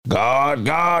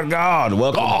God.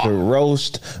 Welcome to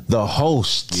Roast the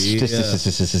Hosts. Yeah.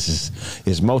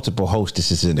 It's multiple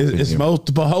hostesses in the It's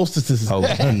multiple hostesses.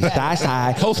 Hostai.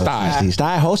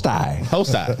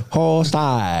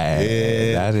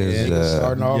 Yeah. That is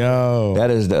Starting off. Yo.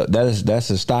 that's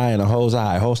a sty and a hose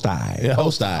eye. Hostai. Yeah,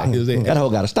 hostile. That hoe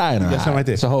got a sty in her something eye. right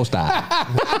there. It's a hostai.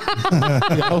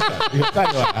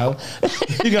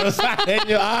 You got a side in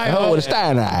your eye. A hoe with a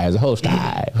sty in her eye is a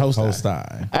hostai.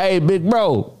 Hostile. Hey, big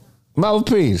bro,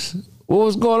 mouthpiece. What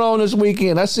was going on this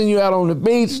weekend? I seen you out on the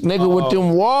beach, nigga, with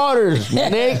them waters,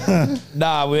 Nick.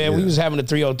 Nah, man, we was having a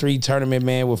 303 tournament,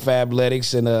 man, with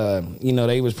Fabletics, and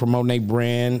they was promoting their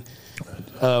brand,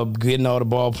 getting all the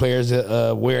ball players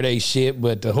to wear their shit,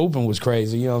 but the hooping was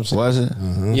crazy. You know what I'm saying?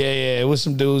 Was it? Yeah, it was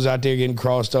some dudes out there getting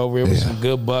crossed over. It was some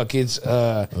good buckets.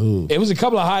 It was a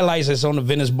couple of highlights that's on the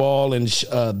Venice Ball and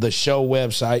the show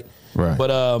website. Right. But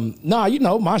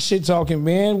my shit talking,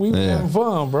 man. We was having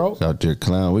fun, bro. Out there,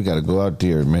 clown. We got to go out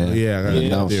there, man. Yeah, I gotta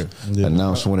go out there.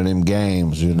 Announce one of them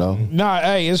games, you know? Nah,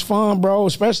 hey, it's fun, bro.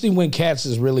 Especially when cats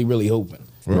is really, really hooping.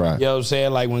 Right. You know what I'm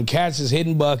saying? Like when cats is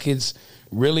hitting buckets,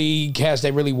 really cats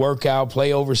they really work out,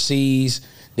 play overseas.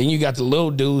 Then you got the little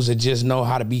dudes that just know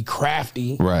how to be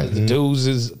crafty. Right. The dudes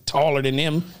is taller than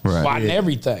them, Right. spotting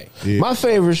everything. Yeah. My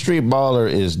favorite street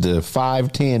baller is the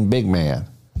 5'10" big man.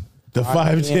 The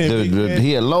 5'10".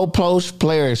 He a low post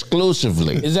player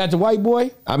exclusively. Is that the white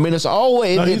boy? I mean, it's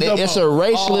always No, he's it's a talking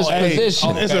about- raceless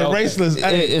position. It's a raceless.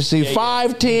 It's the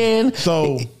 5'10".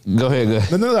 So Go ahead.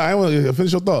 no, I want to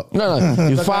finish your thought. No,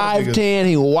 he's 5'10".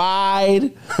 He wide.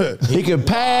 He can The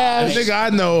pass. nigga I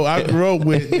know I grew up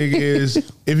with nigga is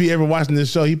if he ever watching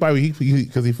this show, he probably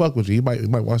because he fuck with you, he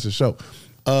might watch the show.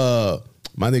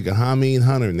 My nigga Hameen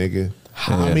Hunter, nigga.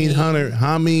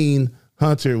 Hameen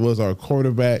Hunter was our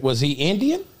quarterback. Was he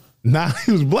Indian? Nah,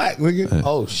 he was black, nigga.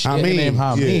 Oh shit. Hameen,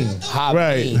 Hameen. yeah.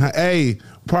 Right. Hey,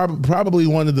 probably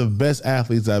one of the best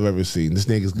athletes I've ever seen. This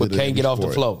nigga's good. But can't get off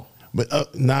the floor. But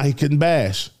he couldn't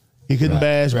bash. He couldn't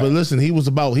bash. right. But listen, he was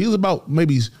about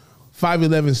maybe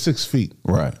 5'11", 6 feet.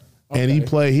 Right. And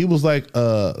he was like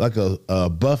a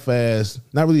buff ass,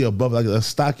 not really a buff, like a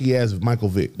stocky ass Michael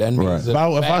Vick. That means If I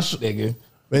nigga.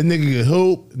 That nigga can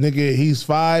hoop, nigga, he's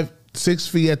 5'6"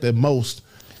 feet at the most,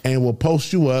 and will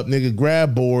post you up, nigga,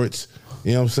 grab boards.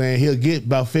 You know what I'm saying? He'll get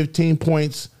about 15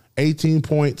 points, 18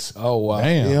 points. Oh wow.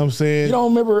 Damn. You know what I'm saying? You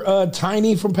don't remember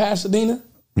Tiny from Pasadena?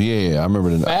 Yeah, I remember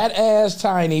the. Fat ass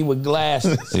Tiny with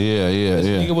glasses. Yeah.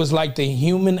 Nigga was like the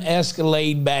human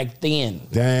Escalade back then.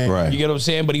 Dang. Right. You get what I'm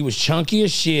saying? But he was chunky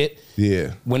as shit.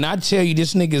 Yeah. When I tell you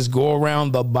this niggas go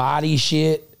around the body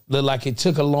shit, look like it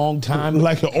took a long time.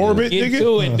 Like an orbit, Get nigga?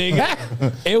 to it,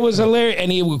 nigga. It was hilarious. And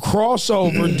he would cross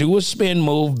over, do a spin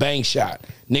move, bank shot.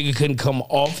 Nigga couldn't come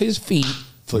off his feet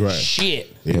for Right.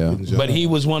 shit. Yeah. But he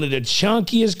was one of the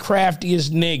chunkiest,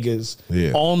 craftiest niggas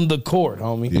on the court,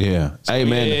 homie. Yeah. Hey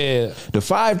man, Yeah. the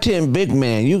 5'10" big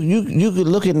man, you could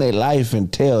look in their life and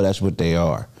tell that's what they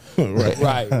are.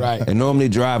 Right. They normally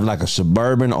drive like a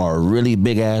Suburban or a really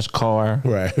big ass car.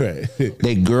 Right.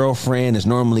 Their girlfriend is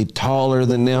normally taller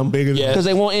than them Bigger than- because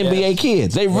they want NBA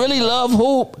kids. They really love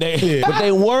hoop, They- but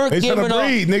they weren't They giving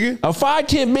tryna breed, nigga. a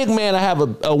 5'10" big man to have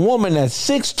a woman that's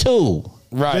 6'2".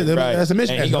 Right. That's a mismatch.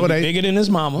 And he gonna No, be they- bigger than his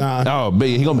mama. Nah. Oh,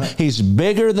 big. He's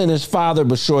bigger than his father,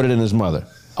 but shorter than his mother.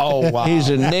 Oh, wow. He's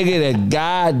a nigga that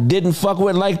God didn't fuck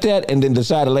with like that, and then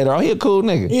decided later, oh, he a cool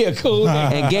nigga, He a cool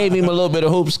nigga. and gave him a little bit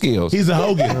of hoop skills. He's a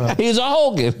Hogan. He's a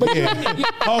Hogan.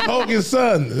 Hulk Hogan's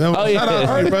son. Oh, yeah. Shout out to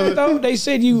Heard you, that, brother. though? They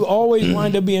said you always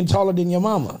wind up being taller than your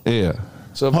mama. Yeah.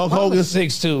 So if Hulk Hulk Hogan's-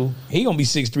 Hogan's 6'2", he gonna be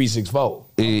 6'3", 6'4".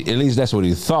 At least that's what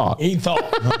he thought. He thought.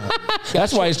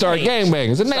 That's why he started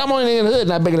gangbanging. Said, nigga, I'm only in the hood,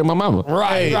 not bigger than my mama.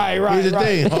 Right. Here's the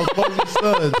thing. Hulk Hogan's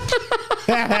son.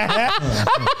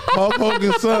 Hulk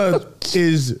Hogan's son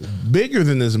is bigger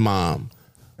than his mom,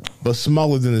 but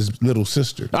smaller than his little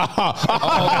sister. Shit.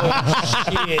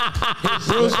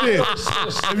 Real shit.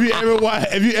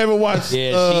 Have you ever watched?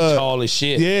 Yeah, she tall as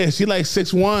shit. Yeah, she like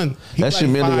 6'1". He That's like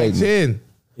humiliating. 5'10".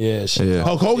 Yeah, she Yeah.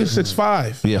 Hulk Hogan's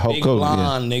 6'5". Yeah, Hulk big Hogan. Yeah.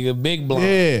 blonde, nigga. Big blonde.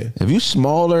 Yeah. If you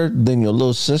smaller than your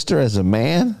little sister as a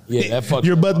man, Yeah, that fuck.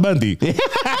 You're Bud Bundy. he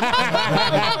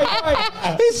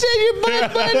said you're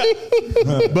Bud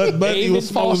Bundy. Bud Bundy David was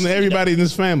smaller than Foster. everybody in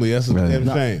his family. That's the Right. damn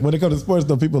thing. When it comes to sports,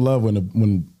 though, people love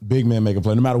when big men make a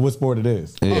play, no matter what sport it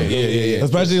is. Yeah.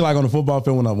 Especially like on the football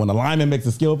field when a lineman makes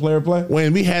a skilled player play.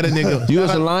 When we had a nigga. You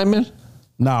as a lineman?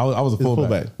 No, I was a fullback.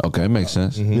 fullback. Okay, makes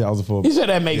sense. Yeah, I was a fullback. You said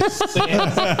that makes sense.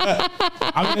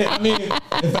 I mean,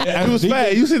 He was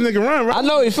fast. You see the nigga run, right? I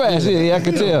know he fast. Yeah, I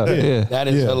can tell. Yeah. That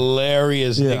is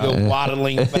hilarious, nigga.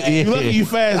 Waddling fast. You lucky you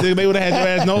fast, nigga. They would have had your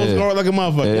ass nose guard like a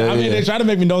motherfucker. I mean, they try to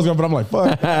make me nose guard, but I'm like,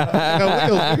 fuck. Check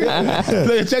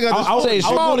out I say he's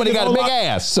small, but he got a big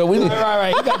ass. So we.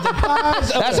 Right. He got the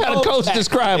thighs of That's a how the coach nose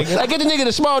described it. Like, get the nigga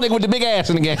the small nigga with the big ass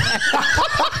in the game.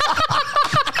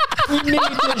 We need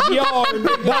this yard,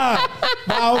 nigga. Nah,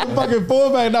 I was a fucking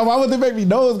fullback. Now, why would they make me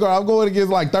nose guard? I'm going against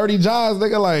like 30 Johns,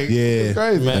 nigga. Like, it's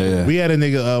crazy. Man. We had a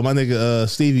nigga, my nigga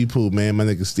Stevie Pooh, man. My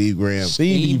nigga Steve Graham.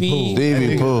 Stevie.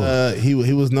 Stevie Pooh.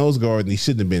 He was nose guard and he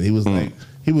shouldn't have been. He was like,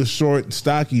 he was short and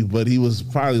stocky, but he was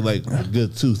probably like a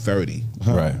good 230.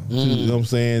 Right. You know what I'm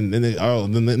saying? And the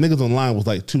niggas online was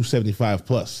like 275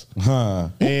 plus.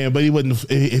 And but he wouldn't.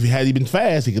 If he had been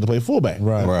fast, he could have played fullback.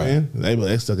 Right. Man.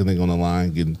 They stuck a nigga on the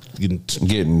line,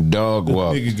 Getting dog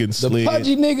walk. nigga getting The slid.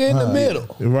 pudgy nigga in the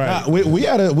middle. Right. Nah, we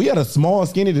had a small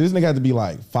skinny. This nigga had to be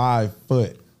like 5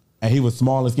 foot, and he was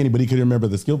small and skinny, but he couldn't remember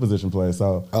the skill position play.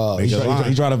 So he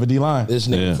tried up a D line. This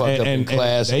nigga fucked up in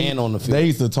class and on the field. They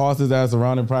used to toss his ass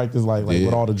around in practice, like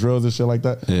with all the drills and shit like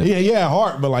that. Yeah, he had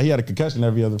heart, but like he had a concussion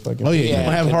every other fucking. Oh yeah, you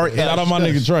don't have heart. Shout out my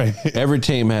nigga Trey. Every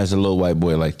team has a little white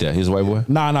boy like that. He's a white boy?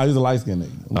 Nah, he's a light skinned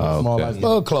nigga. Small okay. light skinned.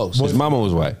 Oh, close. His mama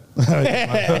was white.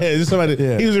 Somebody,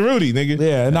 he was a Rudy, nigga.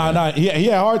 Yeah, he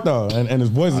had heart though, and his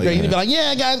voice was great. He'd be like,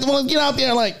 "Yeah, guys, come on, let's get out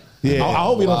there." Like, Yeah. I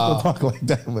hope he don't still talk like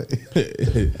that. But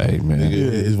Hey, man.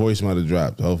 His voice might have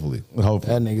dropped, hopefully.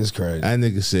 That nigga's crazy. That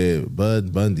nigga said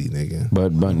Bud Bundy, nigga.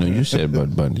 Bud Bundy. No, you said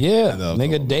Bud Bundy. Yeah, No,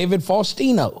 nigga, David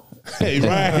Faustino. Hey,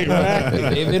 right.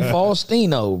 David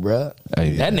Faustino, bruh.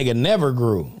 Hey. That nigga never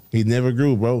grew. He never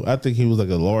grew, bro. I think he was like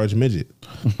a large midget.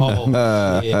 Oh,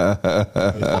 shit. I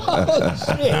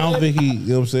don't think he, you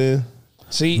know what I'm saying?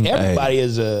 See, everybody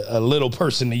is a little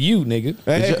person to you, nigga.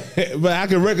 Hey, but I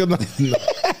can recognize.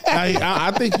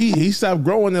 I think he stopped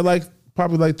growing at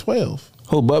probably like 12.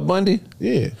 Who, Bud Bundy?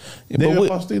 Yeah. David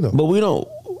Faustino. But we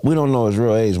don't know his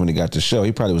real age when he got the show.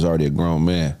 He probably was already a grown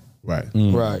man. Right.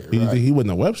 Right. He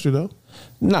wasn't a Webster, though.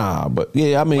 Nah, but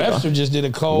yeah, I mean, Webster just did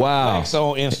a cold flex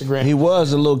on Instagram. he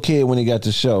was a little kid when he got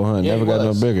the show, huh? Yeah, Never he got no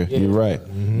was. bigger. Yeah. You're right.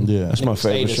 yeah, That's my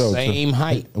Stay favorite the show. same Too.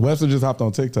 height. Webster just hopped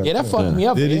on TikTok. Yeah, that fucked me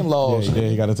up. Did he? In-laws. Yeah,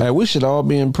 he got a Hey, we should all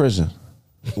be in prison.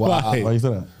 Wow. Why you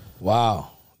said that?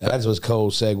 Wow. That was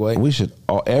cold segue. We should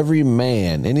every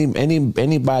man,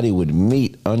 anybody with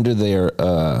meat under their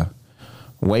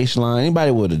waistline,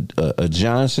 anybody with a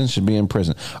Johnson should be in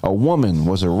prison. A woman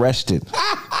was arrested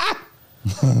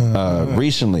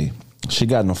recently. She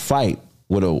got in a fight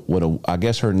with a I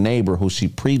guess her neighbor who she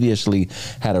previously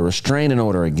had a restraining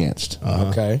order against.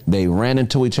 Okay. They ran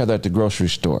into each other at the grocery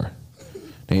store.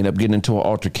 They ended up getting into an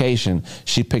altercation.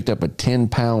 She picked up a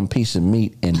 10-pound piece of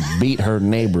meat and beat her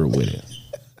neighbor with it.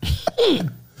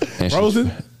 And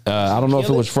Frozen? I don't know if it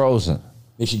kill was frozen.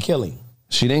 Did she kill him?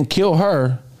 She didn't kill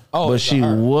her, but it's she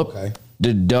her. whooped Okay.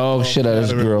 the dog shit out of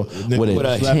this girl with With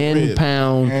a a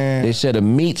 10-pound, they said a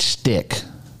meat stick.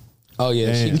 Oh,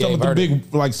 yeah. She You talking gave about her the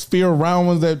big like sphere round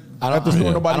ones that at the store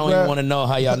I nobody don't even grabbed? want to know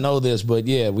how y'all know this, but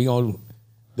yeah, we gonna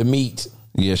the meat.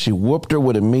 Yeah, she whooped her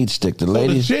with a meat stick. The So the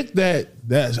ladies, chick that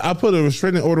I put a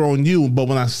restraining order on you, but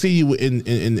when I see you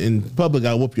in public,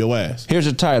 I whoop your ass. here's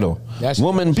a title. That's-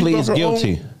 Woman She pleads broke her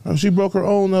guilty. She broke her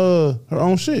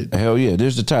own shit. Hell yeah,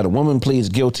 there's the title. Woman pleads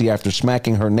guilty after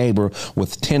smacking her neighbor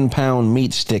with 10-pound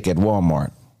meat stick at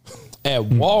Walmart. At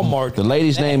Walmart. The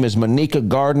lady's name is Monica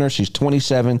Gardner. She's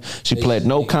 27. She pled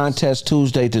no contest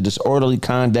Tuesday to disorderly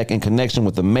conduct in connection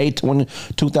with the May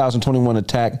 2021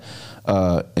 attack.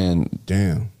 And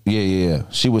Damn. yeah.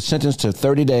 She was sentenced to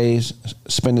 30 days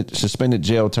suspended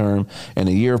jail term and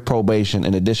a year of probation,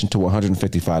 in addition to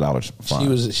 $155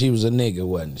 fine. She was a nigga,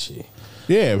 wasn't she?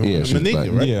 Yeah, she's Monica,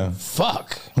 black. right? Yeah,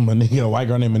 Fuck. Monica, a white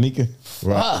girl named Monica.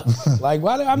 Fuck. Like,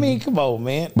 why? I mean, come on,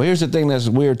 man. But here's the thing that's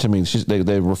weird to me.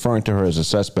 They're referring to her as a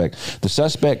suspect. The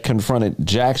suspect confronted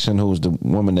Jackson, who was the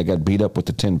woman that got beat up with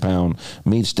the 10-pound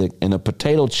meat stick, in a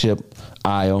potato chip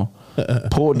aisle,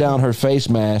 pulled down her face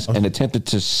mask, and attempted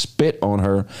to spit on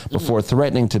her before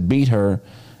threatening to beat her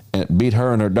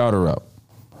and her daughter up.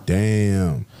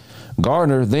 Damn.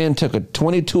 Gardner then took a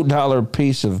 $22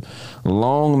 piece of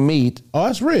long meat Oh,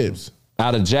 that's ribs.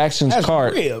 out of Jackson's That's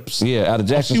cart. ribs. Yeah, out of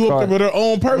Jackson's She whooped her cart. with her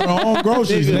own purse. Her own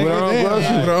groceries, Nigga, nigga. with her own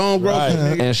groceries. With her own groceries,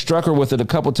 nigga. And struck her with it a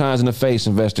couple times in the face,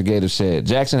 investigators said.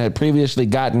 Jackson had previously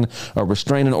gotten a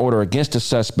restraining order against the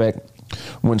suspect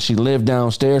when she lived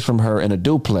downstairs from her in a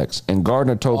duplex, and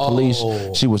Gardner told police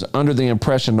she was under the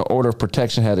impression the order of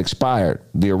protection had expired.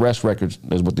 The arrest records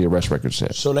is what the arrest record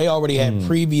said. So they already had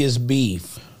previous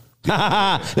beef They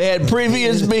had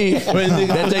previous beef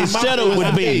that they settled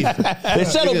with beef. They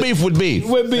settled beef with beef.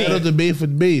 Settled the beef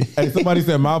with beef. Hey, somebody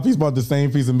said Mouthpiece bought the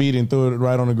same piece of meat and threw it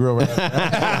right on the grill. Right?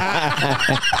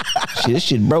 Shit, this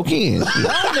shit broke in. Y'all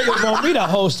niggas want me to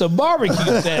host a barbecue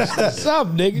session. What's up,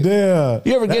 nigga? Yeah.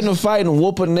 You ever get in a fight and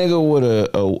whoop a nigga with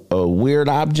a weird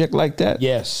object like that?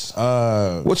 Yes.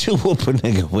 What you whoop a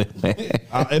nigga with, man?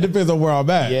 It depends on where I'm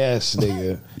at. Yes,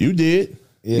 nigga. You did.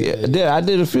 Yeah, I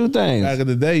did a few things. Back in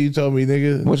the day, you told me,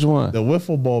 nigga. Which one? The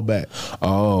wiffle ball bat.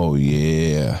 Oh,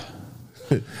 yeah.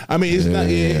 I mean, it's not.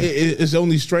 It's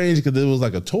only strange because it was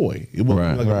like a toy. It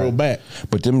wasn't like a real bat.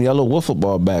 But them yellow wiffle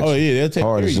ball bats. Oh yeah, they'll take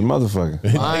hard care as of a you.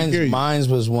 motherfucker. Mine's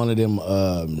was one of them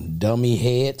dummy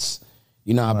heads.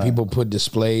 You know how people put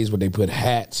displays where they put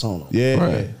hats on them? Yeah.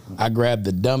 Right. I grabbed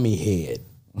the dummy head.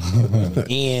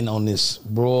 In on this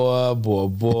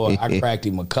boy, I cracked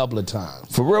him a couple of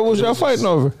times. For real, what was y'all fighting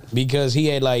over? Because he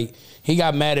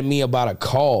got mad at me about a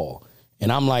call. And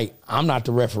I'm like, I'm not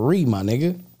the referee, my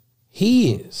nigga.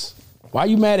 He is. Why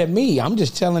you mad at me? I'm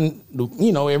just telling,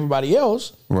 everybody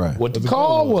else what the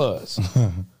call was.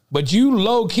 But you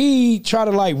low key try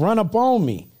to like run up on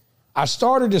me. I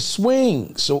started to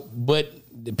swing, but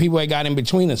the people had got in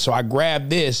between us. So I grabbed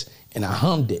this and I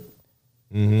hummed it.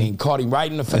 And caught him right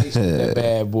in the face with that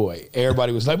bad boy.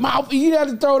 Everybody was like, "Mouth, you had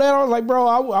to throw that on." I was like,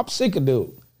 bro, I'm sick of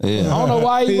dude. Yeah. I don't know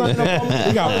why he running up on me.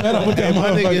 He got fed up with that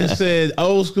My nigga motherfucker. said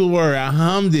old school word. I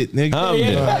hummed it, nigga. Hummed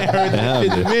it. I heard that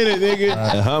shit in a minute, nigga.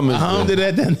 I hummed it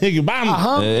at that nigga. Bam.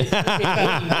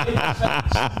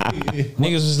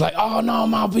 Niggas was like, "Oh no,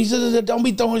 Mouthpiece, don't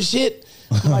be throwing shit."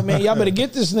 I'm like, man, y'all better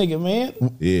get this nigga, man.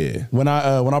 Yeah. When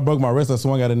I broke my wrist, I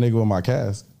swung at a nigga with my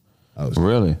cast.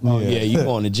 Really? Oh yeah, you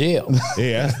going to jail?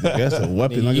 Yeah, that's a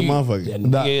weapon like a motherfucker.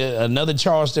 Nigga, another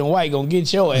Charleston White gonna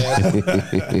get your ass.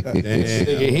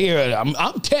 Nigga here,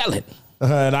 I'm telling.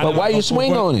 But why you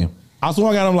swing on him? I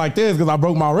swung at him like this because I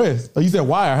broke my wrist. You said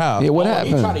why or how? Yeah, what He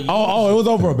happened? tried to- Oh, it was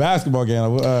over a basketball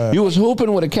game. You was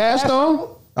hooping with a cast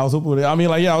on? I was hooping with it. I mean,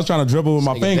 like, yeah, I was trying to dribble with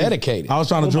my nigga finger. dedicated. I was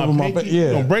trying to With my dribble my pinky? finger. Yeah,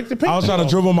 You gonna break the pinky I was trying to off.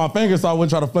 dribble my finger, so I wouldn't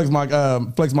try to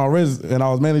flex my wrist, and I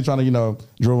was mainly trying to,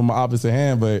 dribble my opposite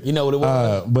hand. But You know what it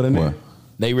was? But a nigga,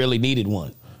 They really needed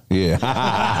one. Yeah.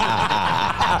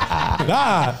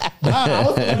 nah, I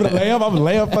was able to lay up. I'm a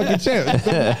layup fucking champ.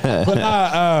 But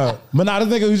this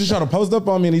nigga was just trying to post up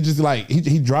on me, and he just like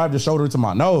he drive the shoulder to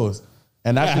my nose.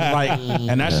 And that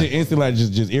shit instantly like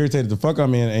just irritated the fuck out of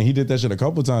me, and he did that shit a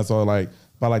couple times. So like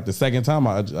by like the second time,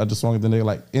 I just swung at the nigga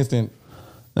like instant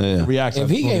reaction. If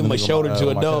he gave him a shoulder to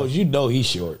a my nose, you know he's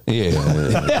short. Yeah.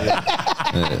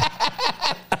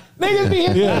 Niggas be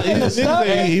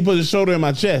hitting He put his shoulder in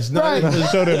my chest. No, he put his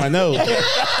shoulder in my nose.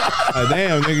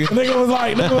 Damn, nigga. Nigga was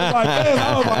like, this.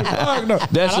 I was like, fuck no.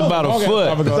 That's about a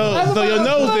foot. So your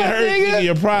nose didn't hurt, nigga.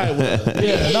 Your pride was.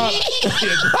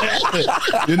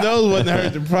 Your nose wasn't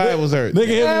hurt. Your pride was hurt. Nigga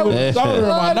hit me with the shoulder in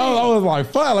my nose. I was like,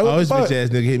 fuck. Like, Oh, what this the fuck? bitch ass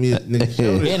nigga hit me. Nigga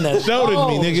shouldered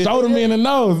me, nigga. Shoulder me in the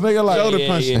nose, nigga. Like, Shoulder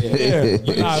punch. You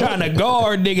trying to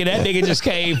guard, nigga. That nigga just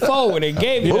came forward and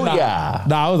gave you the knock. Booyah.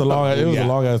 Nah, it was a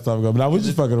long ass time ago. But I was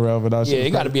just fucking around. But Yeah, it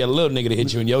got to be a little nigga to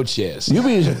hit you in your chest. You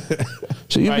be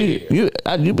Right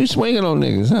you be swinging on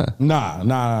niggas, huh?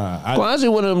 Nah. Quasi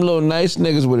one of them little nice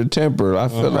niggas with a temper. I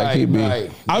feel like he be I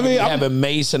I mean, mean, have a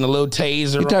mace and a little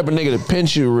taser. the type of nigga to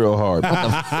pinch you real hard.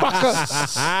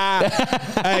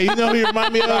 Hey, you know who you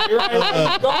remind me of?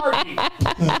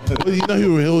 You know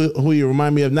who you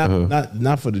remind me of?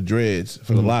 Not for the dreads,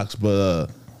 for the locks, but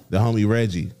the homie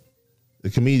Reggie, the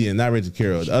comedian, not Reggie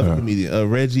Carroll, the other comedian,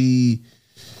 Reggie.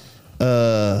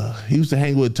 He used to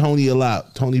hang with Tony a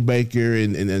lot, Tony Baker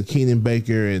and Keenan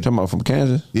Baker and Talking about from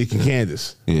Kansas?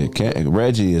 Candace, Yeah,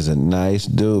 Reggie is a nice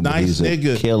dude, but Nice he's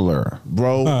nigga. a killer.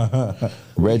 bro.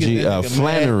 Reggie That nigga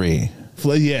Flannery.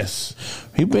 Yes,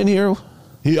 He been here.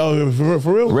 he for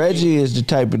real. Reggie is the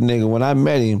type of nigga, when I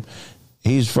met him,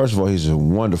 first of all, he's a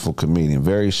wonderful comedian,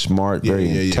 very smart,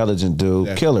 very intelligent dude,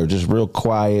 Exactly. killer, just real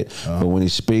quiet, but when he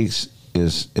speaks,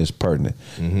 is pertinent.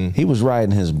 He was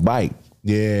riding his bike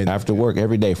after work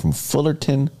every day from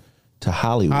Fullerton to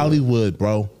Hollywood.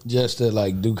 bro. Just to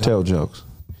like do Tell jokes.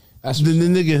 That's The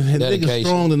nigga dedication.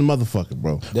 strong than the motherfucker,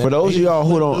 bro. For those of y'all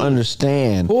who don't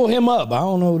understand Pull him up. I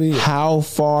don't know who he is. how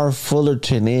far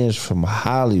Fullerton is from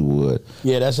Hollywood,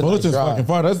 Yeah, that's a nice Fullerton's drive. fucking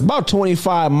far. That's about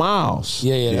 25 miles.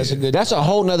 Yeah, that's a good. That's a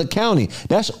whole nother county.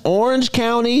 That's Orange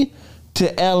County to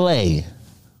LA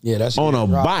Yeah, that's on good a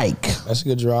drive. bike. That's a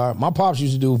good drive. My pops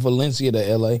used to do Valencia to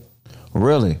L.A.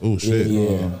 Really? Oh shit.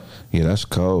 Yeah, Yeah, that's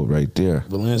cold right there.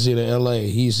 Valencia to L.A.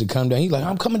 He used to come down. He's like,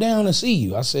 I'm coming down to see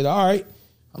you. I said, all right.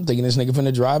 I'm thinking this nigga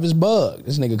finna drive his bug.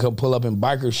 This nigga come pull up in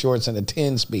biker shorts and a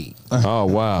 10-speed. Oh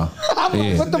wow.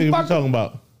 Yeah. What the Nigga, fuck? we talking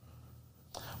about?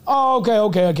 Oh,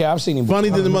 okay. I've seen him before. Funny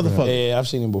than the motherfucker. Yeah, I've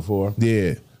seen him before.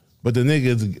 Yeah. But the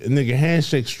nigga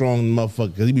handshake strong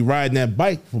motherfucker. Cause he be riding that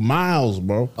bike for miles,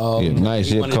 bro. Yeah, nice.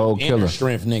 He a one of them cold killer. inner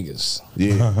strength niggas.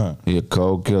 Yeah. He a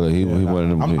cold killer. He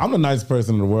one of them. I'm the nicest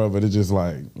person in the world, but it's just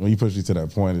like when you push you to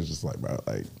that point, it's just like, bro,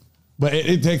 like. But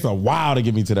it takes a while to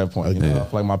get me to that point. You know?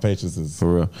 Like my patience is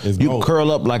For real. Is You gold.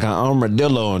 curl up like an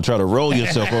armadillo and try to roll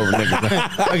yourself over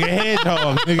niggas. Like a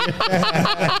hedgehog,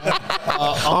 nigga.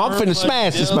 I'm finna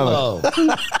smash this mother.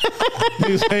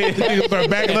 Niggas start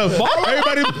backing up.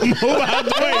 Everybody move out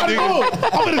the way,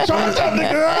 nigga. I'm gonna charge up,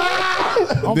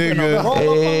 nigga.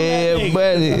 Nigga. Yeah,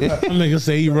 buddy. Nigga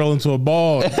say he roll into a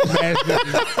ball. Smash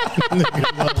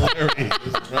nigga. Hilarious,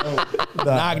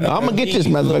 bro. I'm gonna get this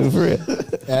motherfucker for real.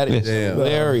 That is Damn.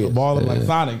 hilarious. Balling like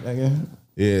Sonic, nigga.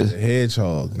 Yeah, it's a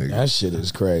hedgehog, nigga. That shit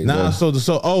is crazy. Nah, so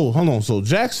hold on. So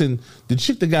Jackson, the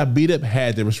chick that got beat up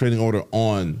had the restraining order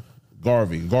on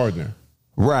Gardner.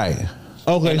 Right.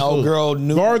 Okay, And so old girl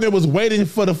knew- Gardner was waiting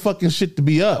for the fucking shit to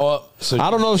be up. So I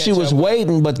don't know if she was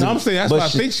waiting, but No, I'm saying that's but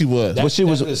what I think she was. But she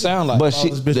was. That's what it sound like. But Oh,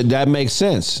 this bitch- that makes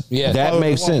sense. Yeah. that Oh,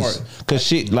 makes Walmart. sense because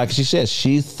she, like she said,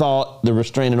 she thought the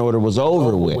restraining order was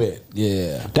over with.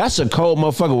 Yeah. That's a cold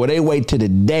motherfucker where they wait to the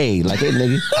day. Like, hey,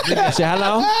 nigga, say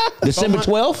hello, December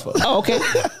 12th. Oh, okay.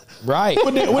 Right.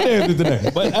 What day is it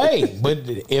today? But hey, but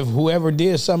if whoever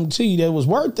did something to you that was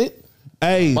worth it,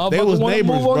 Hey, they Motherfucker was wanna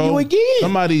neighbors, move on bro. you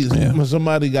again.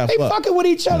 Somebody got they fucked. fucking with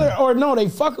each other, or no, they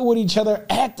fucking with each other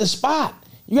at the spot.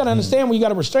 You gotta understand when you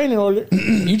got a restraining order,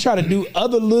 you try to do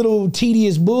other little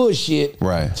tedious bullshit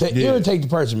Right. to Yeah. irritate the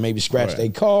person. Maybe scratch Right. their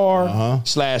car,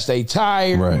 slash their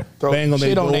tire, Right. throw Bang on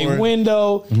shit their on door. their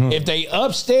window. If they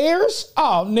upstairs,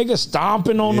 oh nigga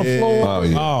stomping on the Yeah. floor, Oh,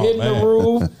 yeah. hitting the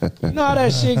roof. You know how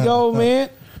that shit go, man.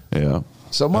 Yeah.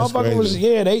 So motherfucker was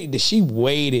crazy. she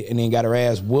waited and then got her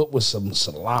ass whooped with some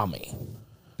salami.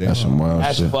 That's some wild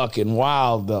That's shit. fucking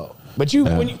wild though. But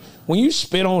when you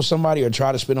spit on somebody or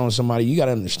try to spit on somebody, you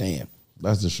gotta understand.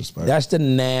 That's disrespectful. That's the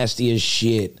nastiest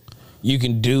shit you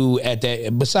can do at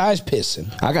that. Besides pissing,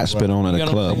 I got spit on at You a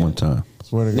know what I'm club saying? one time.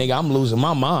 Swear to God. nigga, I'm losing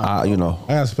my mind. I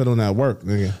got spit on that work,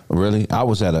 nigga. Really? I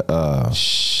was at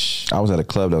a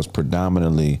club that was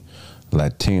predominantly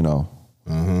Latino,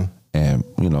 and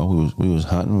we was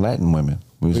hunting Latin women.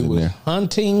 We was It in was there.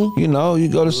 hunting. You know, you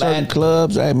go to certain Latin.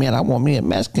 clubs. Hey, man, I want me a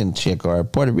Mexican chick or a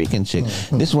Puerto Rican chick.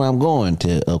 This is where I'm going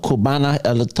to Cubana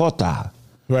la Torta.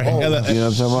 Right. You know what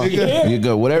I'm talking about? Yeah. You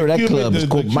go whatever that Cuban- club is.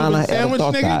 the Cuban Cubana la sandwich,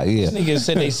 Torta. nigga? Yeah. This nigga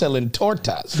said they selling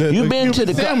tortas. You been to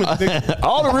the Cuban club? sandwich, nigga.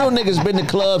 All the real niggas been to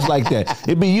clubs like that.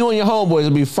 It'd be you and your homeboys.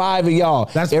 It'd be 5 of y'all.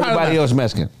 That's Everybody probably- else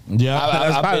Mexican. Yeah.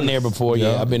 I've been there before.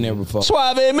 Yeah, I've been there before.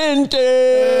 Suavemente.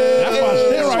 That's my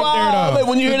shit right Suave. there, though.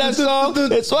 When you hear that song,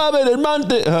 it's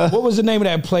suavemente. What was the name of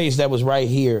that place that was right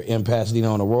here in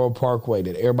Pasadena on the Royal Parkway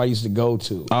that everybody used to go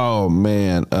to? Oh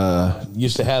man.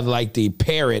 Used to have like the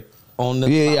parrot on the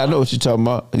Yeah, I know what you're talking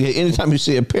about. Yeah, anytime you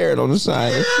see a parrot on the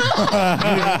sign,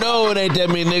 you know it ain't that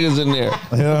many niggas in there.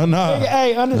 Hell no.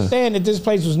 Hey, understand that this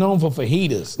place was known for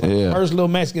fajitas. Yeah. First little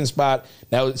Mexican spot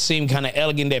that would seem kind of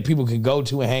elegant that people could go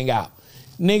to and hang out.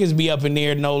 Niggas be up in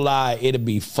there, no lie. It'll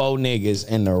be 4 niggas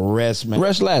and the rest, man.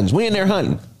 Rest Latins, we in there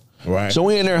hunting. Right. So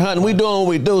we in there hunting. We doing what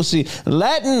we do. See,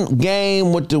 Latin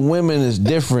game with the women is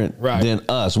different Right. than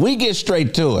us. We get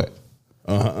straight to it.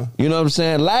 You know what I'm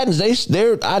saying? Latins,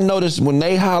 they're. I notice when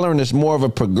they hollering, it's more of a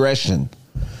progression.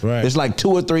 Right. It's like 2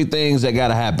 or 3 things that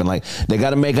gotta happen. Like they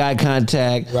gotta make eye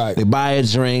contact. Right. They buy a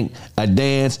drink, a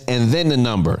dance, and then the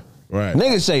number. Right.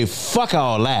 Niggas say fuck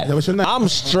all that. what's your name? I'm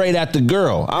straight at the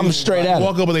girl. I'm straight at her.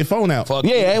 Walk up with their phone out. Fuck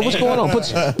Yeah, you. hey, what's going on?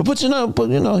 Put your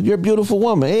number. You're a beautiful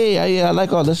woman. Hey, I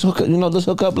like all. Let's hook up. Let's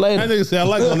hook up later. That nigga say I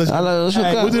like all this. Let's hook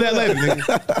up. We'll do that later,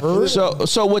 nigga.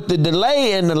 So with the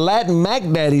delay and the Latin Mac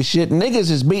Daddy shit, niggas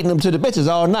is beating them to the bitches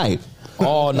all night.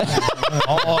 All night.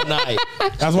 All night.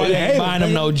 That's why They they ain't hate buying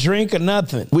them no drink or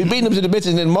nothing. We beating them to the bitches,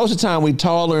 and then most of the time we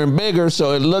taller and bigger,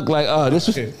 so it looked like this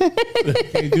was.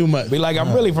 Can't do much. Be like,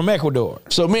 I'm really from Ecuador.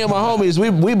 So me and my homies,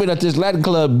 we been at this Latin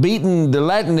club beating the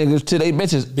Latin niggas to they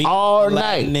bitches Beat all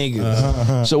Latin night.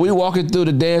 niggas. So we walking through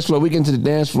the dance floor. We get into the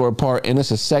dance floor part, and it's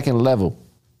a second level.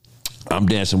 I'm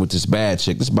dancing with this bad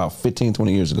chick. This is about 15,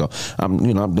 20 years ago.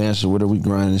 I'm dancing with her. We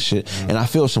grinding and shit. And I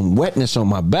feel some wetness on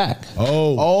my back.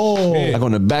 Oh. Like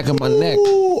on the back of my neck.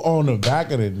 Ooh, on the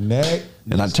back of the neck.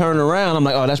 And I turn around. I'm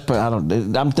like, oh,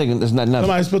 I'm thinking it's not nothing.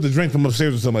 Somebody spilled the drink from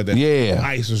upstairs or something like that. Yeah.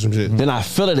 Ice or some shit. Then I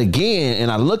feel it again,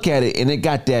 and I look at it, and it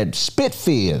got that spit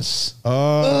fizz. You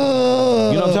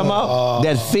know what I'm talking about?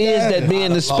 that fizz that be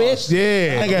in the spit.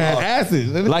 Yeah. Nigga had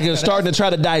acid. Like it's starting to try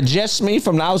to digest me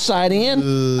from the outside in.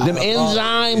 Them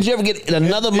enzymes. You ever get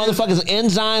another motherfucker's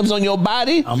enzymes on your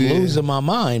body? I'm losing my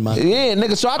mind, man. Yeah,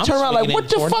 nigga. So I turn around like, speaking what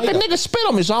the in fuck a tornado. nigga spit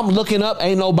on me? So I'm looking up,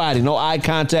 ain't nobody, no eye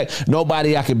contact,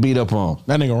 nobody I could beat up on.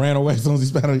 That nigga ran away as soon as he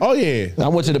spat on you. Oh yeah. I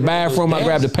went to the bathroom, I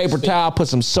grabbed a paper towel, put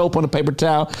some soap on the paper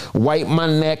towel, wiped my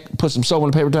neck, put some soap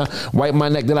on the paper towel, wiped my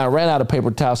neck. Then I ran out of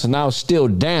paper towel, so now it's still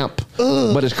damp,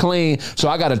 but it's clean. So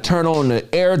I got to turn on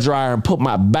the air dryer and put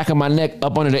my back of my neck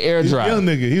up under the air dryer. Young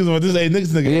nigga. He was on this next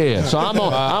nigga. Yeah, so I'm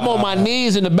on my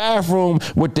knees in the bathroom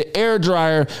with the air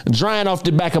dryer drying off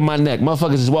the back of my neck.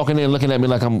 Motherfuckers is walking in looking at me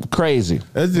like I'm crazy.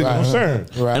 That's the concern.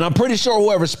 Right. And I'm pretty sure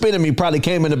whoever spit at me probably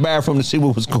came in the bathroom to see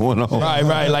what was going on.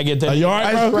 Right. Like at the. Are you all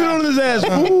right, I bro? spit on his ass,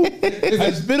 fool.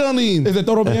 I spit on him. Is it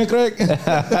todo bien, Craig?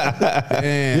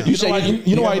 Damn.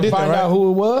 You know why he did that, Find out right? who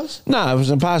it was. Nah, it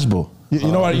was impossible.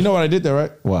 You know why I did that,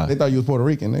 right? Why? They thought you was Puerto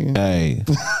Rican, nigga. Hey,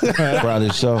 probably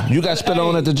so. You got spit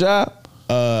on at the job?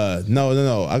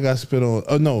 No. I got spit on.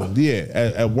 Oh no, yeah,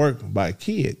 at work by a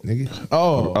kid, nigga.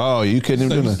 Oh, you couldn't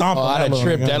even do that. Stomp Oh, on I'd have little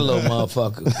tripped nigga. that little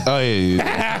motherfucker. Oh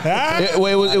yeah.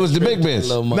 Well, it was the big bitch.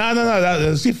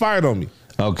 No. She fired on me.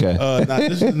 Okay.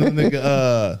 This is no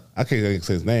nigga. I can't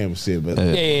say his name and shit, but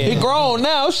Yeah. He grown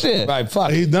now, shit. Right,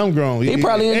 fuck. he's dumb grown. He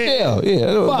probably in jail. Yeah,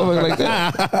 motherfucker like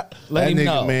that. Let That him nigga,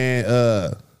 know.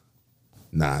 man.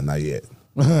 Nah, not yet.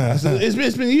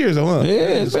 It's been years, though, huh? Yeah,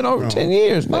 it's been over 10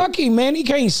 years, man. Fuck him, man. He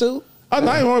can't sue. I'm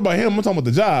not even worried about him. I'm talking about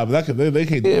the job. They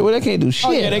can't do Yeah, well, they can't do shit.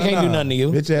 Oh, yeah, they can't do nothing to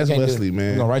you. bitch ass They can't do- Wesley, You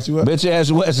man. gonna write you up? Bitch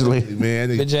ass Wesley. Man,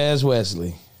 nigga. Bitch ass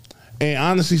Wesley. And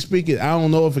honestly speaking, I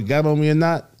don't know if it got on me or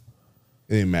not.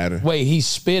 It didn't matter. Wait, he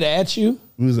spit at you?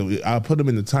 I put him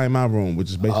in the timeout room, which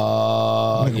is basically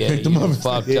Oh, yeah. picked him You up.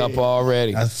 fucked up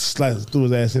already. I threw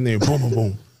his ass in there. Boom, boom,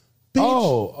 boom.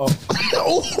 Oh.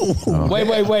 Wait.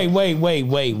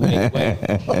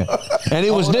 And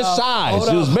he was Hold this up, size. hold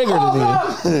He was up.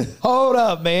 bigger than me. Hold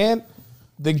up, man.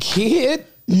 The kid,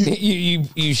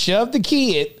 you shoved the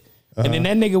kid, and then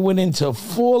that nigga went into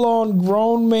full on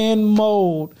grown man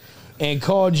mode and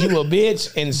called you a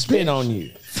bitch and spit on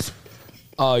you.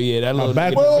 Oh yeah, that little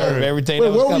back nigga was deserved turned. everything Wait,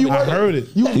 that was where were you coming. I heard it.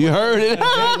 You heard it?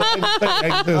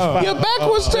 Your back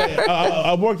was turned.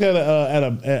 I worked at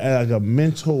a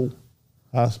mental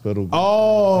hospital.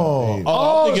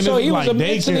 Oh, thinking so this he was was like a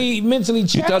daycare. mentally You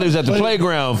challenged. thought he was at the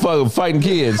playground fighting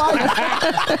kids. Oh,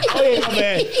 yeah, my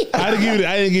bad. I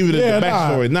didn't give you the Yeah,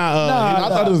 backstory. I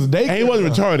thought it was daycare. And he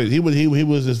wasn't retarded. He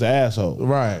was just an asshole.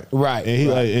 Right. Right. And he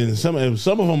and some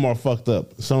of them are fucked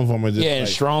up. Some of them are just Yeah, and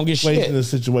strong as placed shit. in a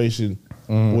situation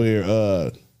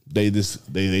where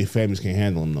they families can't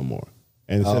handle them no more.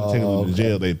 And instead of taking them to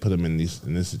jail, they put them in this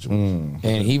situation.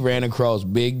 And he ran across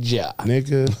Big Jock.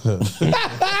 Nigga,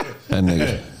 That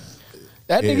nigga.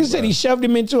 That nigga said he shoved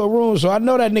him into a room, so I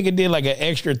know that nigga did like an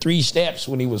extra 3 steps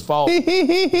when he was falling.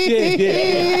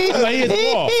 yeah. Like he hit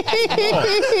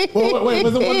the wall. Wait,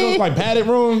 was it one of those like padded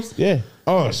rooms? Yeah.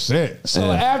 Oh shit.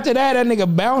 So after that nigga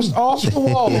bounced off the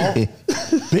wall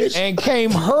and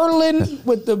came hurling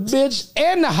with the bitch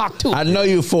and the hawk tooth. I know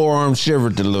you forearm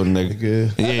shivered the little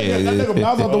nigga. Yeah. Yeah, That nigga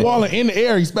bounced off the wall and in the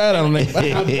air he spat on him.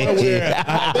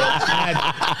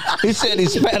 He said he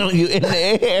spat on you in the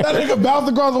air. That nigga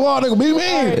bounced across the wall. Nigga, be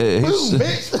mean. he's- Move,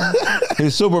 bitch.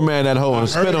 He's Superman that hole and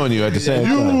spit on you at the same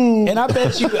time. And I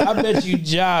bet you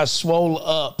Josh swole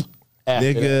up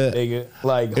after Nigga. that, nigga.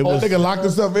 Like, It was- Nigga locked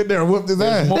himself in there and whooped his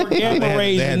ass. more gamma They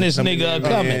rays had than to this come in nigga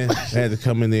there, coming. man. They had to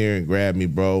come in there and grab me,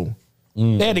 bro.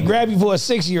 They had to grab you for a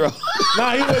 6-year-old.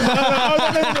 Nah, he was no.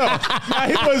 Nah,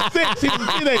 he was 6. He was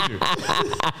a teenager.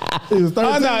 He was 13.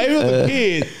 Oh no, he was a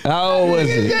kid. How old was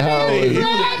he? How old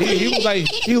was he?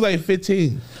 He was like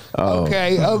 15.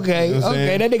 Okay. know what I'm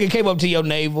saying? That nigga came up to your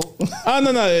navel. Oh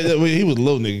no, he was a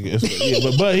little nigga.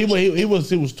 Yeah, but he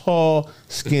was tall,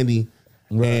 skinny,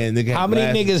 and nigga. How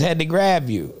many niggas had to grab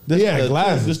you? Yeah,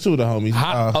 glasses. There's 2 of the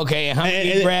homies. Okay, and how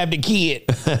many and- grabbed the kid?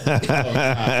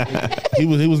 He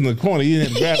was in the corner. He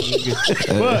didn't grab me.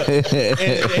 But and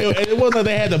it wasn't like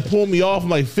they had to pull me off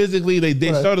like physically. They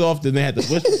started off, then they had to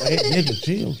whisper, "Hey, nigga,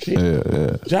 chill.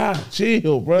 Josh,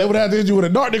 chill, bro." They would have to hit you with a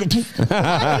dart, nigga.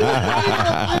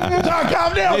 John,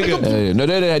 calm down, nigga. Hey, no,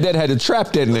 they had to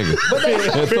trap that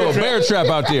nigga. They throw a bear trap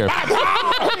out there.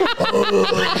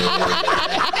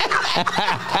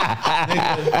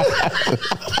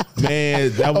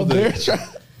 Man, that was yeah,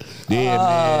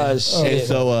 man. Shit. And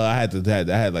so I had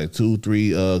like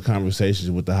 2-3 conversations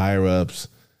with the higher ups.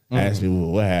 Asked me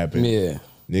what happened. Yeah.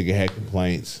 Nigga had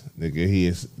complaints.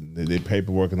 Nigga, they did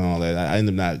paperwork and all that. I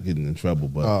ended up not getting in trouble,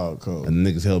 but Oh, cool. and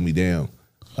the niggas held me down.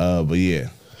 But yeah,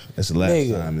 that's the last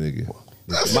Nigga. time,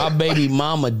 nigga. My baby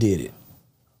mama did it.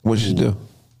 What'd you do?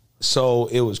 So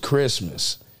it was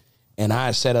Christmas, and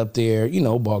I sat up there,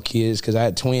 bought kids because I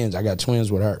had twins. I got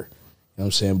twins with her. You know what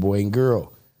I'm saying, boy and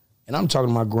girl. And I'm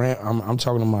talking to I'm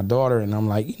talking to my daughter, and I'm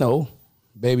like,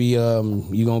 baby,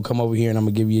 you gonna come over here and I'm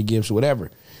gonna give you gifts, whatever.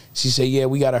 She said, yeah,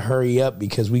 we gotta hurry up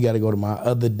because we gotta go to my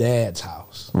other dad's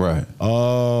house. Right.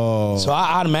 Oh. So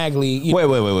I automatically Wait.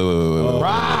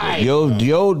 Right.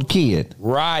 Your kid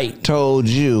Right. told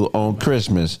you on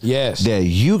Christmas Yes. that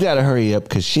you got to hurry up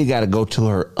because she got to go to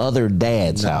her other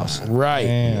dad's house. Right.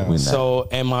 Damn. So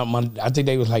and my I think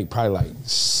they was probably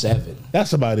 7.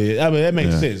 That's about it. I mean, that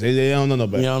makes sense. They don't know no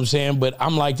better. You know what I'm saying? But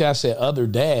I'm like that. I said, other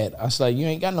dad. I was like, you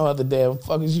ain't got no other dad. What the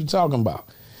fuck is you talking about?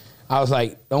 I was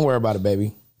like, don't worry about it,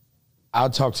 baby. I'll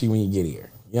talk to you when you get here.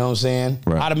 You know what I'm saying?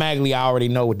 Right. Automatically, I already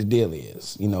know what the deal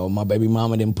is. My baby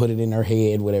mama didn't put it in her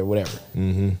head, whatever.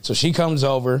 Mm-hmm. So she comes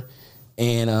over,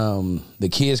 and the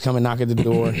kids come and knock at the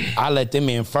door. I let them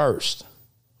in first,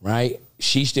 right?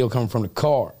 She still coming from the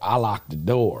car. I lock the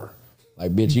door.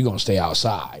 Like, bitch, you gonna stay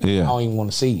outside. Yeah. I don't even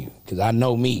want to see you because I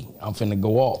know me. I'm finna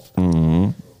go off.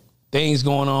 Mm-hmm. Things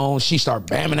going on. She start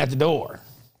bamming at the door,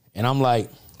 and I'm like,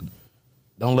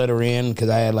 don't let her in, because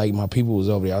I had my people was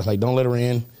over there. I was like, don't let her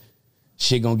in.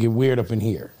 Shit gonna get weird up in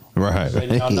here. Right.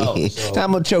 Letting y'all know, so.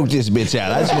 I'm gonna choke this bitch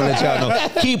out. I just want to let y'all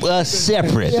know. Keep us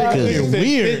separate. Yeah, Cause,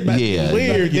 Weird. Yeah.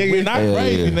 Weird, nigga. Not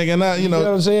crazy, nigga. Not, You know what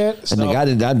I'm saying? and So,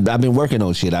 nigga, I've been working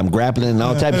on shit. I'm grappling and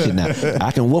all type of shit now.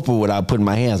 I can whoop her without putting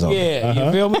my hands on her. yeah,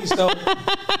 you feel me? So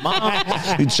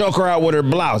You choke her out with her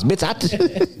blouse.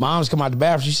 Bitch, mom's come out the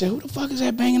bathroom. She said, who the fuck is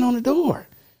that banging on the door?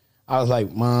 I was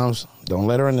like, moms, don't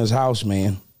let her in this house,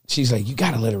 man. She's like, you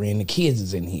gotta let her in. The kids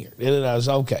is in here. I was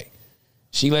okay.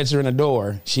 She lets her in the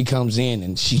door. She comes in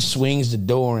and she swings the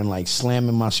door and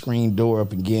slamming my screen door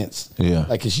up against. Yeah.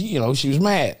 Cause she was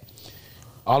mad.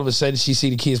 All of a sudden she see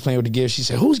the kids playing with the gifts. She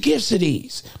said, whose gifts are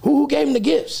these? Who gave them the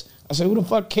gifts? I said, who the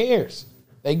fuck cares?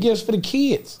 They gifts for the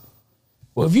kids.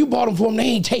 Well, if you bought them for them, they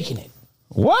ain't taking it.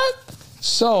 What?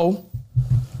 So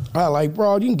I like,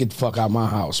 bro, you can get the fuck out of my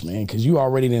house, man, because you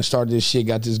already didn't start this shit,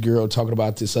 got this girl talking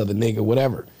about this other nigga,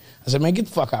 whatever. I said, man, get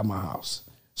the fuck out of my house.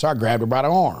 So I grabbed her by the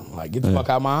arm, get the fuck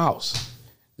out of my house.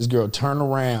 This girl turned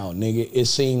around, nigga. It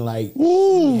seemed like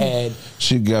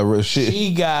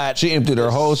She emptied her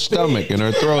whole stomach and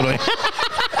her throat.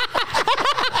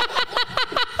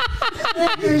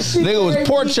 Nigga was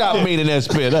pork chop meat in that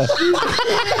spit.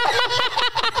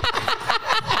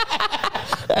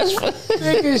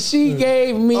 Nigga, she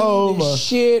gave me the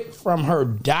shit from her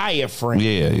diaphragm.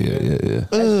 Yeah.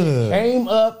 Came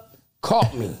up,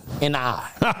 caught me in the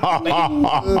eye.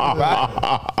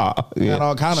 Got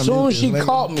all kind of As soon as she mucus, nigga.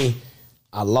 caught me,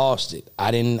 I lost it.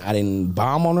 I didn't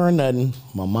bomb on her or nothing.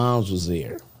 My mom's was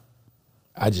there.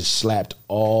 I just slapped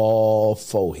all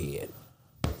forehead.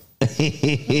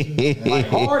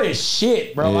 Hard as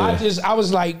shit, bro. Yeah. I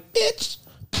was like, bitch.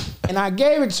 And I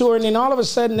gave it to her, and then all of a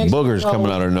sudden, next Boogers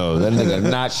coming out her nose. That nigga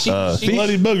knocked. She-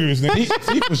 Bloody boogers, nigga.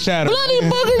 Teeth was shattered. Bloody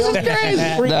boogers is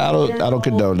crazy. Nah, I don't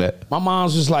condone that. My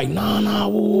mom's was like, nah,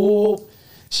 whoa.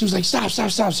 She was like, stop.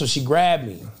 So she grabbed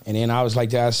me. And then I was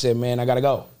like, I said, man, I gotta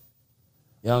go.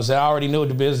 You know what I'm saying? I already knew what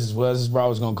the business was. This bro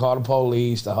was gonna call the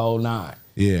police, the whole nine.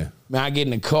 Yeah. Man, I get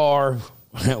in the car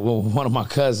with one of my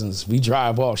cousins. We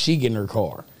drive off. She get in her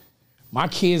car. My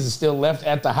kids are still left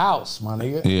at the house, my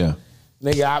nigga. Yeah.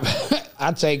 Nigga,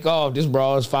 I take off. This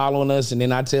bro is following us, and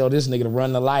then I tell this nigga to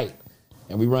run the light.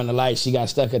 And we run the light. She got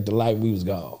stuck at the light. We was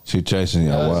gone. She chasing you.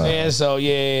 You know what I'm Wow. saying? So,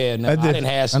 yeah. No, I didn't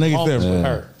have some I think it's moments with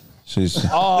different. her. She's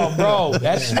Oh, bro,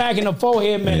 that smack in the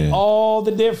forehead meant all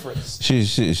the difference. she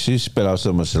spit out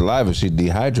so much saliva she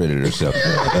dehydrated herself.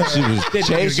 She was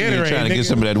chasing you, Gatorade, trying to get nigga.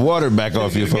 some of that water back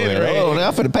off your forehead. Gatorade. Oh,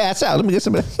 I'm finna pass out. Let me get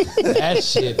some of that. That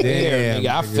shit there, Damn, nigga.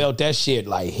 I nigga. felt that shit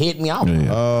hit me out.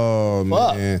 Oh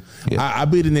Fuck. man, Yeah. I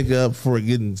beat a nigga up for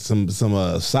getting some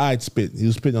side spit. He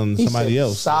was spitting on He somebody said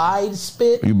else. Side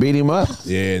spit. You beat him up.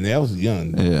 Yeah, and I was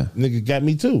young. Yeah. Nigga got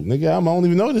me too. Nigga, I don't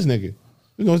even know this nigga.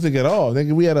 We know this nigga at all.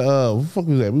 Nigga, we had a what the fuck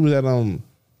was that? We was at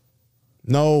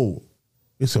no,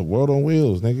 it's a World on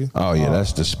Wheels, nigga. Oh yeah,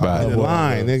 that's the spot. The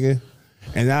line, nigga.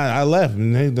 And I left.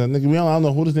 And the nigga, I don't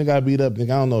know who this nigga I beat up. Nigga, I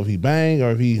don't know if he banged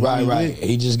or if he Right.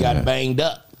 He just got banged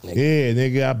up. Nigga. Yeah,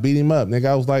 nigga, I beat him up. Nigga,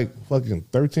 I was like fucking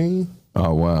 13.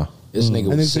 Oh wow. This nigga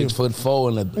And was then- 6'4"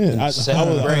 in the Yeah,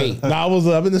 seventh grade.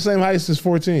 I've been the same height since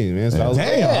 14, man. So I was, Yeah,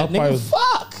 I probably nigga, was-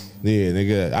 fuck. yeah,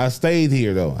 nigga. I stayed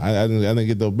here though. I didn't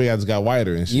get so big. I just got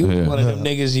whiter and shit. You one of them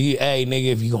niggas, hey,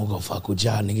 nigga, if you gonna go fuck with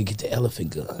y'all, nigga, get the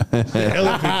elephant gun. Elephant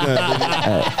gun,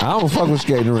 nigga. I don't fuck with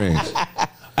skating rings.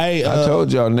 Hey, I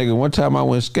told y'all, nigga, one time I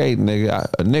went skating, nigga.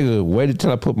 A nigga waited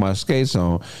till I put my skates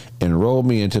on and rolled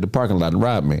me into the parking lot and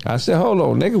robbed me. I said, hold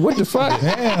on, nigga, what the fuck?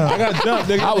 Damn. I got jumped,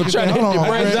 nigga. I was trying to hit Hold the on,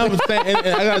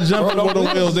 brake. I got jumped on the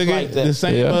wheels, nigga. Like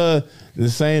that. The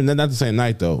same, not the same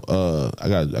night though. I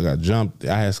got jumped.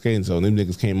 I had skating, so them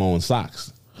niggas came on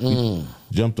socks.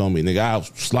 Jumped on me, nigga. I was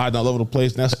sliding all over the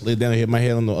place, and I slid down and hit my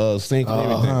head on the sink and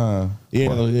everything. Yeah,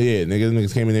 nigga. Them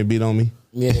niggas came in there and beat on me.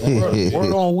 Yeah,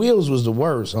 Word on Wheels was the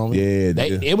worst, homie.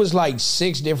 Yeah, it was like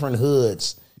 6 different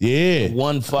hoods. Yeah.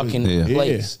 One fucking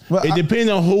place. Well, it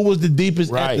depends on who was the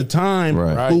deepest at the time,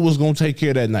 who was going to take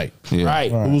care of that night. Yeah.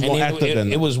 Right. Who was And going to act up that it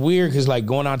night. was weird because like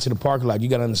going out to the parking lot, you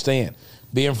got to understand,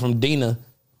 being from Dina,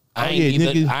 I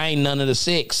ain't none of the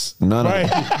 6. None Right. of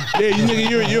Yeah, you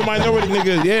nigga, you're a minority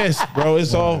nigga. Yes, bro.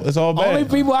 It's all bad. Only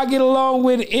people I get along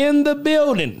with in the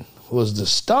building was the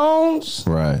Stones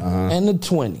Right. and the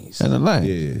 20s. And the lane.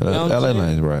 Yeah. You know what LA I'm saying?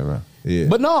 lanes, right. Yeah.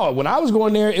 But no, when I was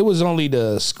going there, it was only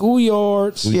the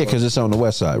schoolyards, Yeah, because it's on the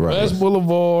west side, right? West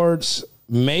Boulevards,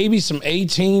 maybe some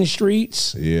 18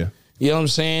 streets. Yeah. You know what I'm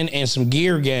saying? And some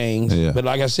gear gangs. Yeah. But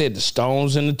like I said, the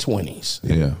Stones in the 20s.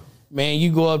 Yeah. Man,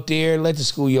 you go up there, let the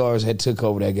schoolyards had took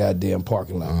over that goddamn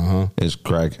parking lot. It's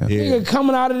cracking. Yeah. Nigga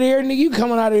coming out of there, nigga, you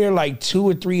coming out of there like 2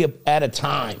 or 3 at a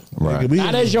time. Right. We-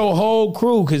 Now that's your whole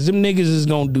crew, because them niggas is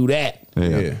gonna do that.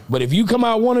 Yeah. But if you come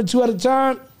out 1 or 2 at a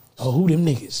time, oh, who them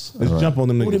niggas? Let's jump on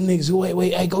them Who them niggas. niggas?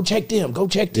 Wait, hey, go check them. Go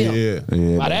check them.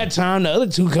 Yeah. By that time, the other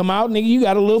 2 come out, nigga, you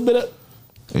got a little bit of...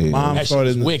 Yeah. Mom That shit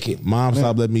started. was wicked. Mom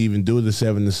stopped letting me even do the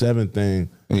 7 to 7 thing.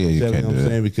 Yeah, you know can't what do I'm that.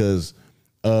 saying? Because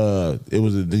it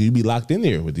was you'd be locked in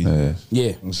there with these. Yeah.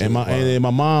 Yeah. And my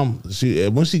mom, she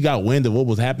once she got wind of what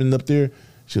was happening up there,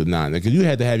 she was because you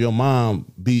had to have your mom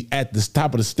be at the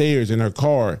top of the stairs in her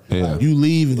car. Yeah. You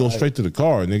leave and go straight to the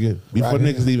car, nigga, before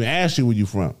niggas even ask you where you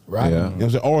from. Right. Yeah. You know what I'm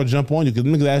saying? Or jump on you because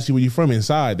niggas ask you where you from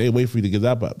inside. They wait for you to get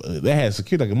up. They had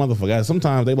security like a motherfucker.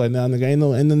 Sometimes they like, nah, nigga, ain't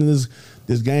none of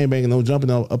this gang banging, no jumping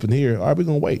up in here. All right, we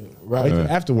gonna wait. Right. Wait till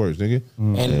afterwards, nigga.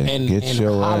 And Get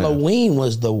your ass. Halloween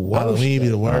was the worst. Halloween be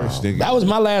the worst, nigga. That was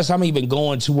my last time even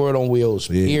going to Word on Wheels,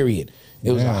 period.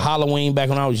 It was a Halloween back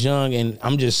when I was young, and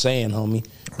I'm just saying, homie,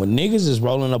 when niggas is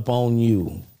rolling up on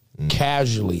you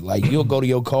casually, like you'll go to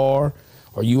your car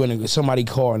or you in somebody's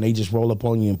car and they just roll up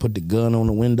on you and put the gun on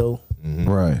the window,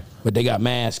 Right. but they got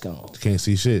mask on. Can't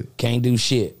see shit. Can't do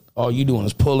shit. All you doing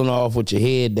is pulling off with your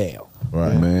head down.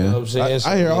 Right. You know Man. what I'm saying?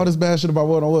 I hear all this bad shit about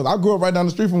Word on Wheels. I grew up right down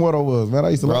the street from Word on Wheels, man. I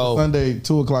used to Bro. love the Sunday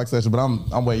 2:00 session, but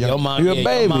I'm way Your young. mom, You're a your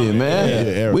baby, mama- man.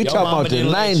 Yeah. We your talking mama about the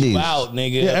didn't let you 90s. out,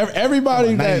 nigga. Yeah,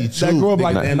 everybody that grew up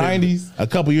like the 90s. A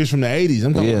couple years from the 80s.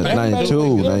 I'm talking Yeah, about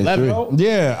 92, 93.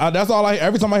 Yeah, that's all I.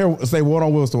 Every time I hear say Word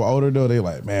on Wheels to an older dude, they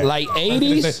like, man, Like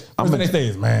 80s? I'm they say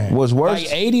is man. What's worse? Like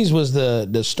 80s was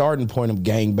the starting point of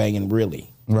gang banging, really.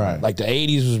 Right. Like the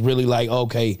 80s was really like,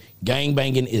 okay, gang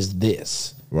banging is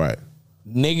this. Right.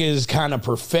 Niggas kind of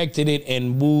perfected it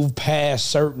and moved past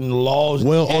certain laws.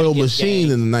 Well-oiled machine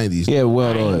in the 90s. Yeah,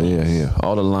 yeah.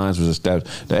 All the lines was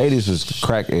established. The 80s was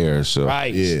crack era, so.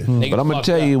 Right. Yeah. Niggas But I'm going fucked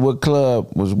to tell up. you what club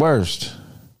was worst.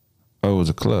 Oh, it was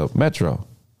a club. Metro.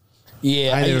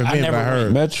 Yeah, I never been, but I heard.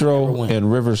 went. Metro Never went.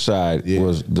 and Riverside Yeah.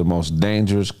 was the most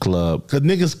dangerous club. Because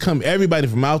niggas come, everybody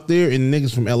from out there and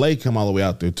niggas from LA come all the way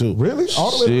out there too. Really?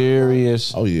 All the way.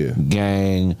 Serious Oh, yeah.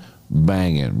 gang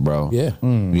banging, bro. Yeah.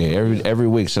 Yeah, every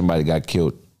week somebody got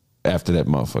killed after that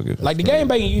motherfucker. Like the gang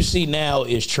banging you see now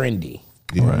is trendy.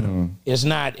 Yeah. It's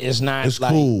not It's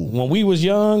like cool. when we was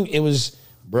young, it was,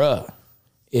 bruh,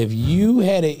 if you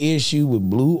had an issue with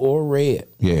blue or red,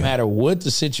 Yeah. no matter what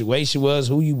the situation was,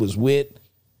 who you was with,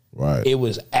 Right. it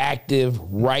was active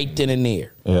right then and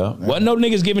there. Yeah. Wasn't no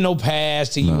niggas giving no pass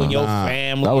to you and your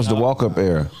family. That was the and all- walk up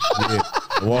era. Yeah.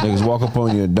 Niggas walk up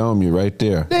on you and dome you right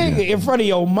there. Nigga, in front of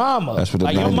your mama. That's what the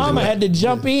like your 90s mama was. had to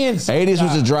jump in. 80s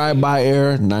was the drive by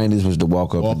era. 90s was the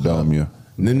walk up and dome you.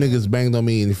 And them niggas banged on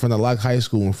me in front of Locke High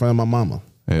School in front of my mama.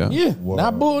 Yeah. Yeah,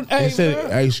 not bull. They Hey, said,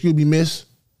 bruh. hey, excuse me, miss.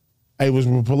 Hey, was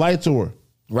polite to her.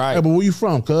 Right. Hey, but where you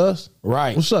from, cuz?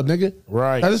 Right. What's up, nigga?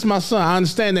 Right. Now, this is my son. I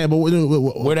understand that, but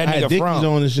Where that I had nigga dickies from?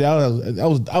 on and shit. I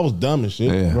was dumb and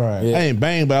shit. Yeah. Right. Yeah. I ain't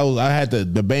bang, but I had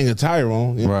the bang a tire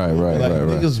on. You know? Right.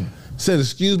 Niggas said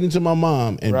excuse me to my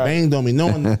mom and Right. banged on me,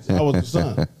 knowing that I was the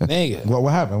son. Nigga.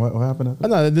 What happened? What happened? I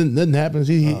know that didn't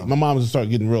happen. My mom just started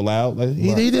getting real loud. Like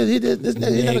he did. This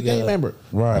nigga, he's not a gang member.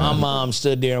 Right. My mom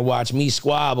stood there and watched me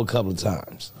squab a couple of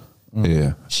times.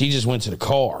 Yeah. She just went to the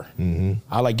car. Mm-hmm.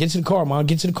 I like, get to the car, mom,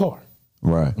 get to the car.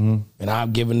 Right. And I'll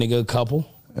give a nigga a couple.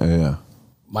 Yeah.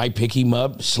 Might pick him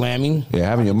up, slam him. Yeah,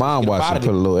 having your mom Get watch out and of put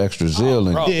a it. little extra zeal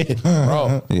in. Bro, Yeah,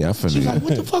 bro. I feel She's you. like,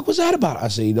 what the fuck was that about? I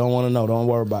said, you don't want to know. Don't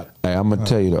worry about it. Hey, I'm gonna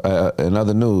tell you though, in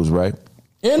other news, right?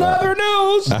 In other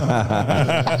news,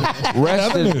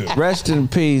 Rest in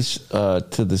peace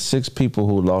to the 6 people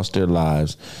who lost their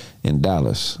lives in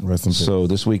Dallas. Rest in peace. So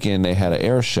this weekend they had an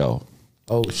air show.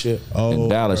 oh shit. In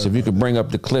Dallas. If you could bring up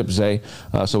the clip, Zay.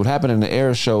 So what happened in the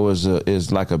air show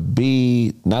is like a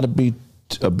B-2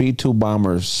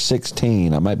 bomber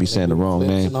 16. I might be saying the wrong Flips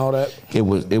name. and all that. It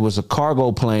was a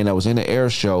cargo plane that was in the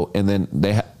air show, and then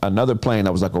they had another plane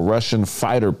that was like a Russian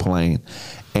fighter plane,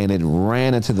 and it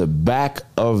ran into the back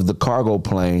of the cargo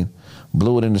plane,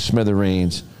 blew it into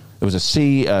smithereens. It was a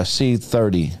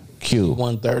C-30Q.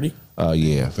 130.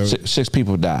 Yeah, 6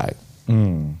 people died.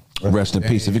 Rest in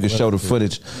peace. If you could show the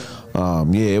footage,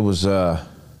 it was.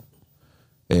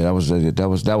 That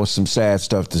was some sad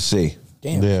stuff to see.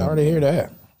 Damn, Yeah. sorry to hear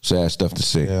that. Sad stuff to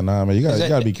see. Yeah, nah, man, you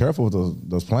gotta be careful with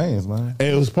those planes, man.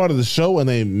 It was part of the show, and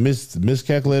they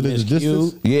miscalculated the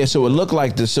distance. Yeah, so it looked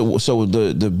like this. So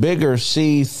the bigger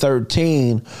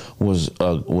C-13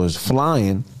 was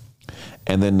flying,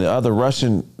 and then the other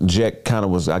Russian jet kind of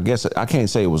was. I guess I can't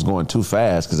say it was going too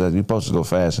fast because you're supposed to go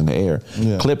fast in the air.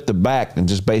 Yeah. Clipped the back and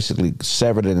just basically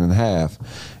severed it in half,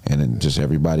 and then just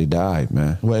everybody died,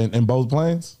 man. Well, in both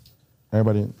planes,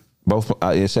 everybody. Both.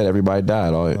 It said everybody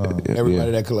died.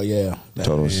 Everybody that could,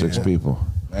 Total of 6 people.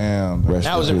 Damn. Rest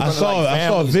That was in in peace. front I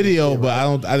saw a video, but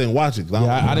I didn't watch it.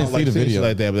 I didn't see the see video.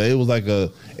 like that. But it was like a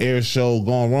air show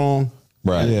gone wrong.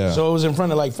 Right. Yeah. So it was in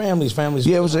front of like families.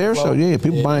 Yeah, it was an air show. Yeah,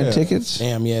 people buying tickets.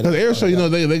 Damn, yeah. The air show,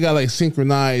 they got like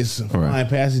synchronized flying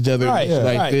past each other Right,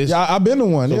 like right. this. Yeah, I've been to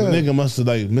one. So Yeah. the nigga must have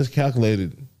like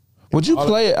miscalculated. Would you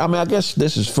play it? I mean, I guess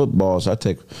this is football, so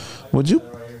would you?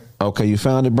 Okay, you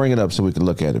found it. Bring it up so we can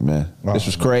look at it, man. This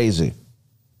was crazy.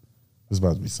 It's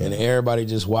about to be And sad. everybody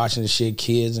just watching the shit,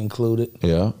 kids included.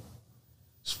 Yeah.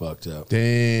 It's fucked up.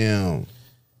 Damn.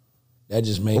 That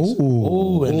just makes and it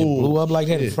Ooh, blew up like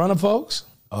that in shit. front of folks.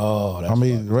 Oh, that's I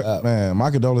mean, fucked up. man, my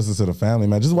condolences to the family,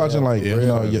 man. Just watching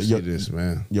Yeah, your, see this,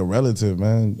 man. your relative,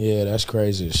 man. Yeah, that's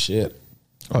crazy as shit.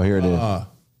 Oh, here it is.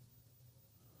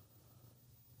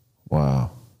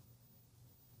 Wow.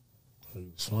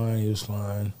 He was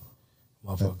flying.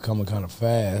 Motherfucker coming kind of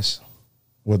fast.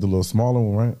 With the little smaller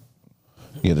one, right?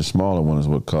 Yeah, the smaller one is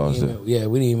what caused it. Yeah,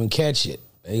 we didn't even catch it.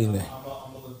 They didn't-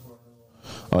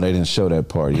 Oh, they didn't show that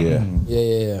part. Yeah.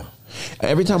 Yeah.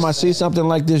 Every time I see something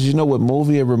like this, you know what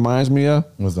movie it reminds me of?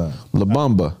 What's that? La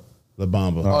Bamba. La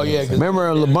Bamba. Oh yeah. 'cause-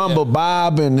 Remember La Bamba,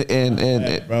 Bob, and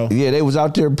bro. yeah, they was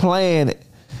out there playing,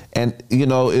 and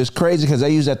it's crazy because they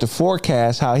used that to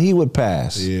forecast how he would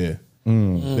pass. Yeah.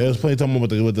 They was playing talking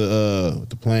about with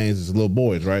the planes. It's little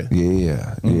boys, right?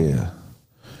 Yeah.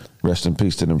 Rest in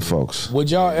peace to them folks.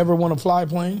 Would y'all ever want to fly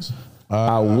planes?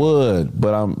 I would,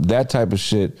 but that type of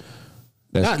shit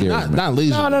that Not scares me. not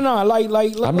leisure. No.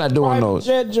 Like I'm not doing private those.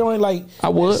 jet joint. Like I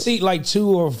would. seat like 2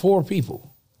 or 4 people.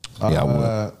 Yeah, I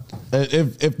would.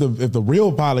 If the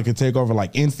real pilot could take over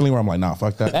like instantly, where I'm like, nah,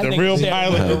 fuck that. That The nigga real said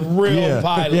pilot. the real Yeah.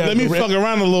 pilot. Yeah. Let me fuck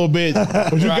around a little bit,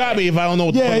 but you got me if I don't know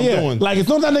what the fuck I'm doing. Like as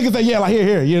soon as that nigga say, yeah, like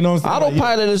here, you know what I'm saying?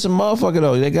 Autopilot is a motherfucker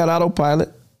though. They got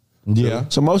autopilot. Yeah.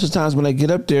 So most of the times when they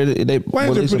get up there, they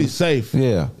Planes are pretty safe. Yeah. You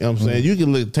know what I'm saying? You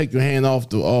can take your hand off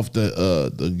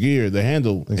the gear, the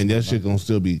handle, and that shit gonna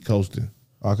still be coasting.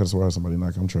 I could have sworn somebody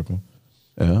knocked. I'm tripping.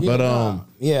 Yeah. But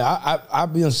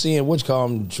I've been seeing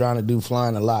trying to do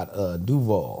flying a lot.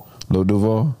 Duval. Lil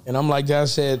Duval. And I'm like that. I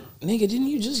said, nigga, didn't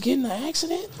you just get in an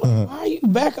accident? Why are you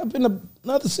back up in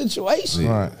another situation?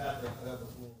 All right.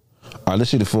 All right,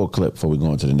 let's see the full clip before we go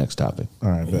on to the next topic. All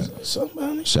right, bet.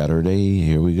 Somebody. Saturday,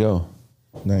 here we go.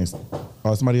 Nice.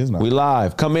 Oh, somebody is not. We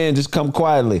live. Come in, just come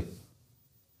quietly.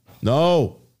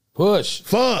 no, Push.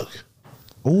 fuck,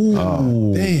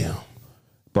 Ooh. damn,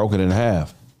 Broke it in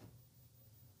half.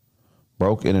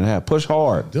 Broke it in half. Push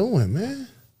hard. doing man.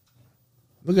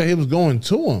 Look at he was going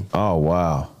to him. Oh,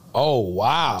 wow. Oh,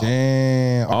 wow.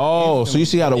 Damn. Oh, so you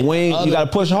see how the wing, you got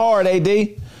to push hard, AD.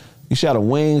 You see how the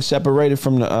wing separated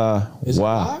from the, Is it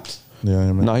wow. locked?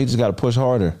 Yeah, man. No, he just got to push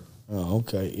harder. Oh,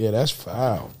 okay. Yeah, that's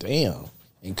foul. Damn.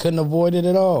 And couldn't avoid it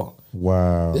at all.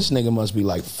 Wow. This nigga must be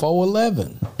like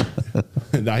 4'11".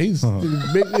 Nah, he's a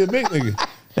big nigga.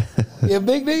 Yeah,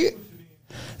 big nigga.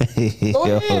 Go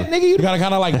Yo. ahead, nigga. You You gotta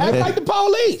kind of like act lift like it. the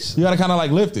police. You gotta kind of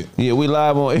like lift it. Yeah, we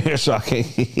live on air, so I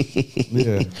can't.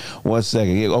 Yeah. 1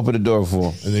 second. Yeah, open the door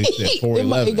for him. And they said It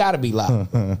 4'11". gotta be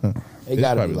locked. It It's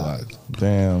gotta be probably locked. locked.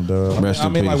 Damn, dude. Rest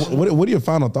in like, peace. what are your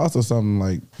final thoughts or something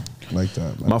like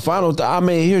that, man? My final I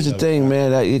mean, here's the thing,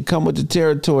 man. That it come with the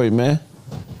territory, man.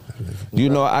 You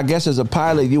know, I guess as a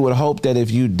pilot, you would hope that if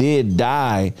you did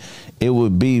die, it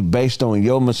would be based on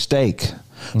your mistake.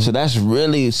 So that's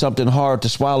really something hard to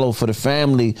swallow for the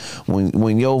family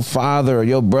when your father or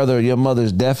your brother or your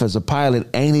mother's death as a pilot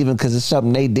ain't even because it's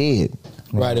something they did.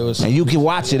 Right. It was. And you can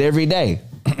watch it every day.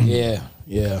 Yeah.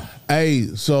 Yeah. Hey,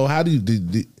 so how do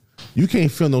you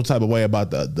can't feel no type of way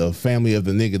about the family of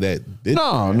the nigga that did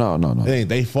No. It ain't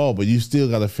they fault, but you still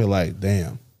gotta feel like,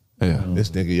 damn, Yeah. this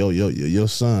nigga, your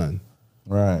son.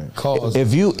 Right. Cause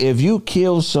If you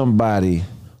kill somebody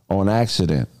on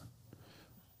accident,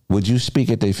 would you speak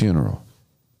at their funeral?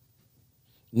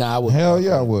 nah, I would. Hell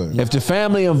yeah, I would. If the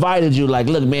family invited you, like,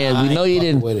 look, man, we know you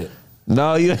didn't. with it.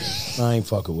 No, you. I ain't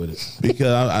fucking with it. Because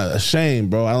I ashamed,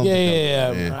 bro. I don't. Yeah, think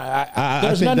yeah, man. yeah. I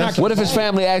There's think nothing I that's- can What if his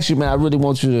family asks you, man, I really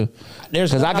want you to,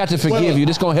 There's because I got to forgive Well, you.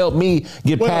 This gonna help me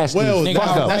get past well, these Nigga, fuck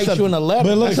I'll up. that's write you in a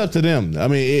letter. That's up to them. I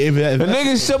mean, if The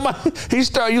nigga,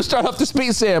 somebody, you start off the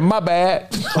speech saying, my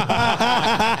bad.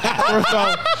 first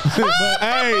off,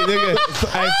 hey, nigga,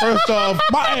 hey, first off,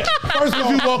 if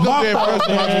you walk up there, first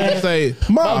off, you say,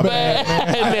 My bad.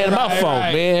 Hey, man, my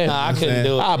fault, man. Nah, I couldn't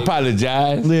do it. I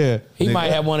apologize. Yeah. He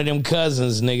might have one of them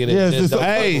cousins, nigga. That Yeah, it's just just, don't-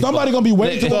 Hey. somebody gonna be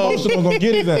way too So- emotional gonna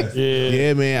get his ass.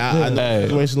 yeah, man, I know Hey. a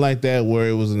situation like that where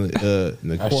it was in the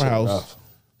shit courthouse. rough.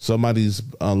 Somebody's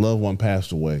loved one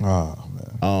passed away. Oh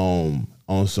man.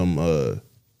 On some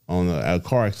on a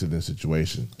car accident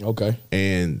situation, Okay.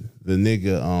 and the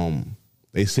nigga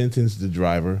they sentenced the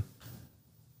driver,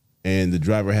 and the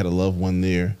driver had a loved one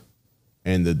there,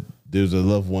 and there's a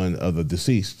loved one of the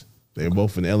deceased. They were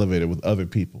both in the elevator with other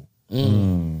people,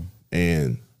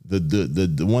 and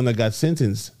the one that got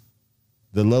sentenced,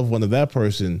 the loved one of that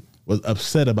person was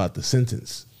upset about the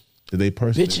sentence. That they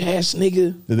person Bitch ass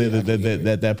nigga.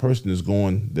 that person is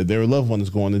going, that their loved one is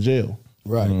going to jail.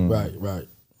 Right, right.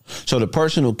 So the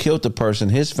person who killed the person,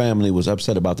 his family was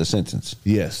upset about the sentence.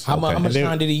 Yes. How much And they-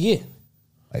 time did he get?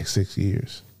 Like 6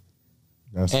 years.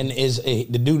 That's And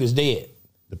the dude is dead.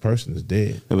 The person is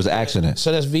dead. It was an accident.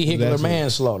 So that's vehicular That's it.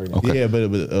 manslaughter. then. Okay. Yeah,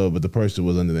 but the person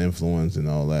was under the influence and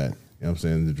all that. You know what I'm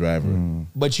saying? The driver.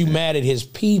 But you mad at his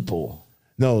people.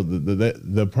 No,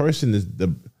 the person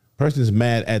is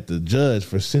mad at the judge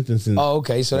for sentencing. Oh,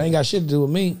 okay. So that ain't got shit to do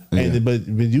with me. And but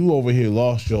you over here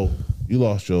lost your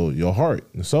heart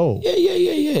and soul.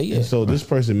 Yeah. And so this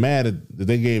person mad that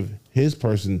they gave his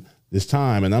person this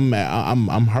time, and I'm mad.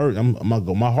 I'm hurt.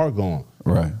 My heart gone.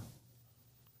 Right.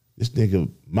 This nigga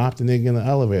mopped the nigga in the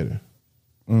elevator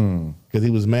because he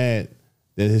was mad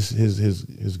that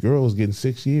his girl was getting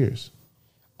 6 years.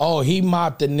 Oh, he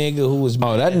mopped the nigga who was Oh,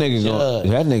 mad that at the nigga judge.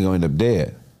 gonna end up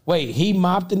dead. Wait, he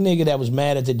mopped the nigga that was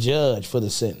mad at the judge for the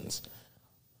sentence.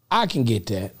 I can get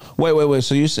that. Wait.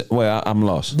 So you said, I'm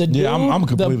lost. The dude, Yeah, I'm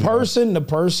completely the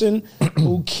person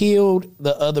who killed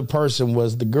the other person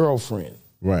was the girlfriend.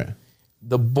 Right.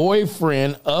 The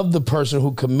boyfriend of the person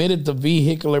who committed the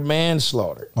vehicular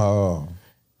manslaughter. oh.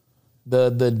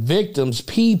 The victim's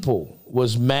people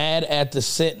was mad at the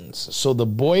sentence. So the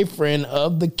boyfriend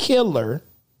of the killer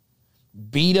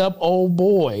beat up old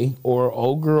boy or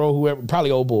old girl, whoever,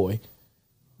 probably old boy,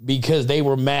 because they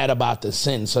were mad about the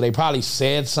sentence. So they probably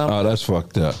said something. Oh, that's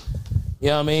fucked up. You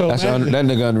know what I mean? So- That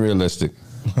nigga unrealistic.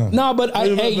 No, but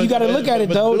hey, you got to look at it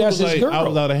But though. dude That's was his like, I girl.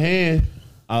 was out of hand.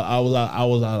 I was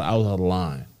out of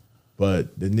line.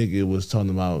 But the nigga was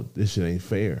talking about this shit ain't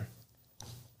fair.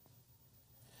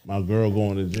 My girl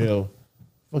going to jail.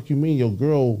 Fuck you mean your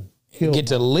girl killed? Get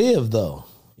to live though.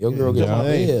 Your girl get to that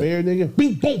ain't live. fair, nigga.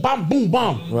 Boom, boom, bam, boom,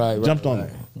 bam. Right. Jumped on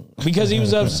it. Because he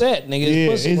was upset, nigga. His Yeah,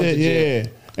 pussy he went said, to jail.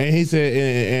 yeah. And he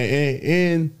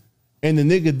said, and the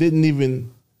nigga didn't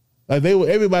even, like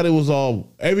everybody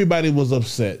was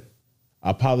upset,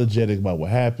 apologetic about what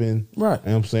happened. Right. You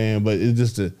know what I'm saying? But it's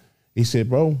just he said,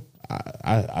 bro,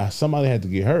 I somebody had to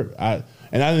get hurt.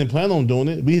 And I didn't plan on doing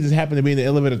it. We just happened to be in the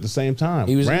elevator at the same time.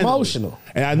 He was randomly. emotional.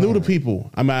 And I knew the people.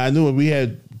 I mean, I knew it. We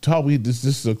had talked. This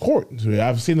is a court.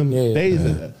 I've seen them Yeah. days.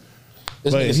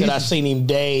 This But nigga said he's- I seen him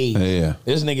days. Yeah.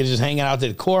 This nigga just hanging out at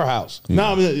the courthouse. No,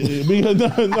 I mean, because no,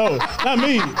 not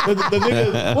me. The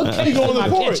nigga, What he going I to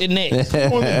court. catch it next?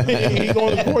 He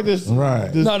going to court. This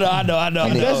Right. This, No, I know.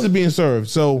 That's just being served.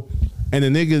 So, and the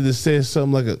nigga just says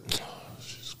something like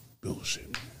 "It's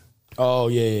bullshit." Oh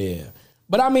yeah.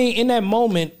 But I mean, in that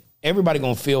moment, everybody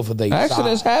gonna feel for their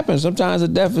Accidents side. happen. Sometimes a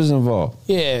death is involved.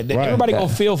 Yeah, Right. everybody gonna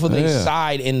feel for their Yeah.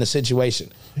 side in the situation.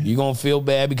 You gonna feel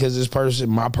bad because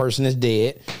my person is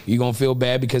dead. You gonna feel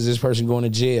bad because this person going to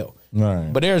jail.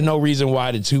 Right. But there's no reason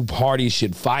why the two parties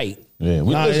should fight. Yeah,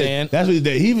 we Nah, understand. that's what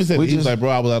he even said. We He was just- like, "Bro,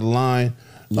 I was out of line."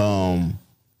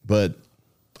 But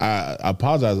I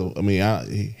apologize. I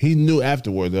mean, he knew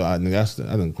afterward that I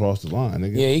didn't cross the line.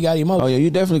 Nigga. Yeah, he got emotional. Oh yeah, you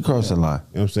definitely crossed the line.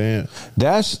 You know what I'm saying?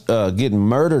 That's getting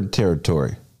murdered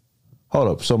territory. Hold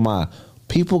up. So my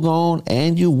people gone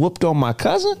and you whooped on my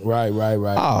cousin? Right.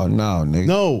 Oh no, nigga.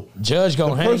 No, Judge the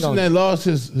gonna hang person on that you. lost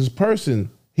his person,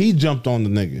 he jumped on the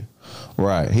nigga.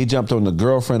 Right. He jumped on the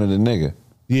girlfriend of the nigga.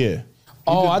 Yeah.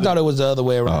 Oh, I thought it was the other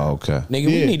way around. Oh, okay. Nigga,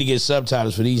 we Yeah. need to get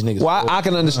subtitles for these niggas. Well, I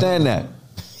can understand that.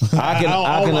 I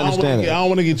can understand I it. don't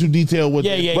want to get too detailed with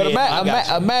it. But I got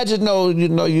you.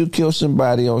 imagine, you kill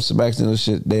somebody on some accident or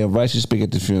shit. They invite you to speak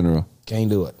at the funeral. Can't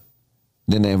do it.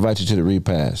 Then they invite you to the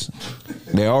repast.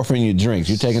 They're offering you drinks.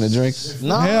 You taking the drinks?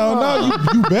 No. Hell no,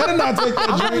 you better not take that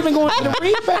I'm not drink. even going to the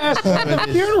repast at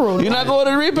the funeral. You're not going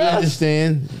to the You repast?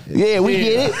 understand? Yeah, we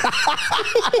get it.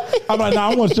 I'm like,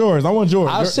 nah, I want yours.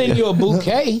 I'll send you a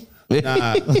bouquet.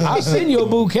 I'll send you a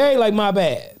bouquet like my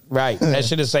bad. Right. That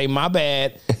should have say my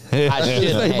bad. I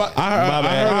should have.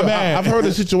 I've heard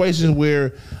of situations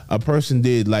where a person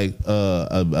did like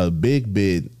a big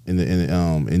bid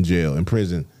in jail, in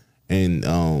prison,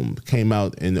 and came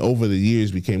out and over the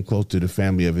years became close to the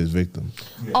family of his victim.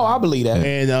 Oh, I believe that.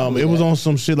 And it was on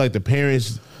some shit like the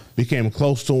parents became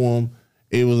close to him.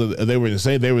 It was they were the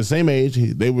same age.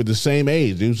 They were the same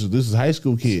age. This is high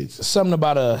school kids. Something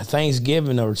about a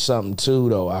Thanksgiving or something too,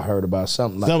 though. I heard about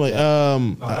something like Something,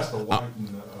 that. That's the white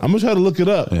and I'm gonna try to look it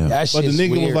up. That But the shit's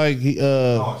nigga weird. was like,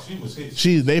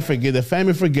 she was hit. the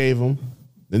family forgave him.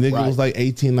 The nigga Right. was like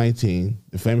 18, 19.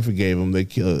 The family forgave him. They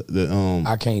killed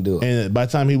I can't do it. And by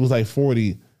the time he was like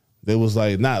 40, they was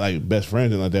like not like best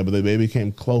friends and like that, but they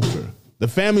became closer. The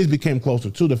families became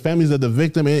closer too. The families of the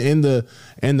victim and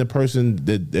the person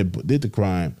that did the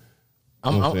crime.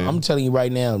 You know what I'm saying? I'm telling you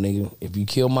right now, nigga, if you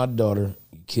kill my daughter,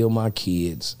 you kill my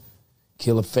kids,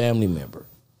 kill a family member,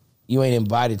 you ain't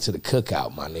invited to the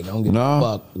cookout, my nigga. I don't give a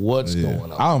fuck what's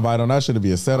going on. I invite on that shit to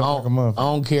be a I setup like a don't, month. I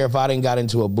don't care if I didn't got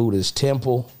into a Buddhist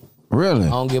temple. Really? I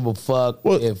don't give a fuck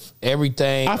Well, if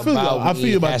everything I feel about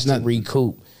me about has not- to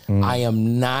recoup. I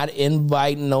am not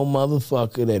inviting no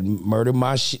motherfucker that murdered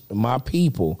my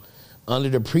people under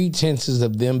the pretenses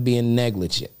of them being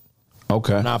negligent.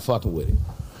 Okay. I'm not fucking with it.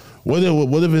 What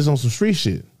if it's on some street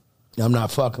shit? I'm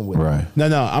not fucking with it. Right. No,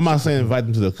 I'm not saying invite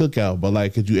them to the cookout, but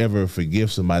like, could you ever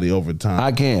forgive somebody over time?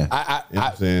 I can. You know what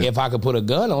I'm saying? If I could put a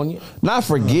gun on you, Not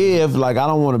forgive, like I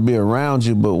don't want to be around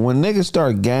you, but when niggas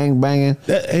start gang banging,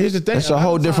 Here's the thing. it's a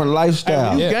whole different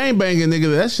lifestyle. You gang banging,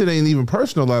 nigga, that shit ain't even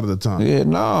personal a lot of the time. Yeah,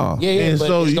 no. yeah, And but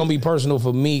so it's you- gonna be personal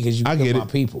for me because you I kill get my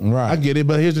it. people. Right. I get it,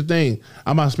 but here's the thing.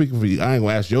 I'm not speaking for you. I ain't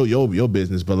gonna ask your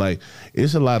business, but like,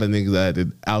 it's a lot of niggas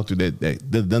that out there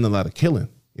that done a lot of killing.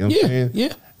 You know what I'm saying?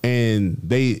 Yeah. And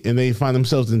they find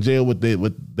themselves in jail with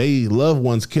they loved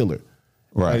one's killer.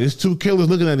 Right. Like, it's two killers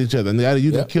looking at each other, and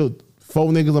you Yep. done killed 4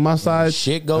 niggas on my side.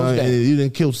 Shit goes down. And you done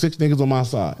killed 6 niggas on my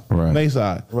side. Right. On their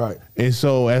side. Right. And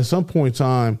so at some point in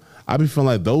time, I be feeling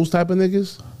like those type of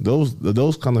niggas,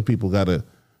 those kind of people gotta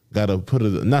put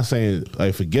it. Not saying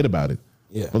like forget about it.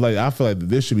 Yeah. But like I feel like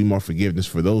there should be more forgiveness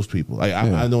for those people. Like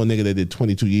I know a nigga that did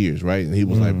 22 years, right? And he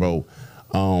was like, bro,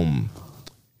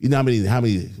 you know how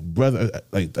many brothers?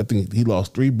 Like I think he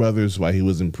lost 3 brothers while he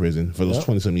was in prison for those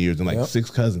 20-some years, and like 6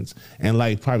 cousins, and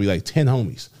like probably like 10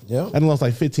 homies. Yeah. I done lost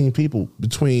like 15 people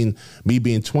between me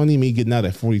being 20, me getting out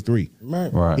at 43.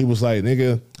 Right. Right. He was like,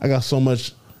 nigga, I got so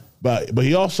much. But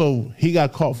he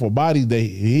got caught for a body that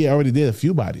he already did a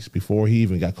few bodies before he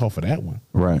even got caught for that one.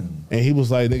 Right. And he was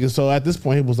like, nigga, so at this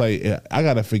point, he was like, I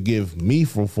got to forgive me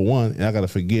for one, and I got to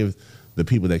forgive the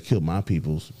people that killed my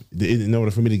peoples in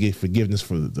order for me to get forgiveness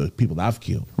for the people that I've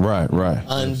killed. Right. Right.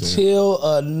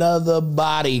 Until another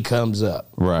body comes up.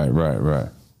 Right. Right.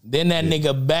 Then that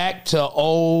nigga back to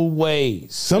old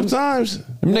ways. Sometimes,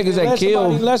 Them niggas that kill.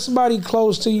 Let somebody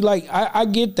close to you. Like, I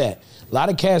get that. A lot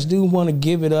of cats do want to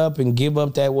give it up and give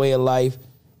up that way of life.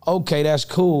 Okay, that's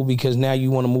cool because now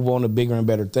you want to move on to bigger and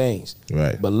better things.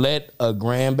 Right. But let a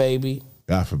grandbaby,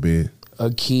 God forbid, a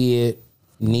kid,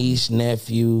 niece,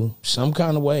 nephew, some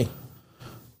kind of way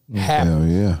happen.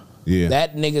 Hell yeah.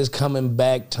 That nigga's coming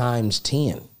back times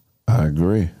 10. I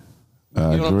agree.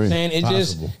 I You know what I'm agree. saying? It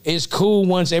Possible. it's cool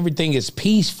once everything is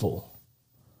peaceful.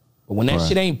 But when that Right.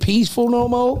 shit ain't peaceful no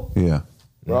more, Yeah.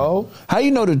 bro. How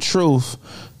you know the truth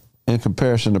in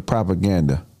comparison to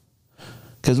propaganda?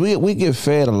 Because we get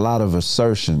fed a lot of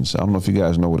assertions. I don't know if you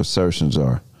guys know what assertions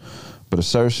are, but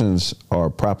assertions are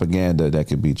propaganda that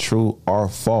could be true or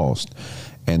false,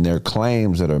 and they're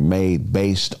claims that are made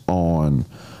based on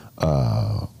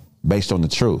the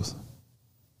truth.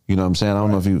 You know what I'm saying? I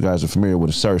don't know if you guys are familiar with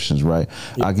assertions, right?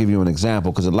 I'll give you an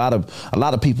example because a lot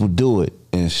of people do it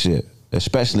and shit.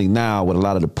 Especially now with a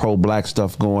lot of the pro-black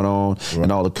stuff going on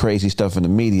and all the crazy stuff in the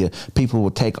media, people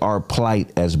will take our plight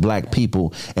as black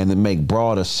people and then make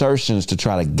broad assertions to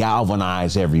try to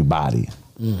galvanize everybody.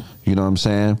 You know what I'm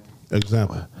saying?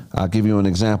 example. I'll give you an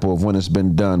example of when it's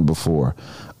been done before.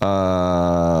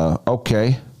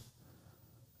 Okay.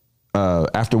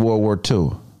 After World War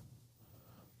II,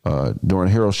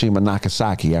 during Hiroshima,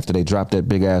 Nagasaki, after they dropped that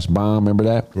big ass bomb, remember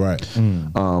that? Right.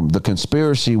 The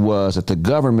conspiracy was that the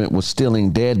government was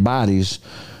stealing dead bodies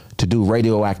to do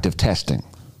radioactive testing.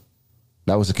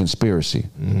 That was a conspiracy.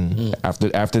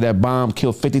 After that bomb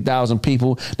killed 50,000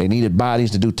 people, they needed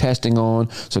bodies to do testing on.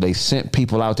 So they sent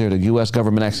people out there. The U.S.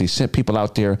 government actually sent people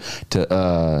out there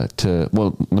to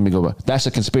well, let me go back. That's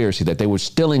a conspiracy that they were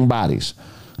stealing bodies.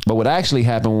 But what actually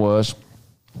happened was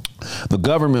the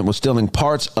government was stealing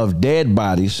parts of dead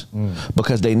bodies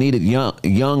because they needed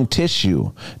young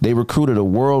tissue. They recruited a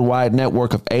worldwide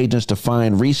network of agents to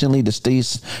find recently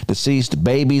deceased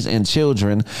babies and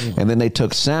children, and then they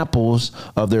took samples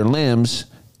of their limbs,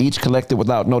 each collected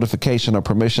without notification or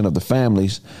permission of the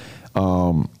families,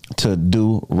 to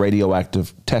do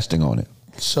radioactive testing on it.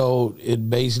 So it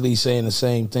basically saying the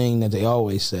same thing that they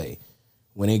always say.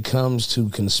 When it comes to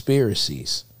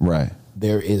conspiracies, Right.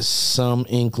 there is some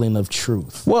inkling of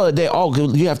truth. Well,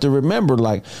 you have to remember,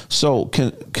 like, so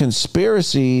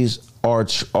conspiracies are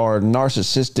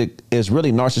narcissistic, is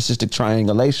really narcissistic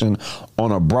triangulation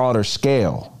on a broader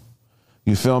scale.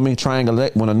 You feel me? When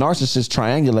a narcissist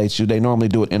triangulates you, they normally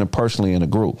do it interpersonally in a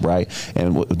group, right?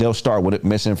 And they'll start with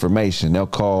misinformation. They'll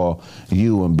call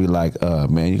you and be like,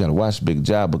 man, you got to watch Big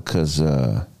Job because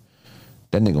that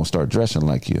nigga gonna start dressing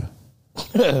like you.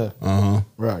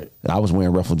 Right. I was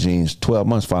wearing ruffled jeans 12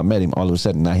 months before I met him. All of a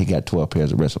sudden, now he got 12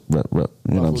 pairs of you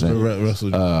know what I'm saying?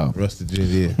 Rusted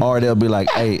jeans, yeah. Or they'll be like,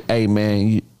 hey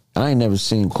man, I ain't never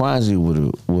seen Quasi with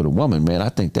a woman, man. I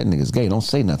think that nigga's gay. Don't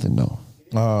say nothing, though.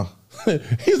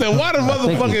 He said, "What a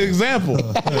motherfucking example."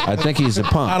 I think he's a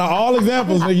punk. Out of all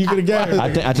examples that you could have gathered,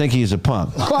 I think he's a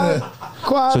punk.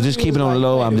 So just keep it on the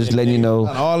low. I'm just letting you know.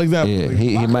 out of all examples. Yeah,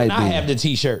 he might be. I have the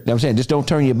T-shirt. I'm saying, just don't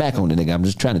turn your back on the nigga. I'm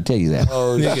just trying to tell you that.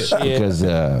 Oh, shit. Because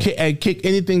Kick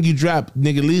anything you drop,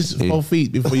 nigga, at least 4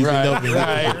 feet before you bend over.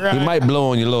 Right. he might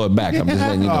blow on your lower back. I'm just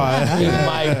letting you know. You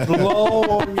might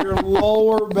blow on your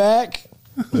lower back.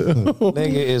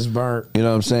 Nigga is burnt. You know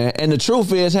what I'm saying? And the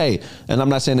truth is, hey, and I'm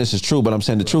not saying this is true, but I'm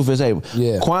saying the truth is, hey,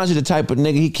 Yeah. Quanzi the type of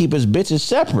nigga, he keep his bitches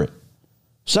separate.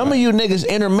 Some of you niggas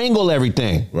intermingle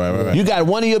everything. Right. You got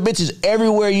one of your bitches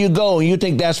everywhere you go, and you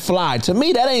think that's fly. To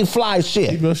me, that ain't fly shit.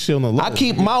 Keep your shit on the low. I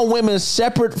keep my women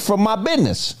separate from my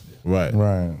business. Right.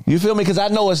 You feel me? Because I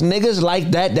know it's niggas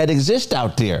like that exist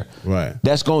out there. Right.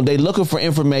 They looking for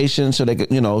information so they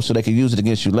could, so they could use it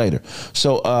against you later.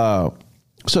 So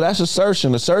that's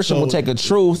assertion. Assertion will take a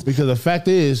truth. Because the fact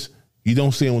is, you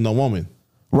don't see him with no woman.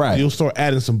 Right. You'll start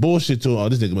adding some bullshit to him. Oh,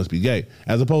 this nigga must be gay.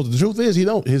 As opposed to the truth is,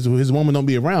 his woman don't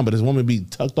be around, but his woman be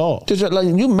tucked off. Just like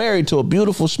you married to a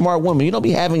beautiful, smart woman. You don't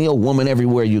be having your woman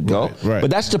everywhere you go. Right.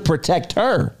 But that's to protect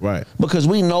her. Right. Because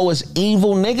we know it's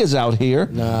evil niggas out here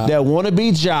that want to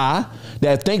be Ja,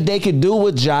 that think they can do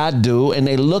what Ja do, and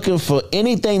they looking for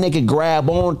anything they can grab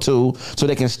onto so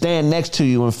they can stand next to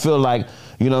you and feel like,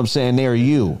 you know what I'm saying, they're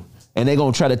you. And they're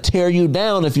going to try to tear you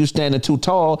down if you're standing too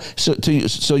tall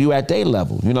so you at their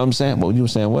level. You know what I'm saying? Well, you were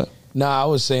saying what? Nah, I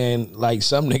was saying, like,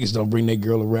 some niggas don't bring their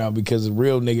girl around because the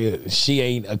real nigga she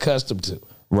ain't accustomed to.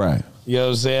 Right. You know what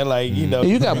I'm saying? Like, you know.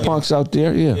 You got punks out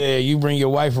there, yeah. Yeah, you bring your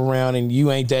wife around and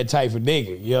you ain't that type of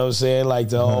nigga. You know what I'm saying? Like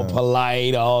the all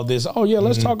polite, all this. Oh, yeah,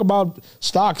 let's talk about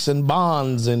stocks and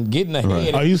bonds and getting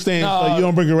ahead. Are you saying so you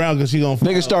don't bring her around because she gonna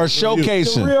Niggas start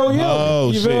showcasing. The real you.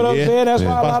 Oh, you shit, feel what I'm yeah. saying? That's why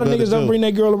a lot of Possibility niggas don't too. bring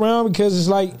their girl around because it's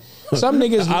like some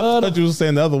niggas I love. thought you was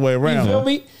saying the other way around. You feel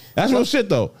me? That's real shit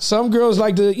though. Some girls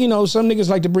like to, some niggas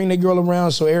like to bring their girl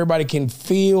around so everybody can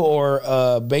feel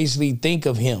or basically think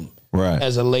of him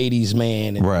as a ladies'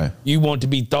 man. And you want to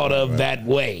be thought of that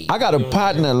way. I got a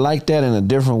partner like that in a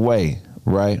different way,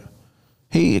 right?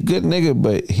 He a good nigga,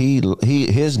 but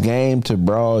his game to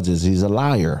broads is he's a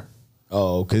liar.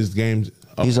 Oh, okay. His game's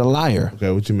He's a liar.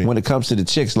 Okay, what you mean? When it comes to the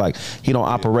chicks, like he don't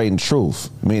operate in truth.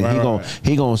 I mean,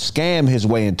 he gonna scam his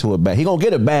way into a bad. He gonna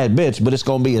get a bad bitch, but it's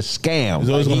gonna be a scam.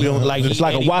 It's gonna be on, It's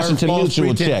like a Washington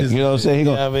Mutual check. You know what I'm saying?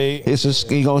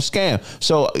 He gonna scam.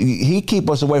 So he keep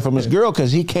us away from his girl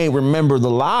because he can't remember the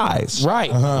lies.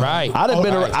 Right. I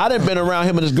done been around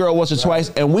him and his girl once or twice,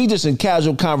 and we just in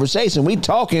casual conversation. We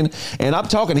talking, and I'm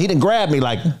talking. He didn't grab me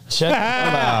like, check.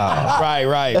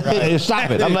 Right.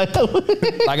 Stop it. I'm like,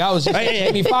 Like I was just at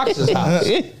Jamie Foxx's house.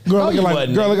 Girl No, looking you like,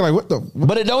 wasn't. girl looking like, what the?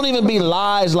 But it don't even be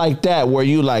lies like that where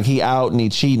you like he out and he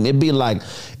cheating. It be like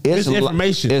it's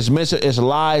Misinformation. It's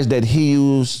lies that he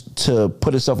used to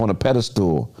put himself on a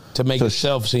pedestal To make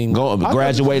himself seem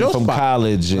graduating your from spot.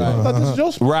 college. And, I thought this was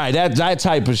your spot. right, that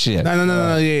type of shit.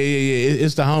 No. Yeah.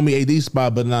 It's the homie AD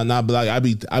spot, but not. But like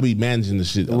I be managing the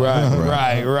shit.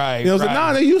 Right. You know,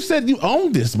 nah, you said you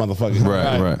owned this motherfucker.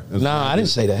 Right. Nah, I didn't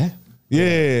say that.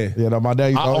 Yeah. Yeah, no, my dad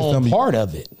used to I always tell own me. part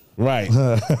of it. Right.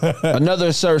 Another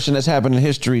assertion that's happened in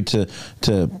history to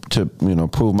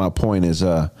prove my point is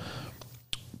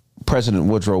President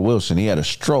Woodrow Wilson. He had a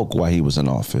stroke while he was in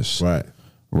office.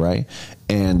 Right.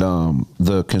 And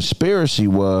the conspiracy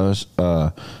was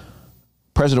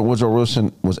President Woodrow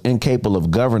Wilson was incapable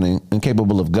of governing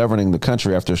the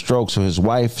country after a stroke, so his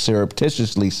wife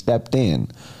surreptitiously stepped in.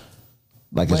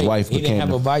 Like his wife he became didn't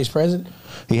have a vice president?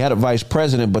 He had a vice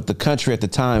president, but the country at the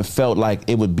time felt like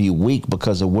it would be weak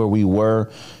because of where we were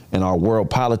in our world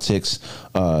politics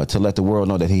to let the world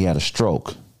know that he had a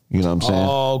stroke. You know what I'm saying?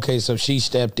 Oh, okay. So she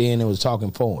stepped in and was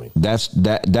talking for him. That's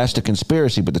the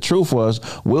conspiracy. But the truth was,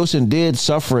 Wilson did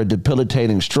suffer a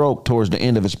debilitating stroke towards the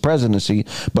end of his presidency,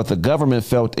 but the government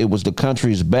felt it was the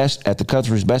country's best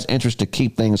interest to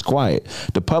keep things quiet.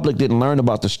 The public didn't learn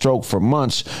about the stroke for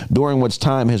months, during which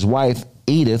time his wife,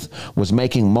 Edith, was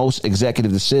making most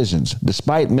executive decisions.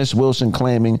 Despite Miss Wilson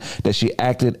claiming that she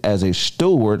acted as a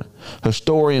steward,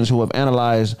 historians who have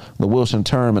analyzed the Wilson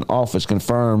term in office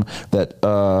confirm that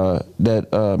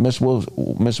Miss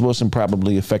Wilson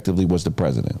probably effectively was the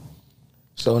president.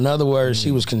 So in other words,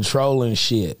 she was controlling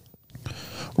shit.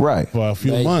 Right. For a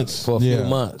few months. For a few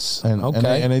months. And,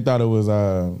 okay. and they thought it was.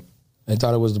 They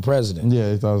thought it was the president. Yeah,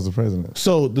 they thought it was the president.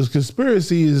 So the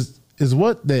conspiracy is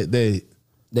what they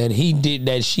That he did,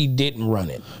 that she didn't run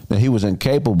it. That he was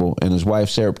incapable, and his wife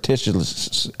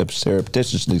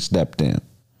surreptitiously stepped in.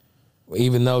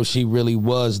 Even though she really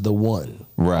was the one.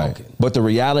 Right. talking. But the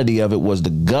reality of it was the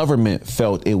government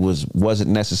felt it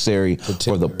wasn't necessary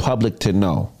for the public to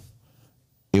know.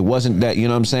 It wasn't that, you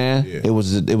know what I'm saying? Yeah. It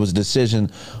was a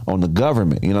decision on the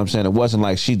government. You know what I'm saying? It wasn't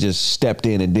like she just stepped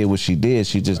in and did what she did.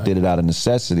 She just did it out of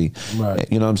necessity. Right.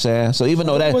 You know what I'm saying? So even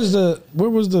though Where that was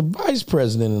the vice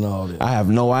president and all that? I have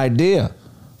no idea.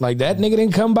 Like that nigga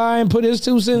didn't come by and put his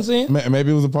 2 cents in?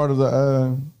 Maybe it was a part of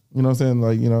the, you know what I'm saying?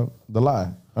 Like, you know, the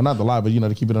lie. Or not the lie, but, you know,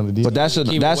 to keep it on the deal. But that's Keep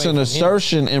an away from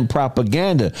assertion in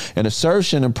propaganda. An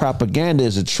assertion in propaganda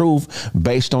is a truth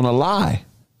based on a lie.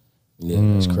 Yeah,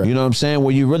 that's correct. You know what I'm saying?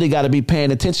 Where you really got to be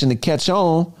paying attention to catch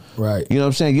on. Right. You know what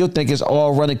I'm saying? You'll think it's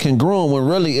all running congruent when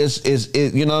really it's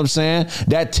you know what I'm saying?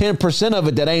 That 10% of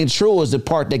it that ain't true is the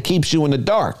part that keeps you in the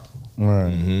dark.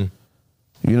 Right. You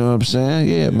know what I'm saying?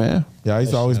 Yeah, man. Yeah, I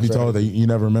used to always be told that you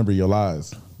never remember your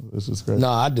lies. It's just crazy. No,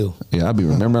 I do. Yeah, I be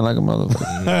remembering like a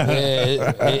motherfucker.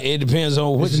 Yeah, it depends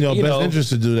on which, it's in your you best know. interest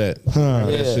to do that.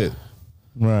 That shit.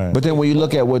 Right. But then when you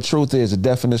look at what truth is, the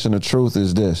definition of truth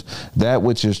is this: that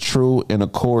which is true in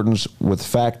accordance with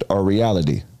fact or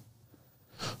reality.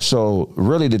 So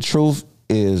really the truth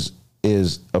is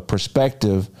a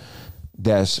perspective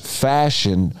that's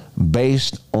fashioned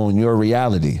based on your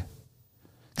reality.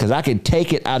 Because I can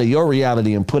take it out of your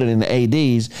reality and put it in the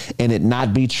AD's and it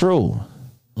not be true.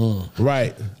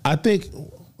 Right. I think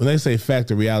when they say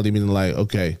fact or reality, meaning like,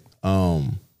 okay,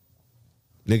 nigga,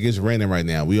 it's raining right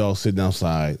now. We all sitting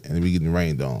outside and we getting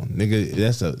rained on.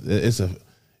 Nigga,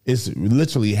 it's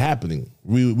literally happening.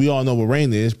 We all know what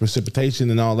rain is,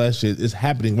 precipitation and all that shit. It's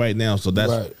happening right now. So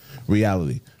that's Right.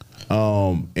 reality.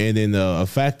 And then a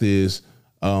fact is,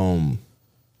 well,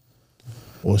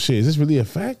 shit, is this really a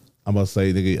fact? I'm about to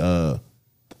say, nigga,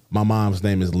 my mom's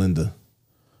name is Linda.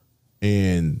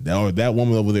 And that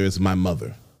woman over there is my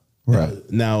mother. Right.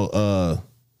 Now,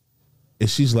 and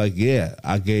she's like, yeah,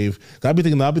 I'll be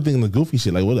thinking the goofy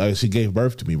shit. Like, what? She gave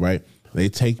birth to me, right? They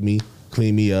take me,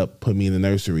 clean me up, put me in the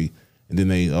nursery, and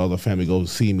then all the family go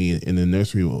see me in the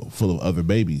nursery full of other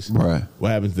babies. Right. What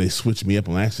happens? They switch me up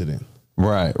on accident.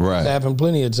 Right. It happened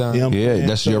plenty of times. You know what I'm Yeah, saying?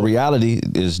 that's So- your reality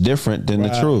is different than the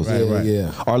truth. Right.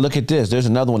 Yeah. Or look at this. There's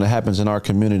another one that happens in our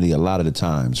community a lot of the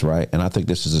times, right? And I think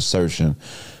this is assertion,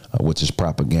 which is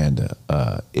propaganda.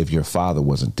 If your father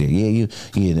wasn't there, you're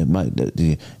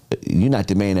not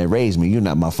the man that raised me. You're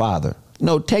not my father.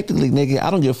 No, technically, nigga,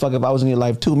 I don't give a fuck if I was in your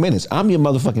life 2 minutes. I'm your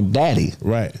motherfucking daddy.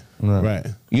 Right. Right.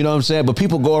 You know what I'm saying? But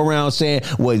people go around saying,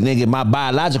 well, nigga, my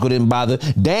biological didn't bother.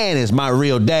 Dan is my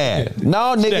real dad.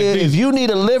 No, nigga, if you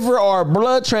need a liver or a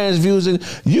blood transfusion,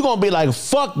 you going to be like,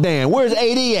 fuck Dan. Where's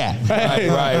AD at?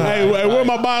 Hey, where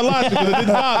my biological? It didn't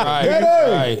bother.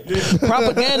 Right.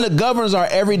 Propaganda governs our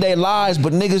everyday lives,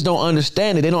 but niggas don't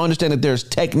understand it. They don't understand that there's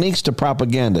techniques to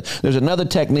propaganda. There's another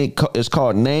technique, it's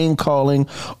called name calling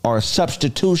or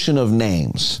substitution of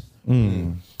names.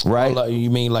 Right?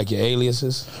 You mean like your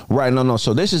aliases? Right, no.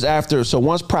 So this is after, so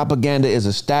once propaganda is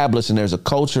established and there's a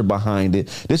culture behind it,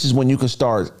 this is when you can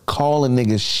start calling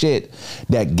niggas shit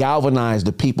that galvanize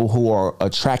the people who are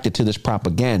attracted to this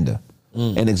propaganda.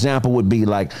 An example would be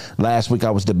like last week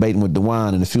I was debating with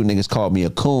Dewan and a few niggas called me a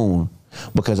coon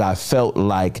because I felt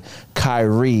like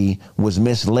Kyrie was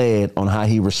misled on how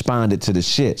he responded to the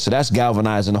shit. So that's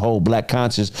galvanizing the whole black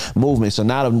conscious movement. So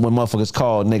now when motherfuckers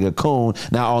call a nigga coon,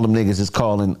 now all them niggas is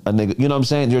calling a nigga, you know what I'm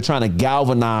saying? You're trying to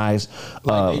galvanize.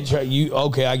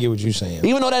 Okay, I get what you're saying.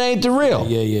 Even though that ain't the real.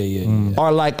 Yeah.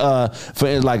 Or like,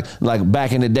 for like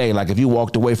back in the day, like if you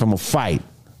walked away from a fight,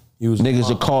 niggas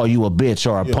will call you a bitch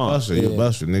or a punk. You're a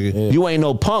buster, nigga. Yeah. You ain't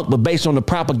no punk, but based on the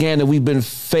propaganda we've been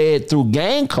fed through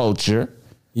gang culture,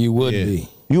 you would be.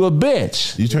 You a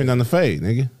bitch. You turn down the fade,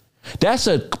 nigga. That's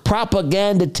a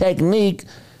propaganda technique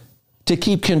to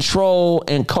keep control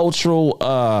and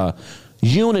cultural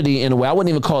unity in a way. I wouldn't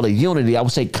even call it unity. I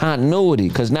would say continuity.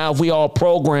 Because now if we all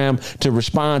program to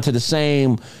respond to the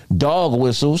same dog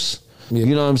whistles, you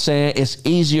know what I'm saying? It's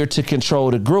easier to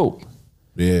control the group.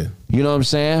 Yeah. You know what I'm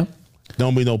saying?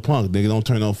 Don't be no punk, nigga. Don't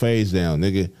turn no fades down,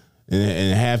 nigga.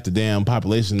 And half the damn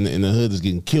population in the hood is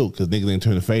getting killed because niggas ain't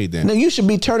turn the fade down. Now you should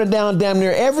be turning down damn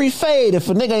near every fade if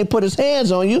a nigga ain't put his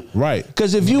hands on you. Right.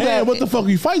 Because if you have, what the fuck are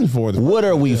you fighting for? What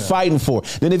are we fighting for?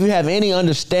 Then if you have any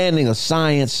understanding of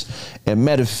science and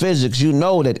metaphysics, you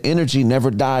know that energy never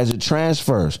dies, it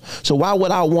transfers. So why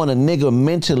would I want a nigga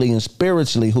mentally and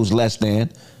spiritually who's less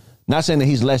than? Not saying that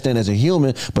he's less than as a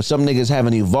human, but some niggas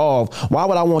haven't evolved. Why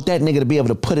would I want that nigga to be able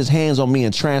to put his hands on me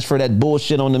and transfer that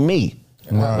bullshit onto me?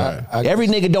 Right. Every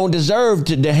nigga don't deserve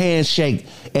the handshake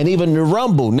and even the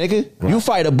rumble, nigga. Right. You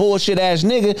fight a bullshit ass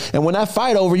nigga, and when that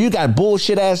fight over, you got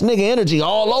bullshit ass nigga energy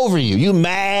all over you. You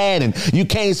mad and you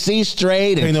can't see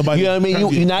straight, and you know what I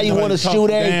mean. You now you want to shoot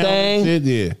everything. Shit,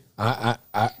 yeah.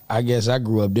 I guess I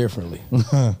grew up differently,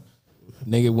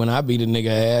 nigga. When I beat a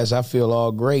nigga ass, I feel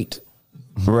all great.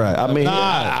 Right. I mean,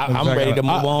 I'm ready to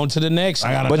move on to the next.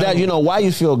 But that, you know, why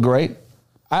you feel great?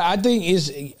 I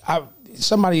think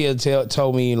somebody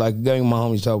told me, like, one of my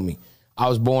homies told me, I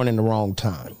was born in the wrong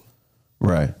time.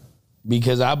 Right.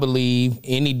 Because I believe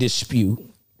any dispute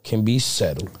can be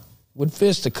settled with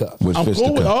fisticuffs. I'm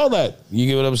cool with all that. You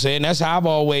get what I'm saying? That's how I've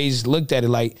always looked at it.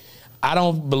 Like, I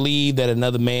don't believe that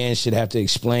another man should have to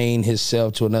explain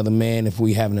himself to another man if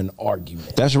we having an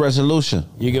argument. That's resolution.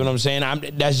 You get what I'm saying?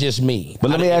 That's just me.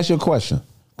 But let me ask you a question.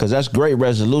 Because that's great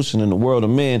resolution in the world of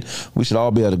men. We should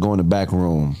all be able to go in the back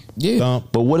room. Yeah.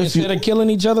 But what if instead of killing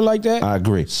each other like that? I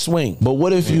agree. Swing. But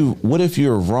what if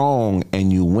you're wrong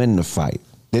and you win the fight?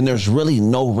 Then there's really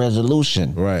no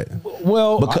resolution. Right.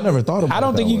 Well, I never thought about it. I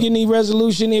don't think you get any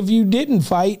resolution if you didn't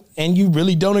fight and you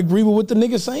really don't agree with what the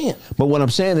nigga's saying. But what I'm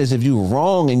saying is if you're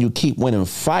wrong and you keep winning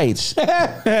fights,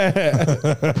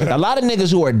 a lot of niggas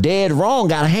who are dead wrong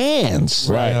got hands.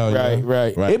 Right.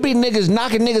 It be niggas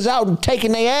knocking niggas out and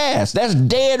taking their ass. That's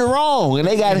dead wrong and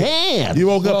they got hands. You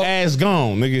woke up ass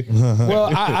gone, nigga. Well,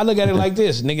 I look at it like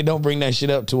this. Nigga, don't bring that shit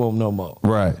up to him no more.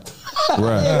 Right. Right. You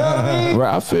know what I mean?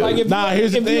 Right. I feel like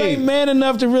if you ain't man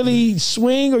enough to really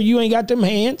swing or you ain't got them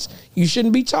hands, you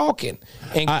shouldn't be talking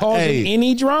and causing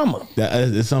any drama.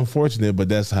 It's unfortunate, but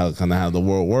that's how the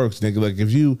world works, nigga. Like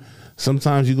if you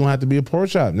sometimes you're gonna have to be a pork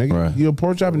chop, nigga. Right. You're a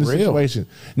pork chop in this situation.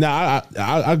 Now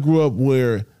I grew up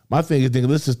where my thing is, nigga,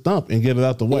 let's just thump and get it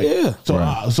out the way. Yeah. So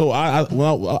I'm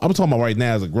talking about right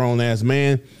now as a grown ass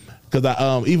man.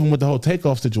 Because even with the whole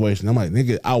Takeoff situation, I'm like,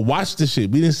 nigga, I watched this shit.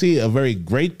 We didn't see a very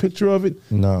great picture of it.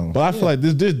 No. But I feel like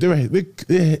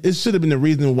it should have been the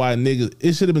reason why niggas,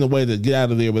 it should have been the way to get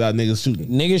out of there without niggas shooting.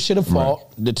 Niggas should have fought.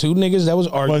 Right. The two niggas that was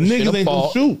arguing should have fought. But niggas ain't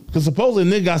gonna shoot. Because supposedly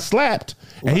nigga got slapped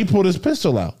and he pulled his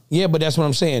pistol out. Yeah, but that's what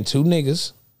I'm saying. Two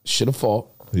niggas should have fought.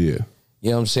 Yeah.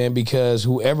 You know what I'm saying? Because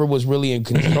whoever was really in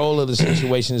control of the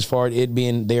situation as far as it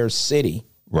being their city.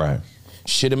 Right.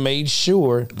 Should have made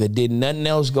sure that did nothing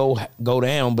else go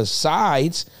down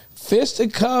besides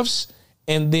fisticuffs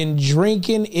and then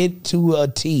drinking it to a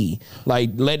tea,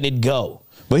 like letting it go.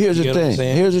 But here's You the get what I'm thing.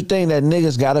 saying? Here's the thing that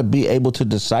niggas got to be able to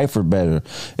decipher better,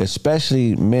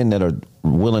 especially men that are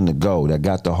willing to go, that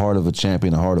got the heart of a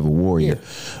champion, the heart of a warrior.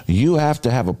 You have to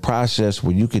have a process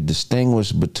where you could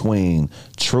distinguish between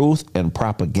truth and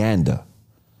propaganda.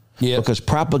 Yeah. Because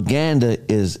propaganda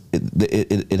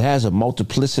it has a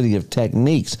multiplicity of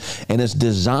techniques, and it's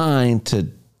designed to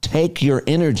take your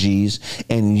energies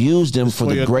and use them for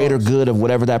the your greater thoughts. good of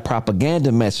whatever that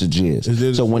propaganda message is.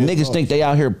 So when niggas think they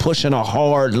out here pushing a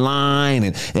hard line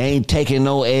and they ain't taking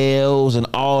no L's and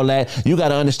all that, you got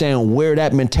to understand where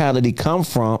that mentality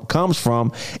comes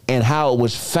from and how it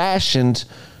was fashioned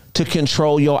to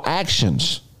control your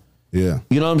actions. Yeah.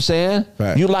 You know what I'm saying?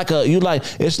 Fact.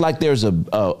 It's like there's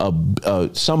a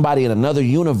somebody in another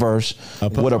universe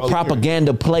with a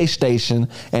propaganda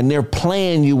PlayStation, and they're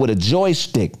playing you with a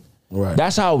joystick. Right.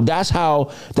 That's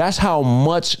how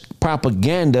much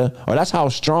propaganda, or that's how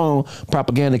strong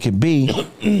propaganda can be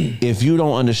if you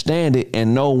don't understand it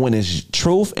and know when it's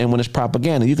truth and when it's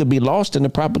propaganda. You could be lost in the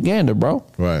propaganda, bro.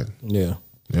 Right. Yeah.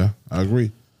 Yeah, I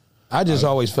agree. I just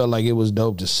always felt like it was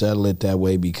dope to settle it that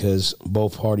way because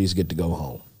both parties get to go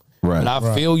home. Right. And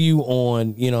I feel you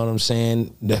on, you know what I'm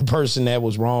saying, that person that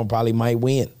was wrong probably might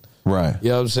win. Right. You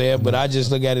know what I'm saying? But I just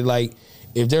look at it like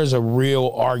if there's a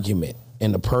real argument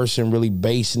and the person really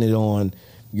basing it on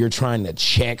you're trying to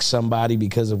check somebody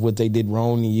because of what they did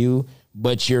wrong to you,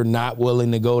 but you're not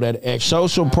willing to go that extra.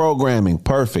 Social programming,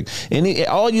 perfect. And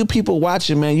all you people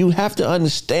watching, man, you have to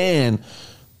understand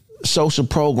social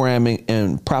programming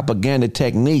and propaganda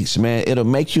techniques, man. It'll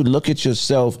make you look at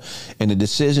yourself and the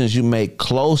decisions you make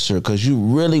closer, because you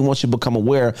really, once you become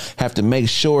aware, have to make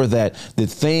sure that the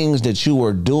things that you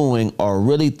are doing are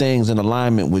really things in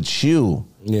alignment with you.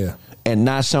 Yeah. And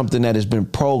not something that has been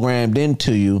programmed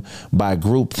into you by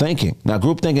group thinking. Now,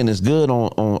 group thinking is good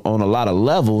on a lot of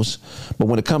levels, but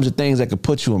when it comes to things that could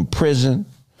put you in prison,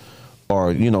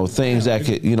 or, you know, things that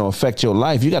could, you know, affect your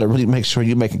life, you got to really make sure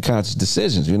you're making conscious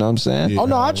decisions. You know what I'm saying? Oh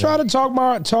no, I try to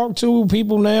talk to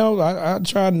people now. I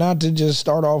try not to just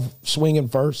start off swinging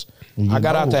first. I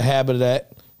got out the habit of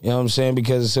that. You know what I'm saying?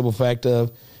 Because the simple fact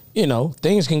of, you know,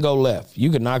 things can go left. You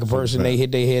can knock a person, they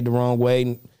hit their head the wrong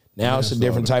way. Now it's a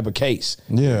different type of case.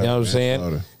 Yeah. You know what I'm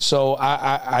saying? So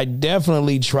I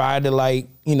definitely try to, like,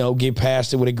 you know, get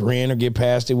past it with a grin or get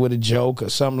past it with a joke or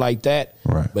something like that.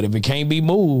 Right. But if it can't be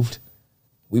moved,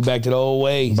 we back to the old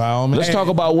ways. By all means. Let's talk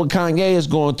about what Kanye is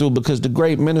going through, because the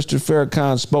great Minister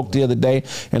Farrakhan spoke the other day,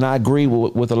 and I agree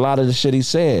with a lot of the shit he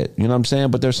said. You know what I'm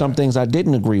saying? But there's some things I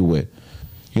didn't agree with.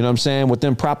 You know what I'm saying?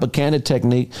 Within propaganda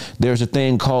technique, there's a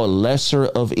thing called lesser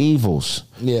of evils.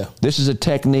 Yeah. This is a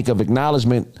technique of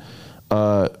acknowledgement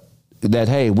that,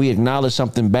 hey, we acknowledge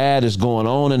something bad is going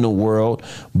on in the world,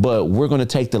 but we're going to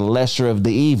take the lesser of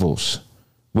the evils,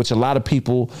 which a lot of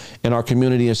people in our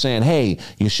community are saying, hey,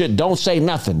 don't say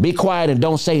nothing. Be quiet and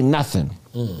don't say nothing.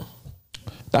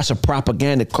 That's a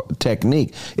propaganda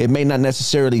technique. It may not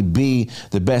necessarily be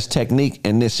the best technique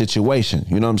in this situation.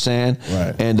 You know what I'm saying?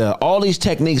 Right. And all these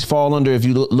techniques fall under, if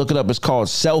you look it up, it's called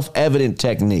self-evident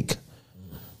technique.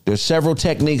 There's several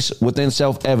techniques within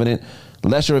self-evident.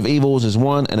 Lesser of evils is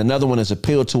one, and another one is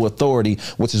appeal to authority,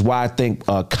 which is why I think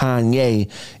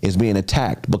Kanye is being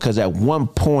attacked, because at one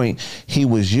point he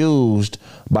was used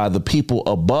by the people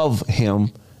above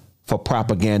him for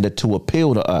propaganda to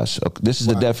appeal to us. This is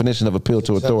the definition of appeal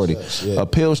to authority.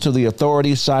 Appeals to the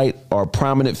authority site are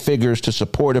prominent figures to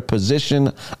support a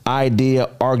position,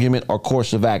 idea, argument, or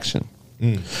course of action.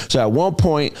 So at one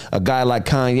point, a guy like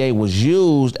Kanye was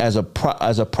used as a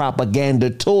propaganda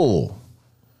tool.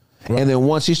 Right. And then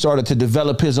once he started to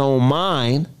develop his own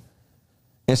mind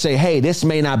and say, hey, this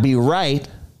may not be right,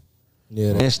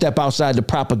 and step outside the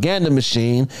propaganda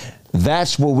machine,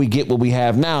 that's where we get what we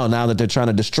have now that they're trying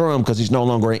to destroy him, because he's no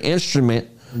longer an instrument,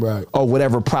 right, or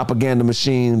whatever propaganda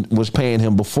machine was paying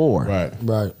him before. Right.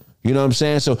 You know what I'm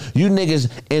saying? So you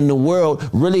niggas in the world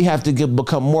really have to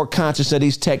become more conscious of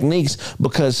these techniques,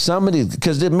 because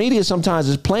because the media sometimes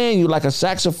is playing you like a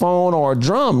saxophone or a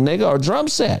drum, nigga, or a drum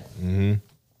set. Mm-hmm.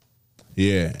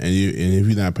 Yeah, and if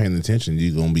you're not paying attention,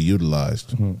 you're gonna be utilized.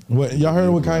 Mm-hmm. What y'all heard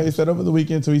what Kanye said over the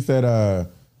weekend? So he said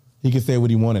he could say what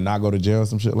he wanted and not go to jail,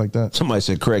 some shit like that. Somebody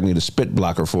said Craig need a spit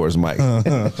blocker for his mic.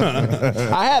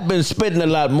 I have been spitting a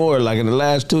lot more, like in the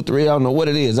last 2-3. I don't know what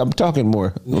it is. I'm talking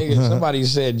more. Nigga, somebody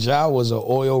said Ja was an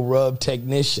oil rub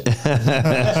technician.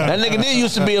 That nigga did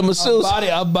used to be a masseuse.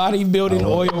 A bodybuilding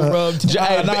oil rub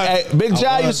technician. Big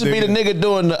Ja used to be the nigga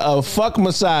doing fuck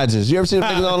massages. You ever seen the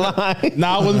niggas online?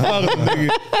 Nah, I wasn't fucking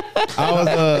nigga.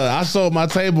 I sold my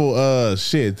table to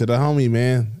the homie,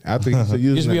 man. I think he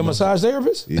used to be a massage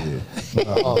therapist? Yeah.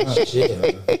 Oh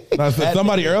shit! Now,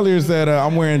 somebody earlier said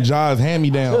I'm wearing Jaws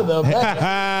hand-me-down.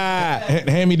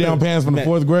 Hand-me-down pants from the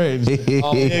 4th grade. The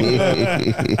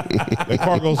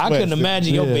cargo I couldn't sweats.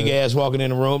 imagine your Yeah. big ass walking in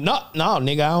the room. No,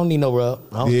 nigga, I don't need no rub.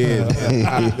 I don't- Yeah.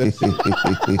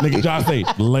 Nigga, Josh say,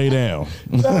 lay down.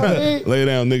 Lay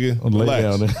down, nigga. Lay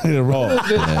down.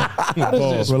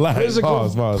 Pause. Relax. Physical,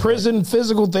 Pause. prison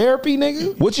physical therapy,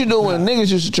 nigga. What you do when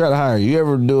niggas used to try to hire you? You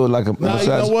ever do like a Nah, you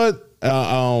know massage? what?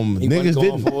 Niggas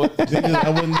going didn't. for it. Niggas, I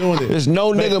wasn't doing it. There's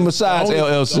no nigga massage The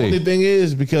only LLC. thing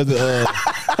is because no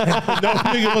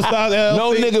nigga massage LLC.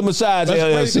 No nigga massage That's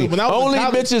crazy. LLC. When I was in Only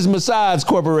college- bitches massage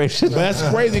corporation. But that's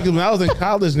crazy because when I was in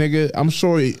college, nigga, I'm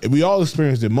sure we all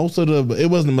experienced it. Most of it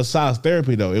wasn't massage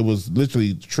therapy though. It was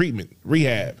literally treatment,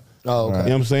 rehab. Oh, okay. You know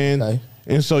what I'm saying? Okay.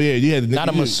 And so yeah, you had Not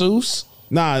a masseuse.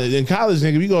 Nah, in college,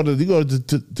 nigga, you go to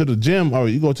the gym or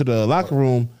you go to the locker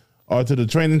room or to the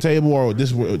training table or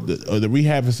the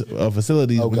rehab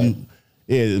facilities. Okay.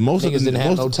 Most Niggas of the didn't have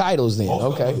most, no titles then.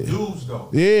 Okay. Dudes though.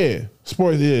 Yeah,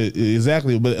 sports. Yeah,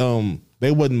 exactly. But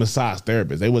they wasn't massage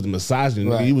therapists. They wasn't massaging.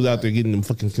 Right, He was out there getting them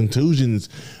fucking contusions,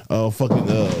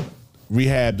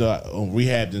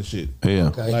 rehabbed and shit. Yeah.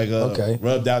 Okay. Like okay.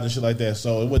 rubbed out and shit like that.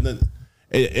 So it wasn't.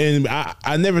 And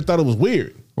I never thought it was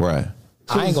weird. Right.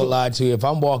 I ain't gonna lie to you. If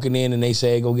I'm walking in and they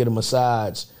say, hey, go get a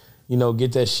massage, you know,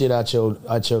 get that shit out your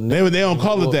neck. They don't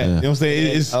call it that. You know what I'm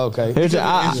saying? It's Okay. Here's in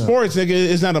a, sports, nigga,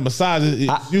 it's not a massage.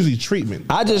 It's usually treatment.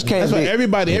 I just can't That's why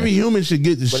be. every human should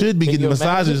be can getting you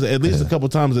massages imagine? at least a couple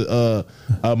times a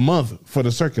month for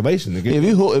the circulation,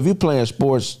 nigga. If you playing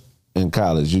sports in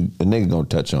college, a nigga gonna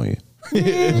touch on you.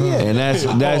 And that's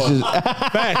just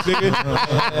Facts,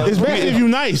 nigga. Especially if you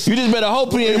nice. you just better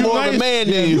hope he ain't You more of a nice. man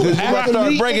than you because you Athlete. might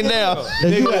start breaking down.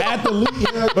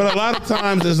 But a lot of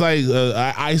times it's like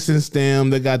ice and stem.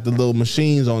 They got the little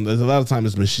machines on. There's a lot of times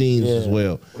it's machines as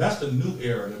well. Well, that's the new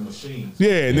era, the machines.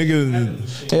 Yeah,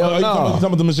 nigga. Hell Some no.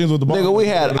 of the machines with the ball. Nigga, we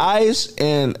had ice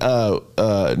and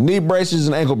knee braces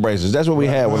and ankle braces. That's what we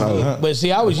had when I was But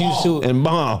see, I was used to and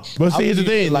bomb. But I see, here's was the used to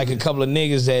thing. like a couple of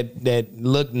niggas that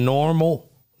look normal,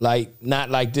 like not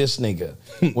like this nigga.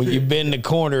 When you bend the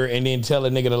corner and then tell a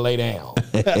nigga to lay down.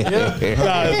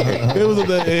 It was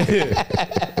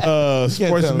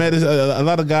sports tell me. medicine. A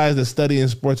lot of guys that study in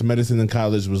sports medicine in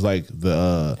college was like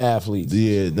the Athletes.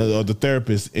 the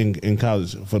therapist in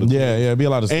college for the Yeah, it'd be a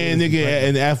lot of and nigga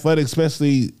and athletics,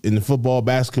 especially in the football,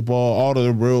 basketball, all of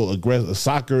the real aggressive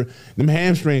soccer, them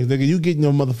hamstrings, nigga, you getting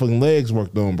your motherfucking legs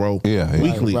worked on, bro. Yeah, yeah.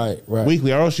 weekly, Right.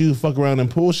 weekly, or else you fuck around and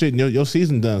pull shit and your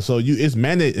season done. So it's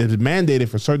mandated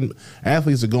for certain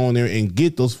athletes to go in there and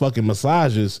get those fucking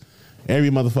massages every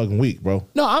motherfucking week, bro.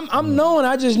 No, I'm knowing.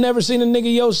 I just never seen a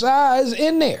nigga your size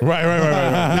in there. Right.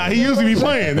 Nah, he usually be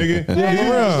playing, nigga. Yeah, for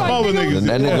real. Smaller niggas.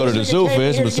 That nigga go to the zoo for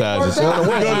his Came here to get massages.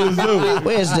 worked out. Go to the zoo.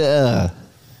 Where's the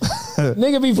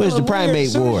Nigga be Where's the feeling primate weird.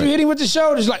 As soon as ward? you hit him with the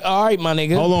shoulders, like, all right, my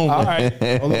nigga. Hold on, All bro. right.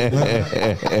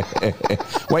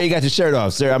 Why you got your shirt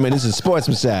off, sir? I mean, this is sports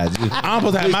massage. I'm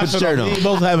supposed to have my Please put shirt your on.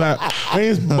 We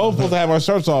ain't both supposed to have our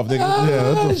shirts off,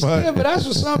 nigga. Yeah, but that's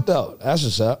what's up, though. That's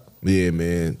what's up. Yeah,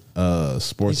 man.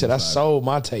 Sports. He said, I sold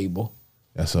my table.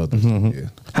 That's all. Yeah.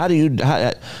 How do you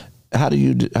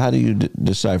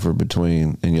decipher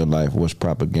between in your life what's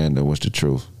propaganda, what's the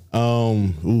truth?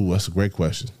 Ooh, that's a great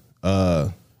question.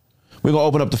 We're gonna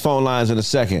open up the phone lines in a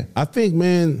second. I think,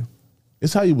 man,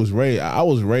 it's how you was raised. I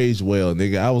was raised well,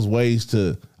 nigga. I was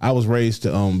raised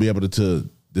to be able to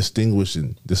distinguish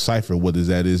and decipher what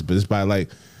that is, but it's by like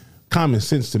common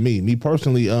sense to me. Me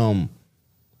personally,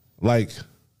 like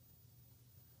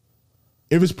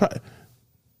if it's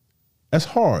that's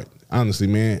hard, honestly,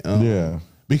 man. Yeah.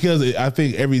 Because I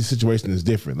think every situation is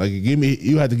different. Like,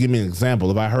 you had to give me an example.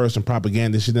 If I heard some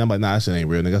propaganda shit, then I'm like, nah, that shit ain't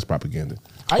real, nigga. That's propaganda.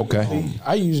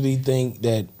 I usually think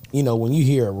that, you know, when you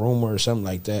hear a rumor or something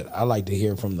like that, I like to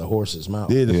hear from the horse's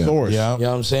mouth. Yeah, the source. Yeah. You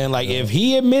know what I'm saying? Like, if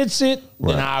he admits it,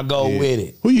 then I'll go with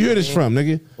it. Who you hear this from,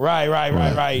 nigga?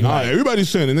 Right. Nah, everybody's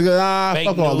saying it, nigga. Fake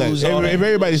Fuck all that. news, all that If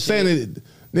everybody's saying it,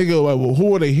 nigga, well,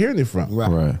 who are they hearing it from?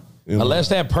 Right. You know? Unless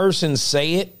that person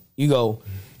say it, you go,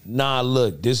 nah,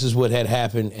 look, this is what had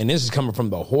happened, and this is coming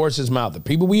from the horse's mouth. The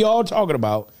people we all talking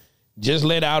about just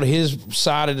let out his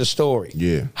side of the story.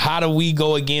 Yeah. How do we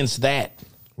go against that?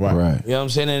 Right. You know what I'm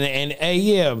saying? And hey,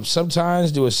 yeah,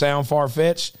 sometimes do it sound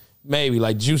far-fetched? Maybe,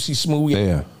 like Juicy Smooth. Yeah. You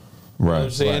know what I'm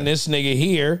Right. saying? This nigga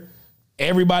here,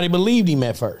 everybody believed him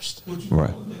at first.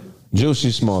 Right.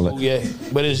 Juicy Smollett. Yeah,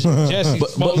 but it's Jesse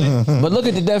Smollett. But look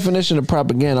at the definition of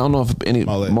propaganda. I don't know if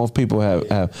Smollett. most people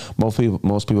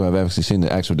have actually seen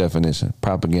the actual definition.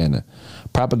 Propaganda.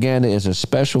 Propaganda is a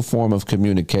special form of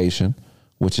communication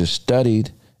which is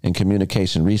studied in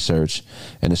communication research,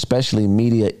 and especially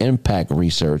media impact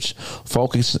research,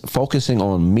 focusing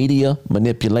on media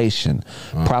manipulation.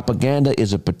 Propaganda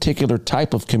is a particular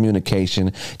type of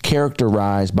communication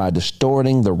characterized by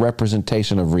distorting the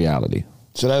representation of reality.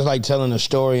 So that's like telling a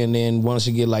story, and then once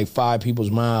you get like 5 people's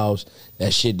mouths,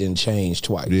 that shit didn't change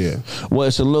twice. Yeah. Well,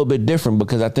 it's a little bit different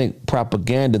because I think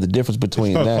propaganda, the difference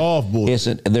between It's that off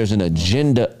bullshit. there's an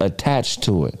agenda attached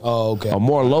to it. Oh, okay. A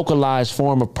more localized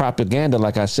form of propaganda,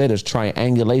 like I said, is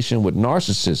triangulation with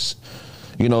narcissists.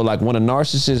 You know, like when a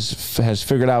narcissist has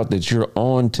figured out that you're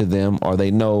on to them, or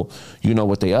they know you know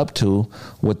what they up to,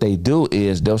 what they do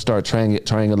is they'll start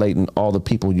triangulating all the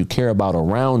people you care about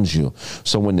around you.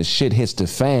 So when the shit hits the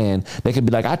fan, they can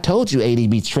be like, I told you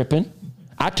AD be tripping.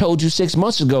 I told you 6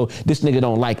 months ago this nigga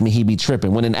don't like me, he be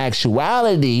tripping. When in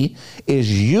actuality,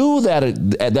 is you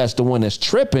that's the one that's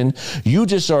tripping. You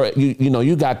just are, you know,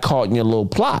 you got caught in your little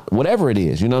plot, whatever it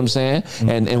is. You know what I'm saying?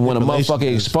 And when a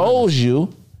motherfucker expose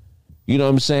you, you know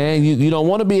what I'm saying? You don't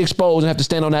want to be exposed and have to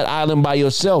stand on that island by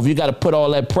yourself. You got to put all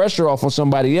that pressure off on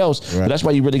somebody else. Right. But that's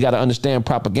why you really got to understand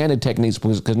propaganda techniques,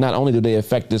 because not only do they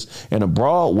affect us in a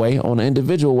broad way, on an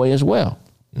individual way as well.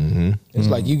 Mm-hmm. It's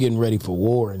like you getting ready for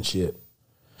war and shit.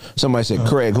 Somebody said,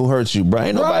 Craig, who hurts you, bro?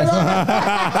 Ain't nobody,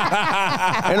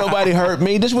 ain't nobody hurt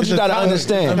me. This is what you got to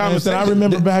understand. I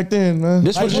remember back then, man.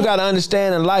 This is what you got to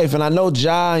understand in life. And I know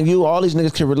Ja and you, all these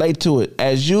niggas can relate to it.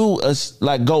 As you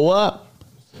like go up,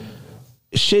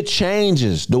 shit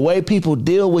changes. The way people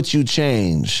deal with you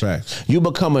change. Facts. You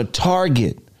become a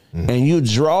target, and you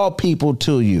draw people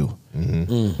to you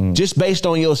just based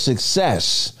on your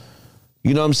success.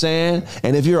 You know what I'm saying?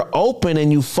 And if you're open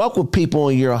and you fuck with people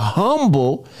and you're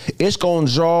humble, it's going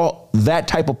to draw that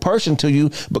type of person to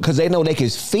you because they know they can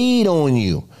feed on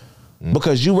you.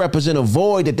 Because you represent a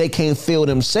void that they can't fill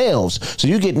themselves. So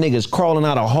you get niggas crawling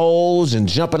out of holes and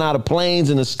jumping out of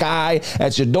planes in the sky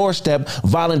at your doorstep,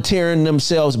 volunteering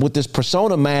themselves with this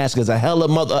persona mask as a hell of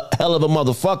a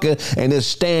motherfucker and this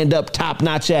stand-up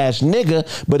top-notch ass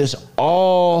nigga, but it's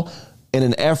all in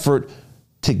an effort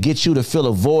to get you to fill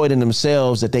a void in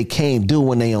themselves that they can't do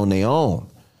when they on their own.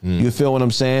 You feel what I'm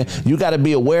saying? You got to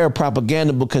be aware of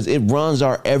propaganda because it runs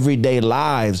our everyday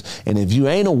lives. And if you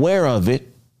ain't aware of it,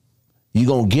 you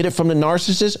going to get it from the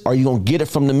narcissist or you going to get it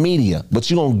from the media, but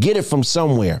you going to get it from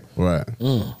somewhere. Right. You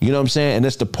know what I'm saying? And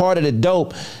it's the part of the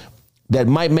dope that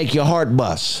might make your heart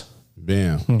bust.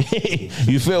 Bam.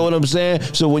 You feel what I'm saying?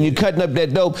 So when you're cutting up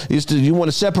that dope, you want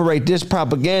to separate this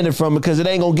propaganda from it because it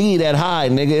ain't going to give you that high,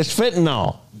 nigga. It's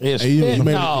fentanyl. It's Hey,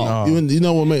 you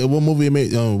know what movie it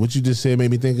made? What you just said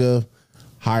made me think of?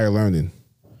 Higher Learning.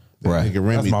 Right. Nigga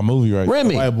Remy, That's my movie right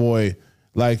Remy. white boy,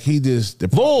 like he just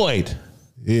Void.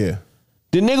 yeah.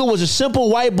 The nigga was a simple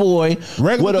white boy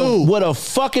Regular dude. with a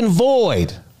fucking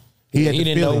void. He He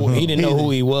didn't know who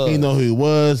he was. He didn't know who he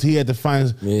was. He had to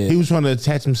find. Yeah. He was trying to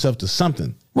attach himself to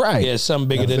something. Right. Yeah, something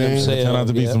bigger than You know what I'm saying? himself. Turned out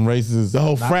to be yeah. some racist.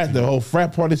 The whole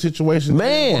frat party situation.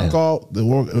 Man.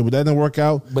 that didn't work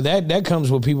out. But that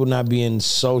comes with people not being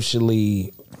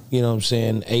socially, you know what I'm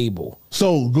saying, able.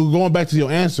 So going back to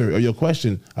your answer or your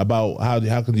question about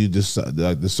how can you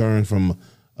discern from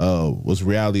what's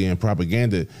reality and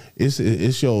propaganda? I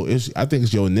think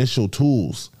it's your initial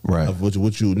tools, Right. Of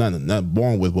what you not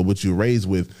born with, but what you raised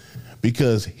with.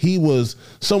 Because he was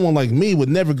someone like me would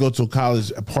never go to a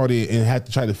college party and have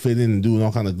to try to fit in and do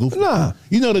all kind of goofy. Nah.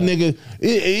 You know the nigga,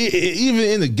 even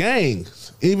in the gangs,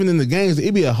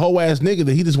 it'd be a hoe ass nigga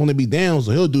that he just want to be down,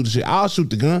 so he'll do the shit. I'll shoot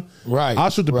the gun, Right,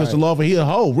 I'll shoot the right. pistol off, and he a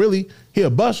hoe, really. He a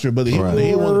buster, but he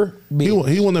Right. want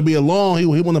to be alone. He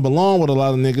want to belong with a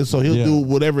lot of niggas, so he'll Yeah. do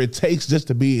whatever it takes just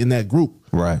to be in that group.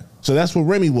 Right. So that's what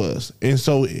Remy was, and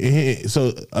so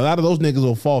a lot of those niggas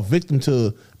will fall victim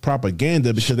to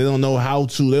propaganda because they don't know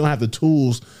they don't have the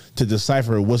tools to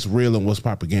decipher what's real and what's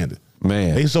propaganda.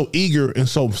 Man. They so eager and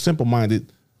so simple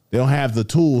minded, they don't have the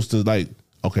tools to like,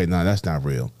 okay, nah, that's not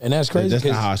real, And that's crazy, That's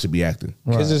not 'cause- how I should be acting.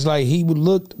 Because it's like he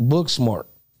looked book smart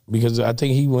because I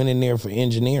think he went in there for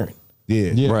engineering.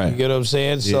 Yeah, Yeah. Right. You get what I'm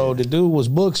saying? So the dude was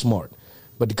book smart.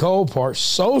 But the cold part,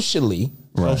 socially,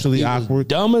 Socially he was awkward.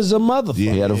 dumb as a motherfucker. He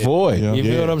had a void. Yeah. You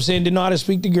feel Yeah. what I'm saying? Didn't know how to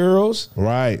speak to girls.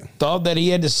 Right. Thought that he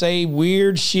had to say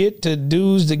weird shit to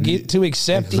dudes to get to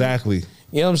accept him. Exactly.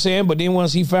 You know what I'm saying? But then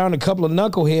once he found a couple of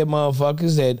knucklehead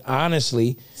motherfuckers that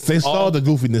honestly, They saw the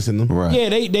goofiness in them. Right. yeah,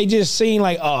 they just seem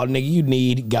like, oh, nigga, you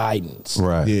need guidance.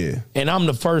 Right. Yeah. And I'm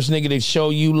the first nigga to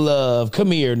show you love.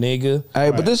 Come here, nigga.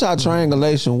 Hey, but this how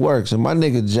triangulation works. And my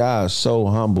nigga Ja is so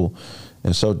humble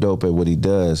and so dope at what he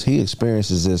does. He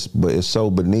experiences this, but it's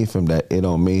so beneath him that it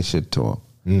don't mean shit to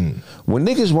him. When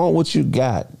niggas want what you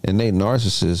got and they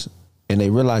narcissists and they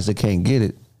realize they can't get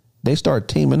it, they start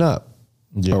teaming up.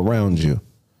 around you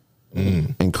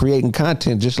and creating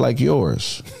content just like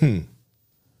yours.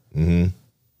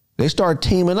 They start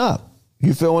teaming up.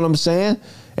 You feel what I'm saying?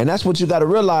 And that's what you got to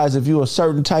realize if you're a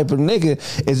certain type of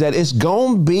nigga, is that it's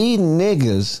gonna be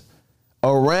niggas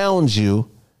around you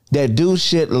that do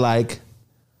shit like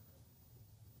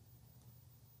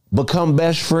become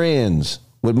best friends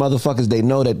with motherfuckers they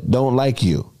know that don't like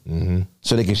you,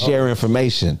 so they can share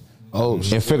information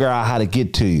and figure out how to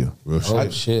get to you.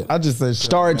 Shit. I just say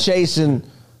Start chasing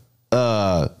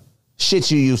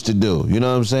shit you used to do. You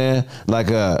know what I'm saying? Like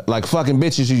fucking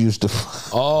bitches you used to.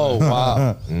 Oh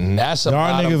wow, that's a Y'all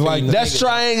bottom niggas feeding like- That's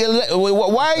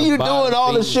nigga. why are you doing bottom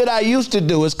all the feeding. shit I used to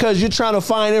do? It's because you're trying to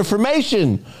find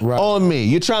information on me.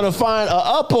 You're trying to find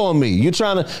up on me. You're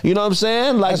trying to, you know what I'm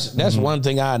saying? Like That's one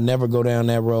thing I'd never go down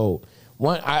that road.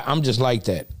 I'm just like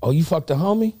that. Oh, you fucked a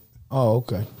homie? Oh,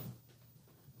 okay.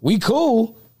 We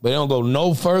cool, but it don't go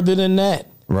no further than that.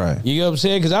 Right. You know what I'm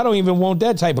saying? Because I don't even want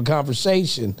that type of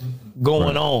conversation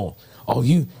going on. Oh,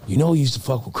 you know you used to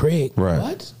fuck with Craig. Right.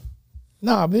 What?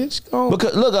 Nah, bitch. Go on.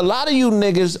 Because look, a lot of you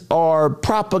niggas are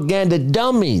propaganda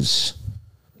dummies.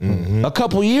 A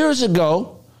couple years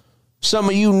ago, some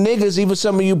of you niggas, even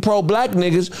some of you pro-black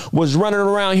niggas, was running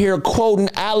around here quoting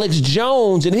Alex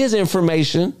Jones and his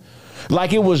information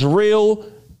like it was real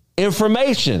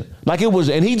information. Like it was,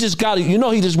 and he just got,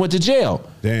 he just went to jail.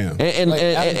 Damn. And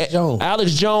Alex Jones.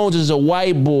 Alex Jones is a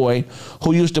white boy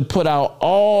who used to put out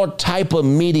all type of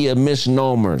media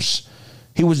misnomers.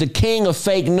 He was the king of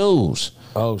fake news.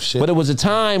 Oh, shit. But it was a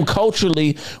time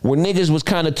culturally where niggas was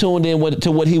kind of tuned in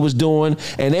to what he was doing,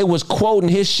 and they was quoting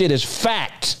his shit as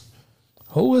fact.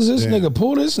 Who is this nigga?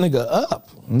 Pull this nigga up.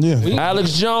 Yeah.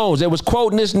 Alex Jones, they was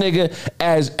quoting this nigga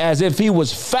as if he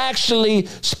was factually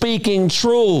speaking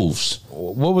truths.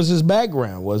 What was his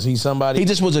background? Was he somebody? He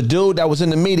just was a dude that was in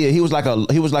the media. He was like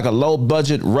a low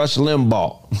budget Rush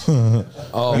Limbaugh.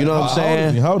 Oh, You know what I'm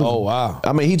saying? How old is he? Oh wow.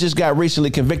 I mean, he just got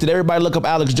recently convicted. Everybody look up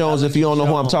Alex Jones if you don't know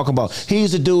who I'm talking about.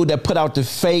 He's the dude that put out the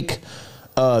fake,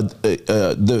 the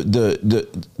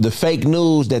fake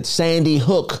news that Sandy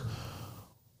Hook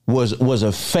was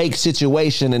a fake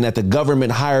situation and that the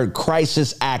government hired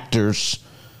crisis actors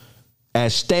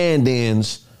as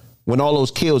stand-ins when all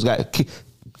those kids got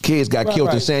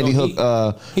killed in Sandy So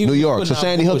Hook, he New was York. putting So out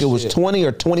Sandy Hook, it was bullshit. 20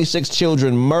 or 26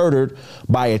 children murdered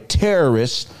by a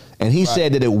terrorist. And he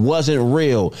said that it wasn't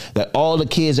real, that all the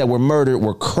kids that were murdered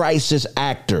were crisis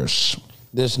actors.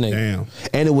 This nigga. Damn.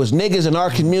 And it was niggas in our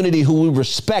community who we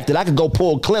respected. I could go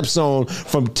pull clips on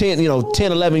from 10,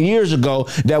 11 years ago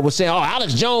that was saying, oh,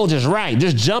 Alex Jones is right.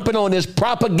 Just jumping on this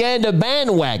propaganda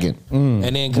bandwagon. And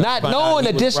then Not find out knowing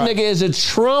he that was this right. nigga is a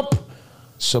Trump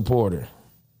supporter.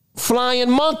 flying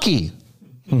monkey.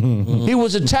 He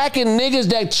was attacking niggas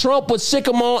that Trump would sick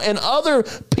him on and other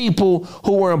people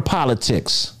who were in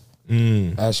politics.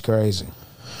 That's crazy.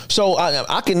 So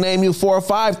I can name you 4 or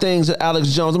 5 things that Alex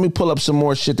Jones. Let me pull up some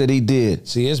more shit that he did.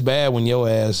 See, it's bad when your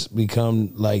ass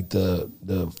become like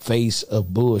the face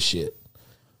of bullshit.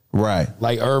 Right.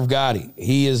 Like Irv Gotti.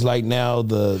 He is like now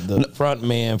the front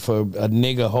man for a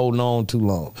nigga holding on too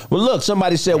long. Well, look,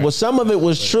 somebody said, well, some of it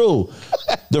was true.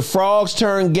 The frogs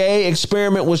turned gay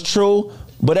experiment was true,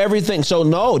 but everything. So,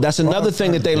 no, that's another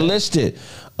thing that they listed.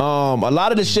 A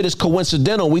lot of this shit is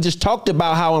coincidental. We just talked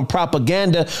about how in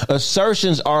propaganda,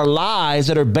 assertions are lies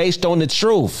that are based on the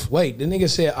truth. Wait, the nigga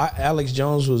said Alex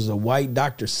Jones was a white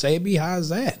Dr. Sebi? How's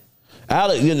that?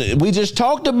 Alex, we just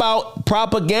talked about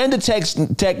propaganda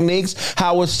techniques,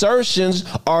 how assertions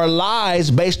are lies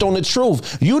based on the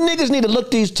truth. You niggas need to look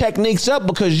these techniques up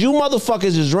because you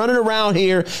motherfuckers is running around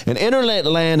here in internet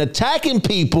land attacking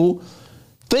people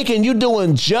thinking you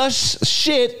doing just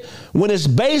shit when it's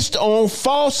based on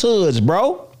falsehoods,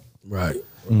 bro. Right.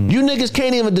 You niggas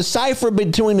can't even decipher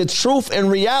between the truth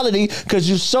and reality because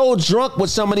you're so drunk with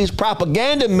some of these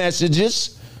propaganda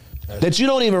messages that you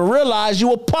don't even realize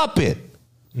you a puppet.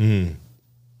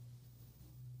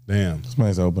 Damn.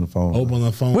 Somebody's open the phone. Open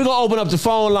the phone. We're going to open up the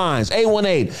phone lines,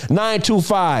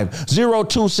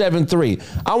 818-925-0273.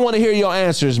 I want to hear your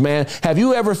answers, man. Have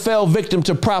you ever fell victim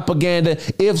to propaganda?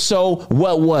 If so,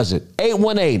 what was it?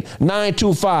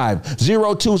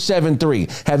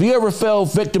 818-925-0273. Have you ever fell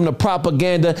victim to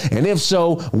propaganda? And if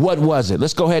so, what was it?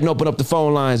 Let's go ahead and open up the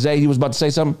phone lines. Zay, you was about to say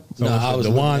something? I was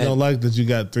Dewan looking at- don't like that you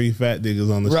got 3 fat niggas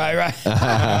on the Right.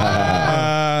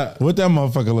 What that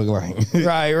motherfucker look like?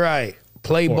 Right.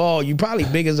 Play ball. You probably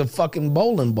big as a fucking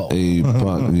bowling ball. You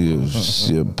punk,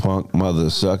 you punk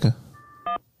mother sucker.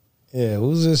 Yeah,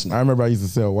 who's this? I remember I used to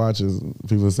sell watches.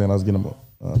 People were saying I was getting them.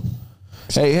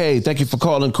 Hey, thank you for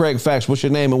calling Craig Facts. What's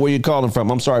your name and where you calling from?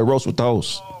 I'm sorry, roast with the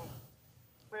host.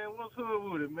 Man, what's good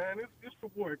with it, man. It's your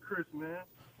boy Chris, man.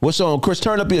 What's on, Chris?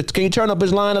 Can you turn up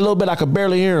his line a little bit? I can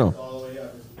barely hear him.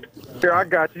 Here, I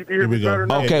got you. You can hear me better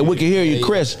now. Okay, we can hear you,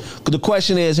 Chris. The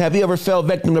question is, have you ever fell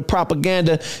victim to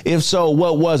propaganda? If so,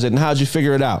 what was it, and how'd you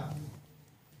figure it out?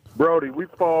 Brody, we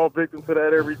fall victim to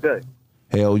that every day.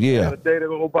 Hell yeah. Ain't a day that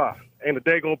go by. Ain't a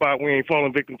day go by we ain't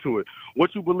falling victim to it.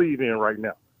 What you believe in right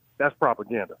now, that's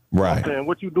propaganda. Right. You know what I'm saying?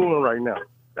 What you doing right now,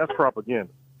 that's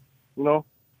propaganda. You know?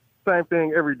 Same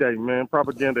thing every day, man.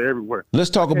 Propaganda everywhere. Let's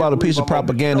talk about a piece of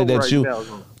propaganda that you.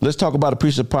 Let's talk about a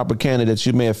piece of propaganda that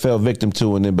you may have fell victim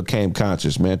to and then became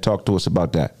conscious, man. Talk to us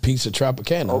about that. Piece of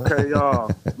propaganda. Okay,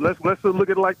 let's look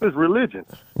at it like this: religion.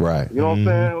 Right. You know what I'm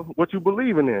saying? What you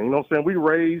believing in? You know what I'm saying? We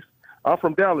raised. I'm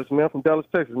from Dallas, man. From Dallas,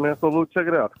 Texas, man. So look, check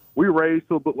it out. We raised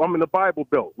to. I'm in the Bible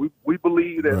Belt. We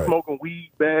believe that smoking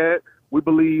weed bad. We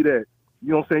believe that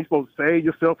you know what I'm saying. You're supposed to save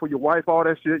yourself or your wife, all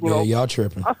that shit. You know. Y'all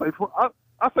tripping.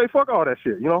 I say fuck all that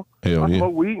shit, you know. Hell I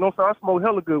smoke weed, you know what I'm saying? I smoke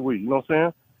hella good weed, you know what I'm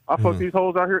saying? I fuck these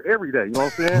hoes out here every day, you know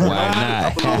what I'm saying? Why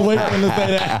not? I was waiting for him to say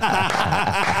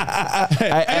that.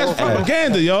 That's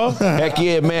propaganda, y'all. Heck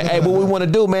yeah, man. Hey, what we want to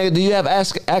do, man? Do you have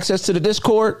access to the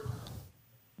Discord?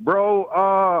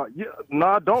 Bro, yeah,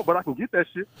 I don't, but I can get that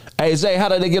shit. Hey, Zay, how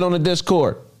did they get on the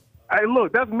Discord? Hey,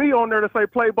 look, that's me on there to say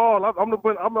play ball. I'm the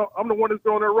one that's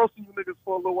been on there roasting you niggas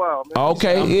for a little while, man.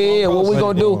 Okay, yeah. What we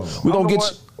gonna do? We gonna get.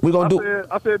 We gonna do.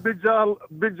 I said Big John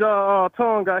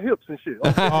tongue got hips and shit.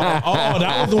 Okay.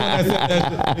 That was the one that said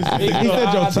that. He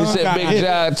said your tongue He said got Big hit.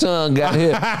 John tongue got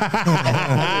hit.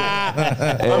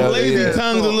 I'm lazy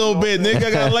tongued a little bit, nigga.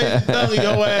 I got a lazy tongue in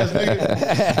your ass, nigga.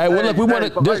 Hey, well, look, we want to.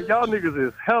 Y'all niggas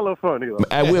is hella funny.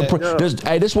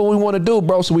 Hey, this is what we want to do,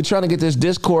 bro. So we're trying to get this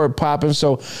Discord popping.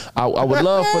 So I would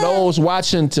love for those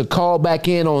watching to call back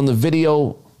in on the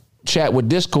video chat with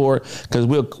Discord because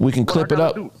we can clip it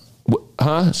up.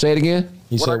 Huh? Say it again.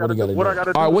 He said what he got to do. All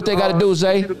right, what they got to do,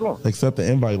 Zay? Accept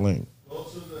the invite link.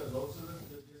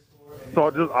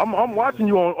 So I'm watching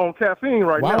you on caffeine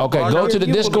right now. Okay, go to the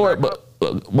Discord,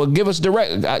 but give us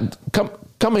direct.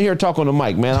 Come in here and talk on the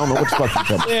mic, man. I don't know what the fuck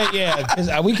you talking.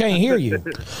 Yeah, we can't hear you.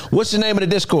 What's the name of the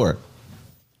Discord?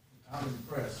 I'm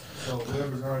impressed. So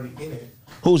whoever's already in it.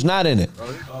 Who's not in it?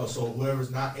 So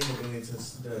whoever's not in it, then it's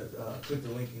click the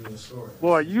link in your story.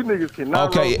 Boy, you niggas cannot.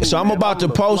 Okay, so I'm about to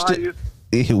post it.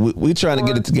 We trying to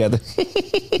get it together.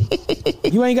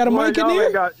 You ain't got a mic in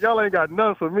there? Y'all ain't got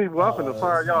none for me, but I'm finna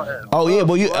fire y'all ass. Oh yeah,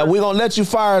 but we gonna let you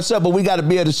fire us up, but we got to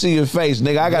be able to see your face,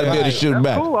 nigga. I got to be able to shoot That's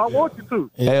back. cool. I want you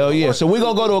to. Hell yeah. So we're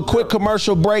gonna go to a quick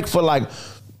commercial break for like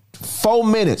 4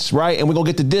 minutes, right? And we're gonna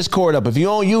get the Discord up. If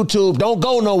you're on YouTube, don't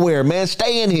go nowhere, man.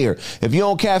 Stay in here. If you're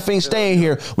on caffeine, stay in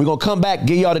here. We're gonna come back,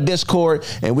 give y'all the Discord,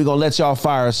 and we're gonna let y'all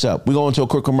fire us up. We're going to a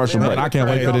quick commercial break. I can't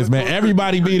wait for this, man.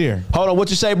 Everybody be there. Hold on, what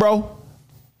you say, bro?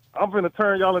 I'm finna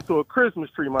turn y'all into a Christmas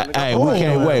tree, my nigga. Hey, we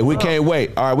can't wait. We can't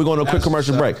wait. All right, we're going to a quick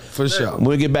commercial break. For sure. When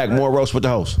we get back, more roast with the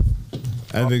host.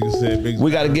 I think it said big.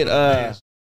 We got to get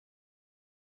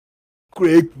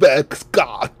Craig Beck's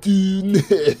cartoon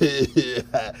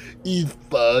is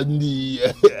funny.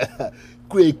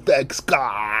 Craig Beck's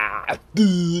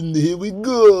cartoon. Here we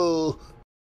go.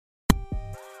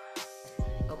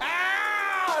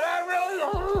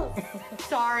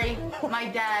 Sorry, my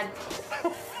dad.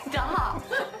 Stop.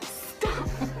 Stop.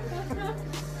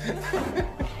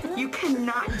 You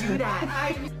cannot do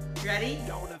that. Ready?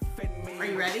 Are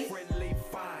you ready? Here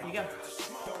you go.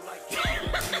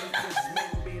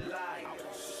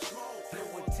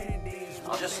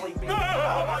 I'll just sleep.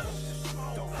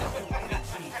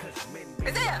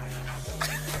 Isaiah!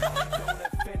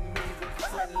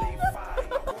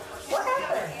 What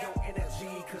happened?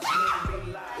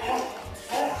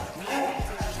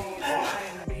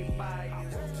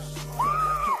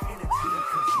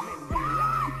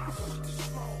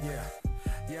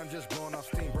 Yeah, I'm just blowing off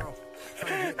steam, bro.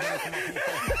 Trying to get money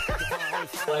for my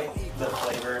people. Like the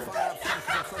flavor.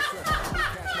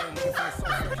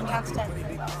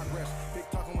 Big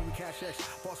talking when we cash X.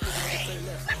 Boss say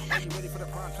less. Are you ready for the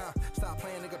prime time? Stop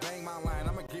playing, nigga, bang my line.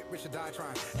 I'ma get rich or die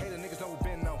trying. Hey, the niggas know we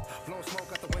been no. Blowing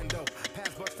smoke out the window. Pass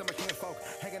bucks to my kinfolk.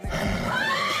 Hang a nigga.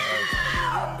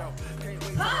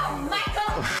 Oh,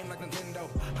 Michael!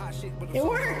 It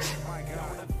worked!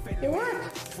 It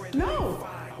worked! No!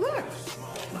 Look!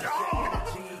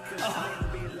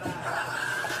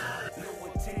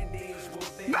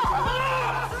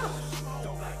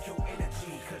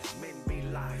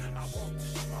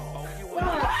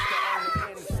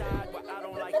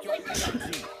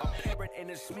 In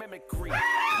this mimicry, cut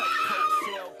coat,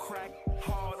 shell crack,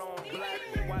 hard on black.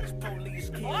 Watch police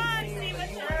kill you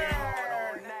ain't hard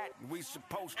on that. We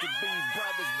supposed to be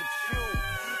brothers, but you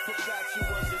forgot you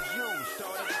was a Jew.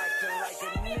 Started acting like a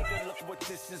nigga. Look what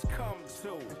this has come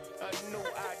to. A new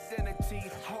identity,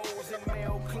 hoes in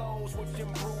male clothes with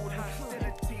improved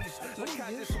hostilities. Look,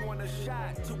 I just want a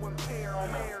shot to impair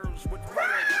mares with red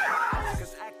eyes.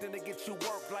 Cause acting to get you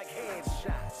work like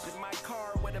headshots. In my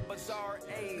car with a bizarre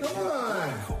age. Come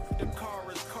on. Coupe, the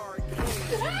car is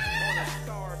Caucasian. On a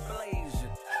star blazing.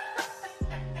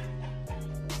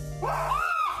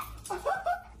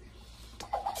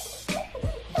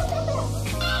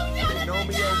 They know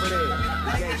me over there.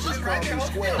 Gangsters call me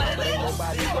square, but ain't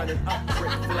nobody running up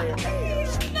Ric Flair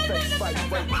airs. Face fight,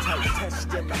 weight tight, test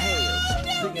them hairs.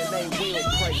 DNA will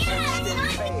pray, extend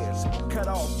pairs. Cut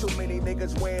off too many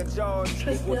niggas wearing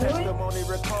Jordans. Equal testimony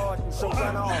recording, so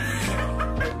run off.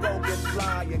 And go get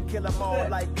fly and kill them all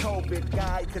like COVID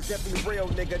guy, cause every real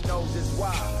nigga knows it's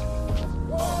why.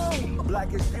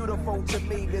 Black is beautiful to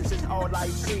me, this is all I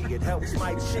see. It helps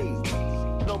my cheese.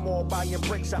 No more buying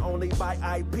bricks, I only buy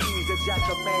IPs. If Jack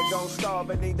a man gon' starve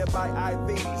and need to buy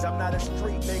IVs. I'm not a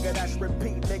street nigga, that's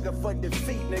repeat nigga for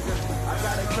defeat nigga. I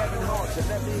got a Kevin Hart, so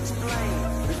let me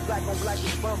explain. This black on black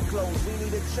is bum clothes, we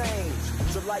need a change.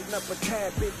 So lighten up a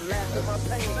tad bit and laugh at my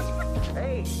pain.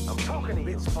 Hey, I'm talking to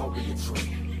you, spoken your truth.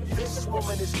 This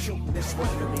woman is cute, this one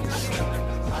you need to sleep.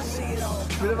 I see it all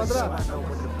coming, so I know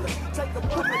when to blink. Take a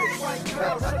book of this white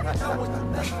girl, so you know what to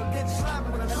think. Get slapped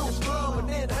with a loose glove and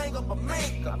then hang up a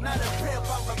mink. I'm not a pimp,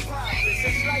 I'm a prophet.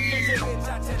 It's like this bitch,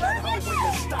 I tell that hoe when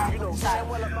to stop. You know damn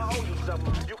well if I owe you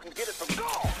something, you can get it from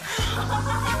God.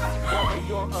 Woman,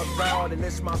 you're abroad and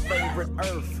it's my favorite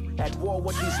earth. At war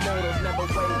with these mortals, never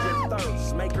wage your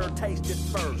thirst. Make her taste it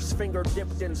first. Finger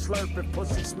dipped and slurping.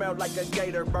 Pussy smell like a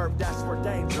gator burp. That's for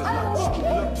danger.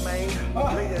 Look, man,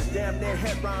 leaders damn near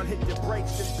head round, hit the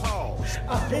brakes and pause.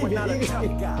 You are not a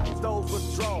tough guy. Those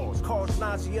withdrawals cause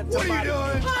nausea to body,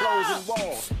 clothes and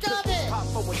walls. Pistols pop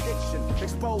for addiction,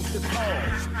 exposed to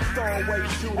cause. Throwaway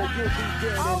shooter, you'll be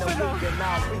dead in a week and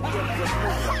I'll be in the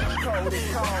movie. Cold and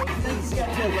cold, easy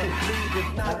killer, leave it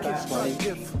not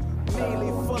constructive.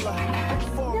 Mealy fuller,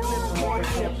 forklift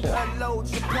courtship. Unload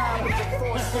your powers and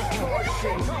force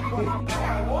caution.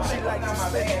 She likes to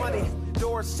spend money.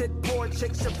 Dorset, poor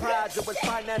chick, surprise her with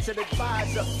financial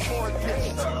advisor.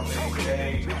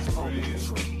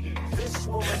 This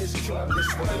woman is cute,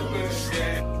 this woman is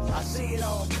shit. I see it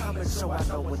all coming, so I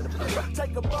know when to play.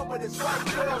 Take a bump with this white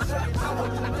girl, so you know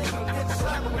what you think. Get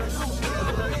slapped with a loose girl,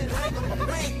 then hang up a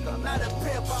ring. I'm not a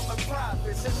pimp, I'm a prophet.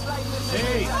 It's like this, I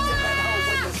tell that hoe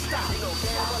when to stop. You know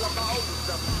damn well if I owe you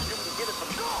something, you can get it from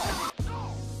God.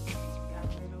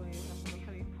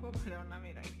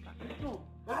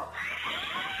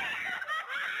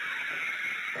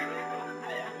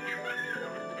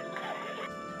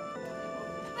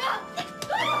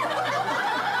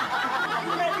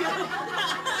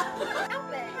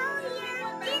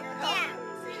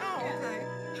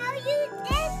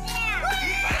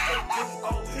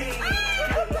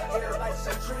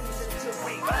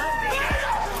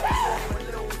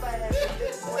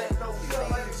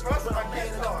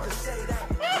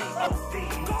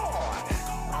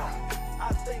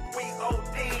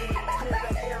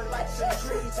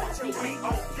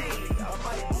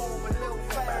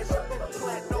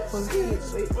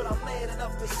 But I'm man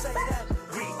enough to say that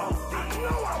we OD.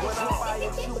 When I buy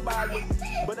it, you buy it,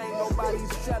 but ain't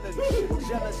nobody's jealous.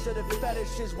 Jealous of the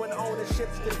fetishes when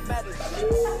ownership's the medicine.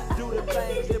 Do the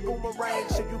things that boomerang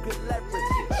so you can leverage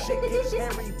it. Shit gets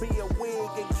hairy, be a wig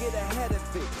and get ahead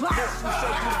of it. Listen, so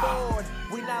you bored,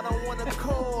 we not on one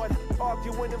accord.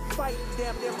 Arguing and fighting,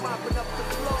 damn near mopping up the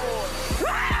floor.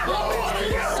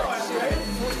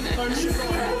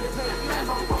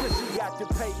 Cause you got to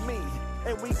pay me.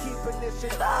 And we keeping this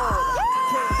in order.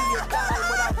 Can't be a dime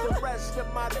without the rest of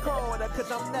my corner,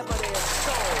 cause I'm never there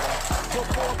sore.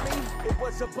 Before me, it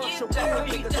was a bunch of real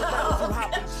niggas around who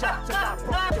hopping shots and I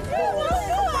broke the walls.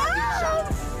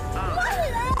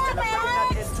 And I'm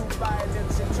not into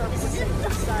violence, interpreting the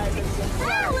silence and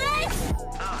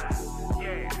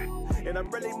yeah. And I'm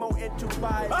really more into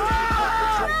violence than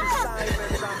perpetrating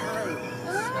silence. I'm hurt.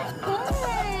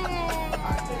 I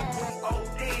think we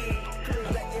OD.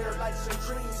 Like some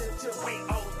trees until we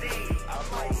OD. I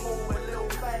might move a little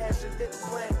fast and didn't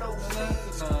plant no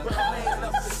seeds, but I ain't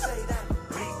enough to say that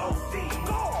we OD.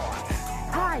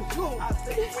 God, I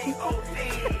think we OD.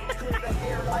 Clear the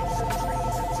air like some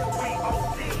trees until we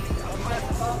OD. I might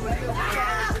move a little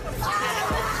fast and didn't plant no seeds,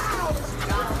 but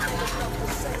I ain't enough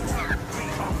to say that we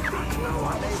OD.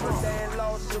 My neighbor Dan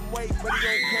lost some weight, but he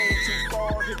ain't came too far.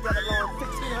 He got along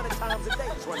 1,500 times a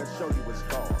day trying to show you his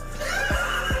scars.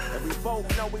 And we both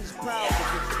know he's proud of it.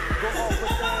 Go off and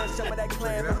dance some of that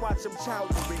clam and watch him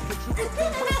chowdery. Cause you can be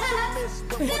with the miss,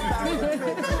 but without the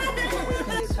bitch. With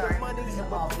the money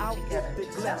and without the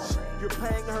glitch. You're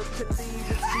paying her to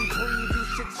leave. If she breathe, you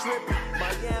should trip.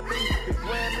 Miami, the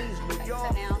Grammys, New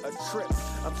York, a trip.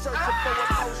 I'm searching for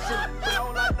emotion, but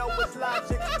all I know is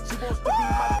logic. She wants to be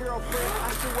my girlfriend. I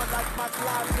do it like my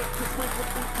closet. Cause we could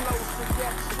be close and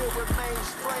yet still remain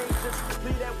strangers.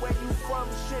 Leave that where you from,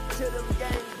 shit to them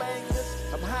gangbangers.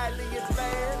 I'm highly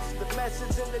advanced, the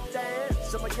message in the dance.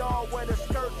 Some of y'all wear the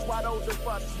skirts while those of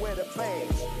us wear the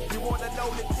pants. You wanna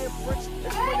know the difference?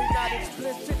 It's really not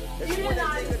explicit. It's when a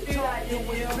nigga talk to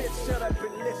his bitch, shut up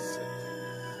and listen.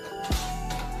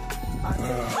 I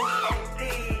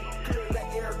think clear the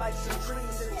air like some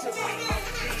trees until we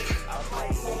OD. I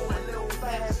might move a little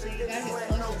fast and get sweat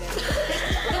no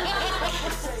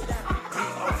say that we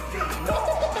OD. No.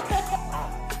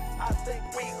 I think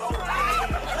we OD.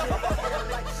 Clear the air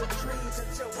like some trees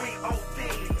until we OD.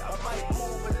 I might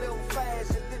move a little fast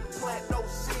and didn't plant no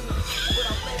seeds. But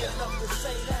I'm man enough to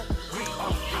say that we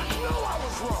OD. No, I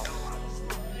was wrong.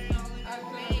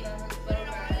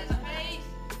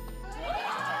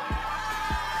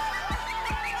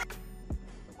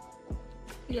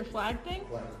 Your flag thing?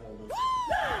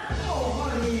 Oh,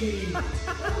 honey.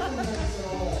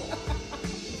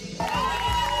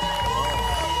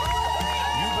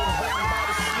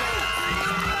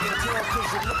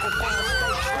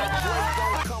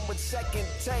 Second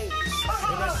takes,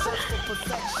 and that search for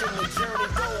perfection, the journey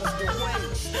goes the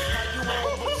ways. How you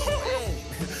on what you in?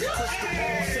 Crystal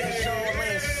ball says y'all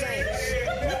ain't saints.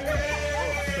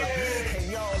 And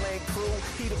y'all ain't crew,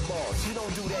 he the boss. He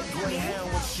don't do that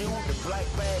greyhound with you. The black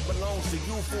bag belongs to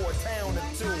you for a town or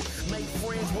two. Make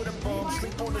friends with a bum,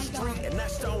 sleep on the street, and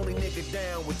that's the only nigga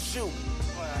down with you.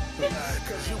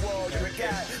 Cause you all you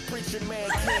got. Preacher man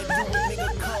can't do it,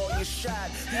 nigga call you shot.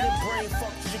 He done brain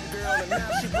fucked your girl and now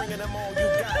she bringing them all you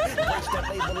got. Breaks that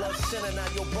label up sinner, now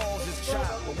your balls is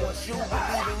chopped. But once you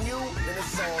believe in you, then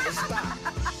it's all to stop.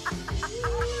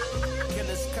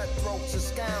 Killers, cutthroats, and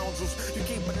scoundrels. You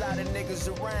keep a lot of niggas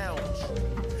around.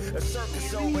 A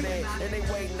circus over there and they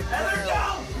waiting to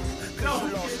crown. Cause you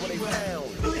lost what they found.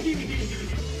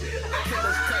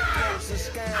 Killers, cutthroats, and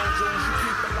scoundrels. You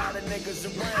keep a lot of niggas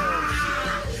around.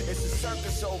 It's a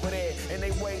circus over there, and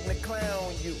they waiting to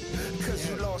clown you. Cause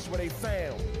you lost what they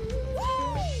found.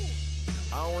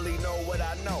 I only know what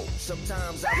I know.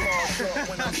 Sometimes I fall short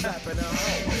when I'm slapping a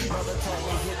hoe. Mother told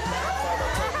me hit back, father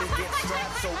told me get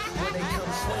strapped. So when they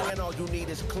come swinging, all you need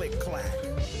is click clack.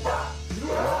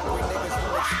 Hungry niggas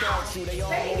will extort you, they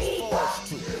almost forced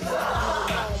to. I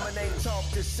do home and they talk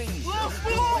to C's. The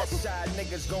west side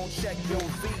niggas gon' check your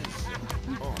V's.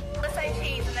 Let's say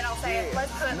cheese and then I'll say it.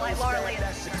 Let's put like Laura Lee.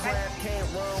 That's the crab can't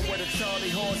run with a Charlie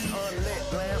horse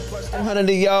unlit lamp. Plus 100 of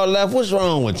y'all left. What's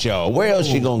wrong with y'all? Where else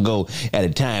you gonna go at a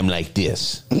time like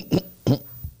this?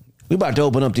 We about to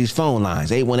open up these phone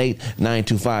lines.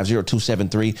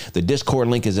 818-925-0273. The Discord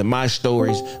link is in my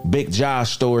stories, Big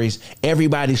Josh stories,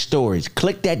 everybody's stories.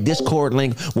 Click that Discord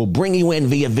link. We'll bring you in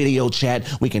via video chat.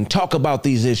 We can talk about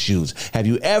these issues. Have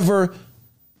you ever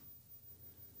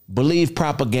believed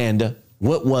propaganda?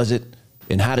 What was it?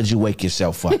 And how did you wake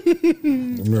yourself up?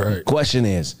 Right. Question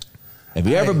is, have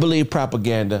you ever believed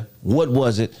propaganda? What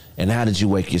was it? And how did you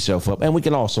wake yourself up? And we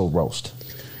can also roast.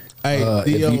 Hey,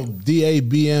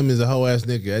 DABM is a whole ass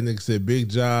nigga. That nigga said Big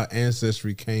Jaw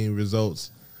Ancestry came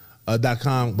results.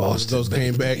 .com results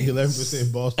came back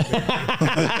 11% Boston.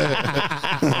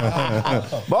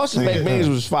 Boston baked beans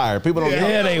was fire. People don't know.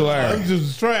 Yeah, they were. Them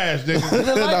just trash,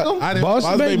 nigga.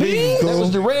 Boston baked beans? That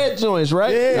was the red joints,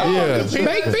 right? Yeah.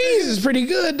 Baked beans is pretty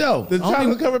good though. The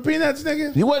chocolate covered peanuts,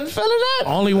 nigga. You wasn't feeling that?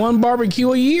 Only one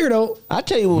barbecue a year though. I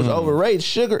tell you what was overrated.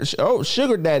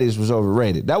 Sugar Daddies was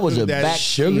overrated. That was a back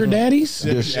Sugar Daddies?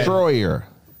 destroyer.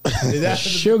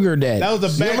 Sugar Daddy. That was the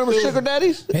You back. remember Sugar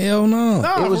Daddies? Hell no.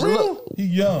 No, It was for real? He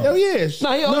young. Hell yeah.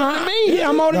 No, he older than me. Yeah,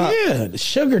 I'm older. Yeah, the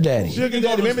Sugar Daddy. Sugar You go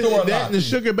Daddy. to the Remember store a that lot. and the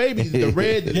Sugar Baby? The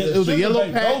red, Yeah, it was a Sugar yellow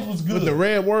Baby, pack those was good. with the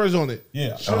red words on it.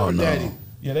 Yeah. Sugar Daddy.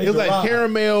 Yeah, they It was like dry.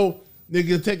 caramel,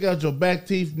 nigga, take out your back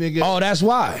teeth, nigga. Oh, that's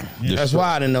why. That's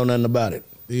why I didn't know nothing about it.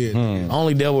 Yeah. I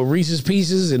only dealt with Reese's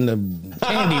Pieces and the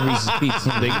candy Reese's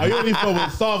Pieces. Oh, you only fuck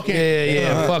with soft candy.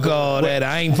 Yeah, fuck all that.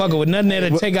 I ain't fucking with nothing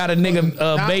that'll take out a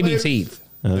nigga baby teeth.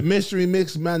 The mystery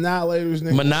mix annihilators,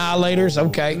 nigga. Manihilators,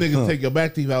 okay. Niggas take your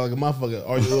back teeth out like a motherfucker.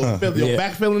 Or your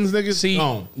back fillings, niggas. See,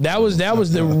 gone. that was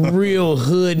the real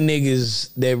hood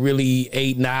niggas that really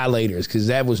ate annihilators because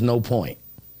that was no point.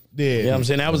 Yeah. You know what I'm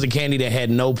saying? That was the candy that had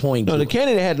no point. No, to the it.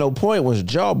 candy that had no point was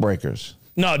Jawbreakers.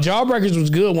 No, Jawbreakers was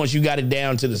good once you got it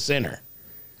down to the center.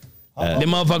 Them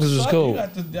motherfuckers was cool. Yeah,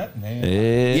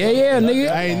 Yeah,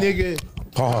 nigga. Hey, nigga.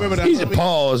 Remember that? He's a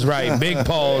pause, right? Big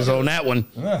pause on that one.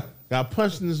 Got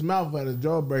punched in his mouth by the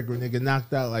jawbreaker. Nigga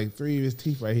knocked out like 3 of his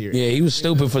teeth right here. Yeah, he was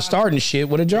stupid for starting shit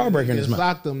with a jawbreaker in his mouth.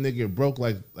 Socked him, nigga. Broke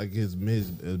like his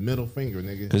middle finger,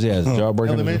 nigga. because he has a jawbreaker.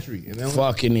 Elementary.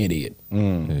 Fucking idiot. Yeah,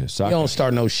 You don't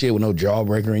start no shit with no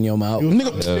jawbreaker in your mouth.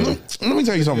 Nigga, let me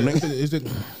tell you something, nigga.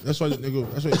 That's why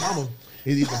nigga. That's why your mama.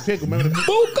 He's eating a pickle. Remember the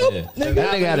pickle? Yeah.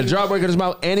 That nigga had a jawbreaker in his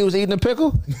mouth and he was eating a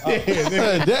pickle? Yeah,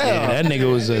 nigga. Yeah, that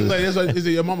nigga was That's why, is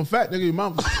it your mama fat, nigga? Your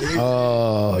mama.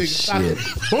 Oh, Nigga,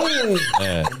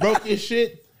 shit. Boom. Broke his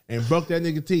shit and broke that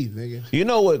nigga teeth, nigga. You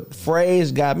know what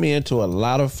phrase got me into a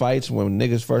lot of fights when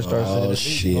niggas first started saying Oh, this?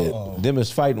 shit. Them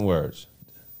is fighting words.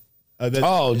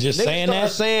 Oh, just Niggas saying started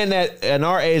that? saying that in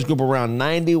our age group around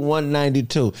 91,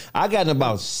 92. I got in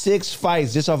about 6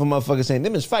 fights just off of motherfuckers saying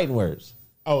them is fighting words.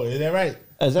 Oh, is that right?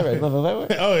 Is that right?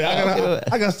 Motherfucker? Oh, yeah,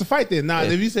 I got to fight then. Nah,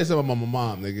 if you say something about my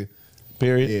mom, nigga.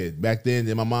 Period. Yeah, back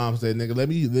then my mom said, nigga, let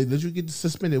you get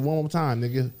suspended one more time,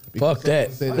 nigga. Fuck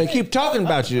that. They keep talking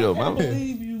about you though, I mama.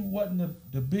 believe you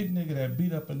wasn't the big nigga that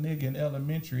beat up a nigga in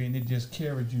elementary and it just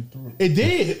carried you through. It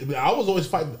did. I was always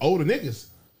fighting older niggas.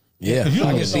 Yeah, You I don't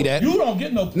can get see that. You don't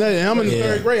get no. No, I'm in the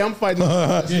Yeah. 3rd grade. I'm fighting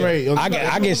straight.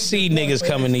 I can see niggas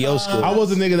coming to your school. I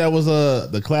was a nigga that was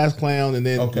the class clown, and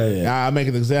then Okay. I make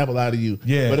an example out of you.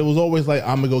 Yeah. But it was always like,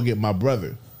 I'm gonna go get my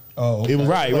brother. Oh, okay. It was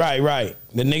Right.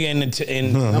 The nigga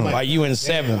in like you in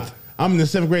 7th. I'm in the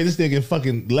 7th grade. This nigga in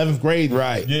fucking 11th grade.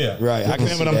 Right. Yeah. Right. I can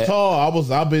Man, see but I'm that. tall. I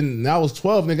was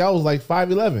 12, nigga. I was like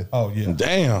 5'11". Oh yeah.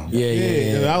 Damn.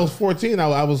 Yeah. And I was 14.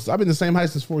 I've been the same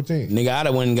height since 14. Nigga, I'd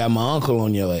have went and got my uncle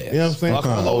on your ass. You know what I'm saying? Fuck I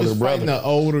my was always older fighting brother. the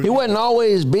older. He wasn't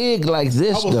always big like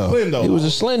this I was though. slim, though. He was a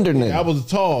slender nigga. I was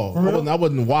tall. I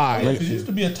wasn't wide. It used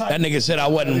to be a type. That nigga said I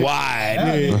wasn't wide.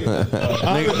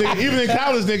 Nigga, even in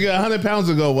college, nigga, 100 pounds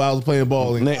ago while I was playing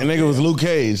ball. Nigga was Luke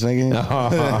Cage, nigga.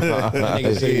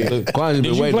 Nigga said, Kwanzaa did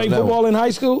been you waiting play on that football in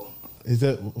high school? Is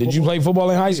that? Did you play football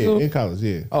in high Yeah, school? in college,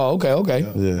 yeah. Oh, okay.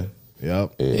 Yeah.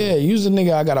 Yep. Yeah, use a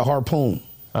nigga. I got a harpoon.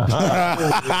 I'm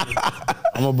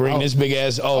gonna bring this big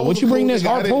ass. Oh, what you bring this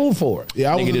harpoon for?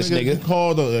 Yeah, I was nigga, a this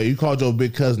nigga. You called your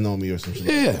big cousin on me or something.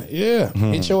 Yeah.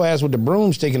 Hit your ass with the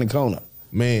broomstick in the corner.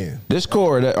 Man.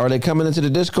 Discord, are they coming into the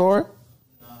Discord?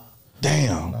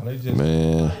 Damn. No, they just,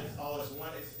 Man.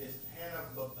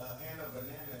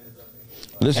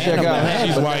 Let's check out Hannah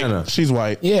She's Banana. white. She's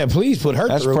white. Yeah, please put her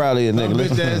That's through. probably a Some nigga.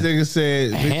 bitch ass nigga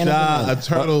said, bitch, Hannah Banana. a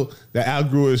turtle that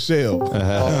outgrew his shell.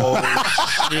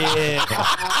 Shit.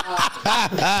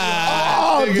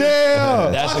 Oh,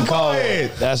 damn. That's a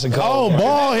cold. That's a Oh, cold.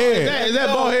 bald head. Is that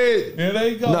bald head? here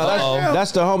they go. No,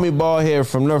 that's the homie bald head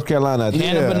from North Carolina. I think.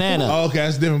 Hannah Banana. Oh, okay,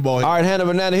 that's different bald head. All right, Hannah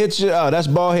Banana hit you. Oh, that's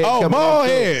bald head. Oh, coming bald up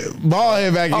too. head. Bald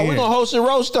head back Oh, in we're here. gonna host a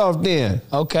roast off then.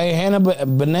 Okay, Hannah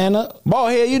Banana.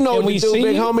 Bald head, you know Can what we to do, see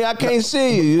big you? homie. I can't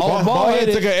see you. Oh, Bald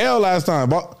head took an L last time.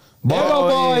 Bald There go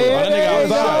bald head. that nigga There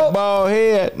you outside. go. Bald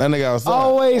head. That nigga outside.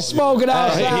 Always smoking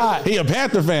outside. He a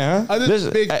Panther fan, huh? This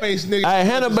Listen, big face nigga. hey,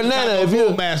 Hannah Banana, if you-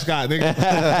 mascot, nigga.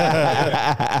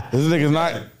 This nigga's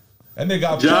not. And they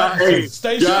got John, hey,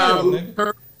 stay John, safe,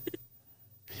 nigga.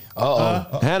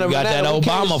 Hannah You got that Banana, we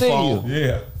can't Obama see phone. you.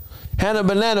 Yeah. Hannah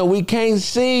Banana, we can't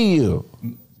see you.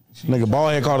 Nigga,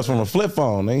 bald head called us from a flip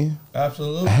phone, nigga.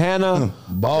 Absolutely. Hannah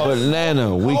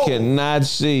Banana, we cannot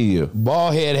see you.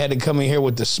 Bald head had to come in here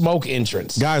with the smoke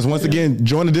entrance. Guys, once again,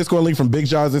 join the Discord link from Big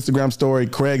Jaw's Instagram story,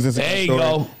 Craig's Instagram There you story,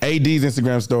 go. AD's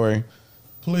Instagram story.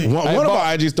 Please. One of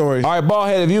our IG stories. All right, bald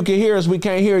head, if you can hear us, we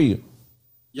can't hear you.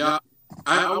 Yeah,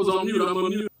 I was on mute. I'm on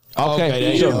mute. Okay,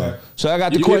 there you go. So I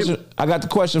got the You question. I got the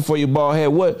question for you, bald head.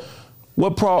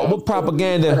 What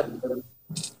propaganda?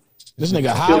 This nigga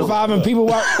high-fiving people.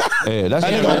 Yeah, that's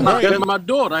That's my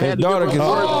daughter. I his had to daughter give can.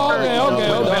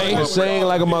 her okay. Can sing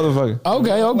like a motherfucker.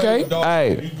 Okay.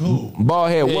 Hey, bald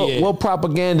head. Yeah. What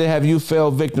propaganda have you fell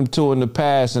victim to in the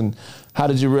past, and how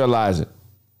did you realize it?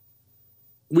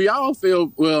 We all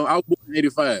feel, well, I was born in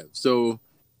 85, so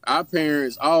our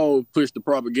parents all pushed the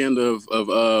propaganda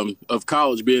of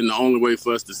college being the only way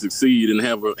for us to succeed and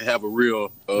have a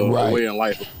real Right. way in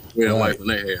life than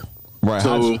they have. Right.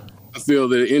 So I feel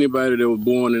that anybody that was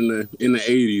born in the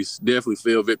 80s definitely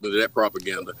fell victim to that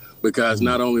propaganda, because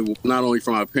not only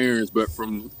from our parents, but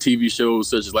from TV shows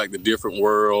such as like The Different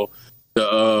World,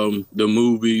 the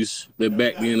movies that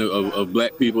back then of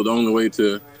black people, the only way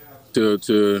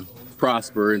to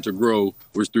prosper and to grow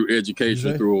was through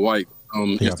education, through a white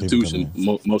institution,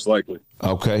 most likely.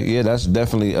 Okay, yeah, that's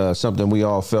definitely something we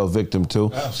all fell victim to.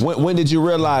 When did you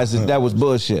realize that was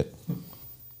bullshit?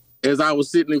 as I was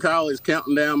sitting in college,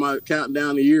 counting down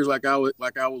the years like I was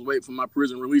waiting for my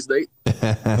prison release date.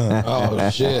 Oh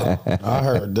shit! I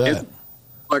heard that. It's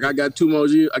like I got 2 more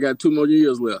years. I got 2 more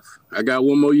years left. I got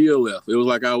 1 more year left. It was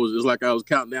like I was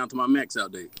counting down to my max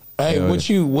out date. Hey, what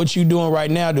you doing right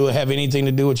now? Do it have anything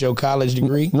to do with your college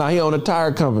degree? Nah, he own a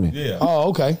tire company. Yeah. Oh,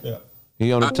 okay. Yeah.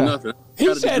 He own a tire. Nothing.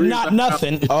 He said not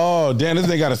nothing. Oh, damn, this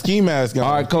nigga got a ski mask on.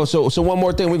 All right, cool. So one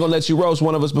more thing. We're going to let you roast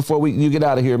one of us before you get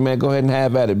out of here, man. Go ahead and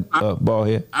have at it, ball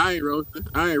head. I ain't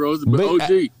roasting. But Big-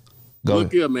 OG, Go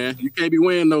look here, man. You can't be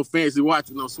wearing no fancy watch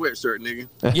with no sweatshirt, nigga.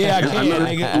 Yeah, I I can, know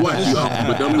nigga. watch you off,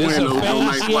 but don't be This wearing a no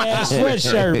nice fancy watch. ass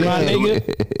sweatshirt, my nigga.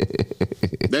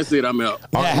 That's it. I'm out.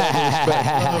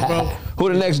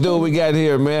 Who the next dude we got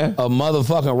here, man? A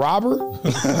motherfucking robber?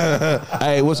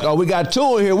 Hey, we got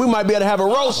 2 in here. We might be able to have a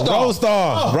roast off. Roast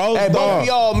off. Roast Hey, both off. of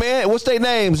y'all, man. What's their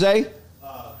names, eh?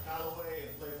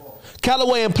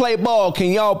 Callaway and Play Ball. Can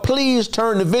y'all please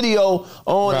turn the video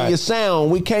on Right. your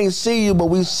sound? We can't see you, but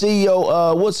we see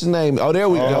your what's his name? Oh, there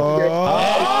we go. Look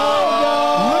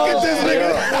at this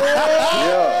nigga.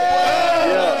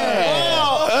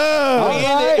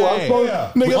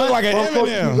 Nigga look like an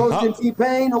Eminem. Roasting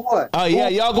T-Pain or what? Oh yeah,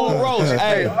 y'all gonna roast.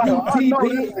 Hey,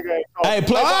 hey,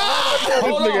 Play Ball.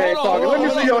 Hold Nigga ain't talking. Let me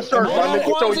see your shirt, my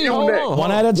nigga. Show you neck.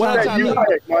 One at a time. That you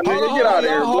neck, my nigga. Get out of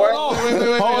here, boy.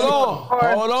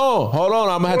 Hold on.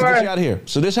 I'm gonna have to get you out of here.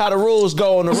 So this how the rules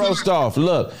go on the roast off.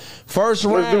 Look, first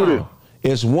Let's do this. round.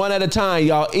 It's 1 at a time.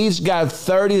 Y'all each got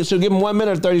 30. So give them 1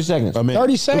 minute or 30 seconds.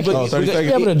 30 seconds. Oh, 30 You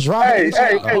seconds. able to drop Hey,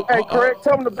 it. Craig,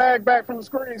 tell him to bag back from the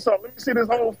screen something. Let me see this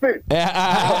whole fit.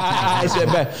 I said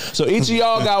back. So each of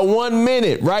y'all got 1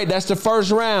 minute, right? That's the first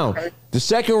round. Okay. The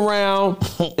second round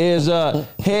is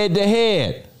head to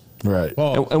head. Right.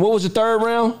 And what was the third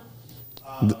round?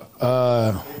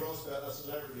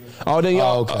 Oh, then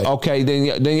y'all okay.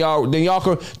 Then y'all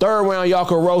can third round y'all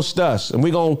can roast us, and we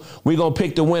gonna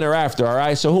pick the winner after. All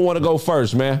right. So who want to go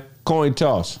first, man? Coin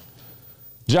toss.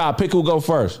 Ja, pick who go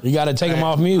first. You got to take him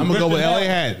off mute. I'm gonna go with LA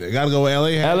Hat. I gotta go with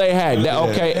LA Hat. LA Hat.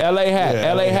 Okay, LA Hat.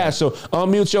 Yeah, LA Hat. So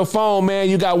unmute your phone, man.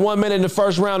 You got 1 minute in the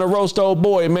first round to roast old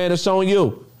boy, man. It's on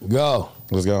you. Go.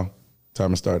 Let's go.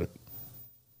 Timer started.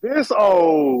 This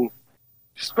old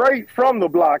straight from the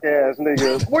block ass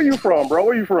nigga. Where you from, bro?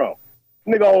 Where you from?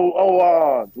 Nigga,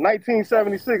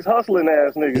 1976 hustling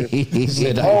ass nigga. He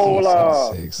said Old,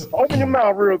 1976. open your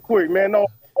mouth real quick, man. No,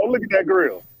 look at that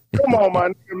grill. Come on, my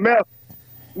nigga. Meth.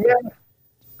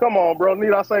 Come on, bro.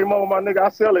 Need I say more, my nigga? I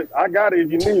sell it. I got it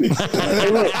if you need it.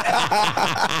 Hey,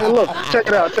 look. Check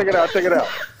it out.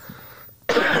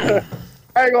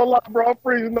 I ain't gonna lie, bro. I'm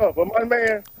freezing up. But my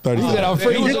man. 30 He said I'm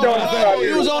free. You was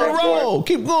on the road.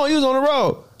 Keep going. You was on the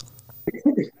road.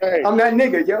 Hey. I'm that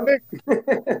nigga, yo.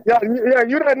 Yeah,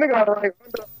 you that nigga, all right.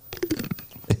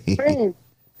 Fiend.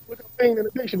 Look at Fiend in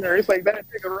the dictionary. It's like that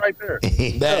nigga right there.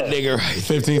 That nigga right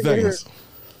 15 seconds.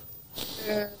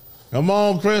 Yeah. Come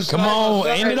on, Chris. Come on,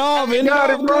 end it off. End it Got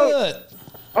it, off bro. good.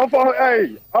 I'm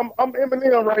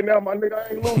Eminem right now, my nigga. I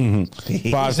ain't losing.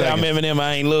 5 Say I'm seconds. Eminem,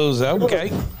 I ain't losing. Okay.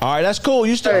 All right, that's cool.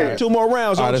 You still have 2 more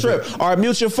rounds on the that's trip. it. All right,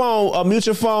 mute your phone,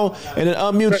 and then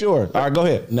unmute yours. All right, go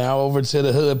ahead. Now over to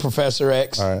the hood, Professor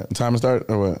X. All right. Timer start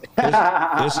or what?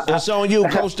 It's on you,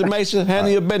 Coach Mason.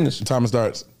 Handle your business. Timer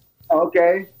starts.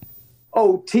 Okay.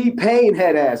 Oh, T-Pain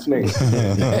head ass nigga.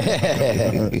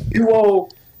 You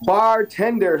old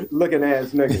bartender looking ass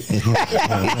nigga.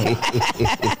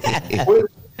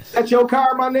 That's your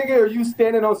car, my nigga, or you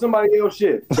standing on somebody else's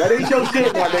shit? That ain't your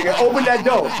shit, my nigga. Open that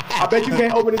door. I bet you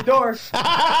can't open the door.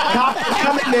 Cops is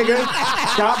coming, nigga.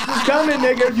 Cops is coming,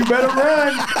 nigga. You better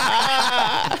run.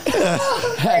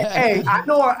 Hey, I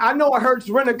know it hurts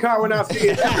rent a car when I see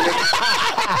it.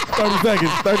 30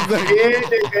 seconds. 30 seconds. Yeah,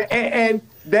 nigga. And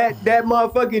that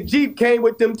motherfucking Jeep came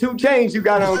with them 2 chains you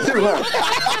got on too, huh?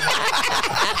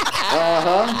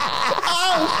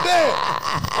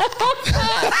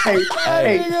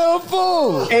 Hey, Nigga, a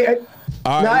fool. Hey,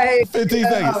 All nah, right. hey, 15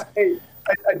 seconds. Hey,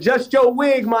 adjust your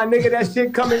wig, my nigga. That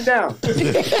shit coming down.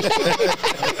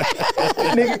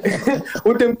 Nigga,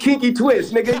 with them kinky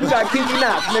twists, nigga. You got kinky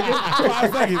knots, nigga.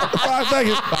 5 seconds. 5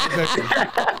 seconds.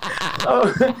 All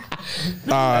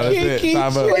right, that's it.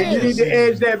 Time up. Hey, you need to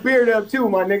edge that beard up too,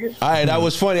 my nigga. All right, that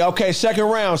was funny. Okay, second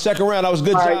round. That was a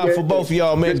good All right, job good, for both of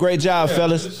y'all, man. Great job,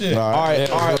 fellas. shit. All right.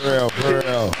 For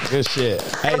real. Good shit.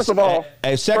 First of all,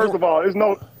 it's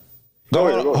no.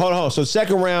 Hold on. So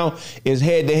second round is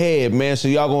head to head, man. So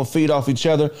y'all gonna feed off each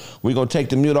other. We're gonna take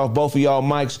the mute off both of y'all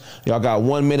mics. Y'all got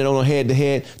 1 minute on a head to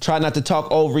head. Try not to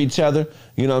talk over each other.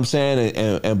 You know what I'm saying?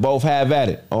 And both have at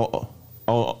it. On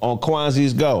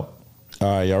Kwanzaa's go.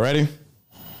 All right, y'all ready? All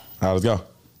right, let's go.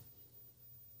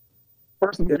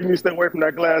 First of all, you need to stay away from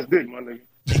that glass dick, my nigga.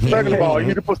 Second of all, you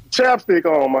need to put some chapstick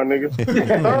on, my nigga.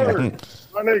 Third,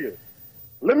 my nigga,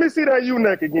 let me see that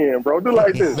U-neck again, bro. Do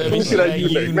like this. Let me see that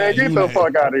U-neck. Man, get the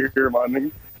fuck out of here, my nigga.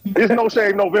 It's No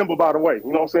Shave November, by the way.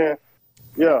 You know what I'm saying?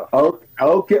 Yeah.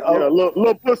 Okay. Yeah,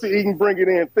 little pussy eating, bring it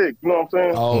in thick. You know what I'm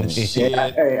saying? Oh, shit.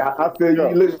 Hey, I feel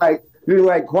you. You look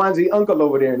like Kwanzaa uncle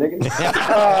over there, nigga.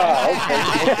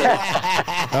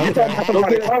 Okay. You talking about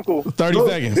somebody's uncle. 30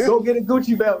 seconds. Go get a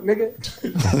Gucci belt, nigga.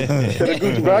 Get a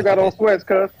Gucci belt. I got on sweats,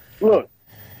 cuz. Look,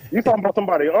 you talking about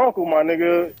somebody's uncle, my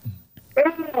nigga.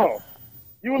 Damn.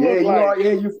 You look like...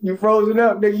 you frozen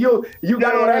up, nigga. You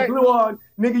got all that glue on.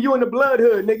 Nigga, you in the blood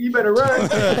hood, nigga. You better run.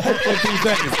 15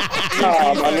 seconds.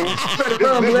 Nah, my nigga.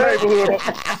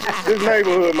 This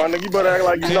neighborhood, my nigga. You better act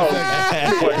like you know.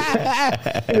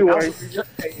 Anyway.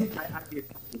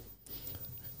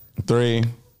 3,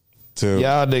 2.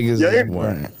 Y'all niggas.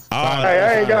 1. Hey,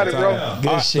 I ain't got it, bro.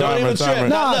 Good shit. Don't even trip.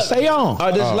 Nah, stay on.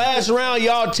 This last round,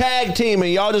 y'all tag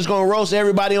teaming. Y'all just gonna roast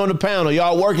everybody on the panel.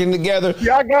 Y'all working together.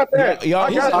 Yeah, I got that.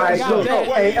 Y'all All right, so,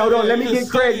 hey, hold on. Let me get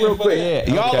Craig real quick.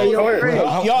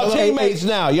 Yeah, y'all teammates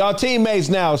now. Y'all teammates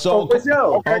now. So on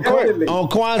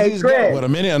Kwanzaa's go. What, a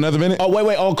minute? Another minute? Oh,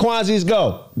 wait. On Kwanzaa's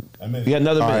go. Yeah,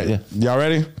 another minute. Right. Y'all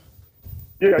ready?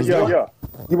 Yeah.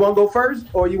 You want to go first,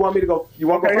 or you want me to go? You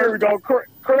want to go first? Here we go.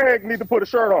 Craig need to put a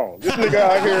shirt on. This nigga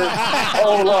out here,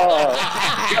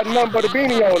 got nothing but a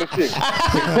beanie on and shit.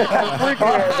 Freaky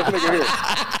ass nigga here.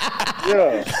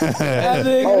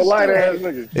 Yeah. Light ass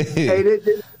nigga. Hey,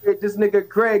 this nigga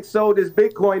Craig sold his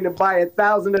Bitcoin to buy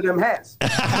 1,000 of them hats.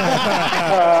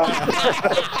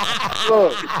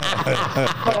 Look.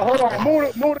 Hold on.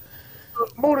 Move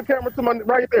the camera to my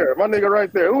right there. My nigga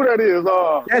right there. Who that is?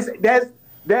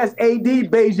 That's AD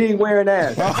Beijing wearing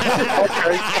ass.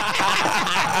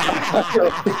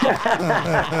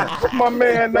 What's my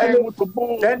man name with the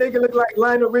bull? That nigga look like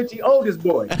Lionel Richie oldest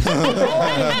boy.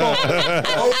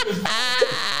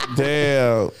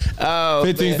 Damn.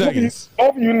 15 seconds.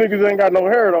 Both of you niggas ain't got no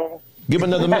hair though. Give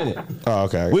him another minute. Oh,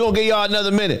 okay. We gonna give y'all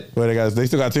another minute. Wait, guys, they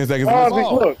still got 10 seconds.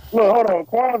 Look, hold on.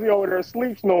 Quasi over there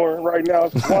sleep snoring right now.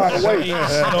 It's wide awake.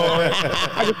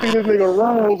 I can see this nigga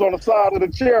rolls on the side of the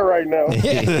chair right now.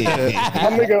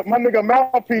 my nigga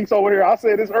mouthpiece over here. I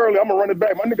said this earlier. I'm gonna run it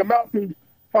back. My nigga mouthpiece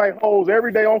fight holes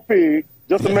every day on Fig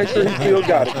just to make sure he still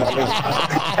got it. My nigga.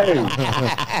 Hey,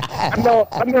 I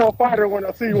know a fighter when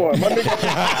I see one. My nigga.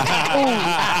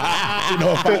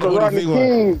 Since the Rodney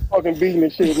King fucking beating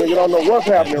and shit, nigga, don't know what's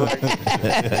happening right now.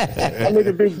 That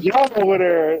nigga Big John over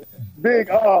there, big,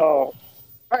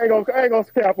 I ain't gonna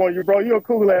cap on you, bro. You a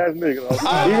cool ass nigga, though.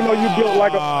 Even though you built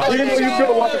like a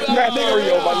Snap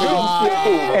Oreo, my nigga, you still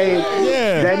cool, bro. Hey,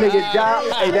 that nigga John.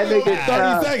 Hey, that nigga.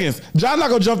 30 seconds. John not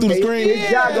gonna jump through the screen.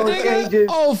 John gonna change his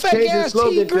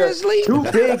slogan to 2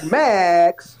 Big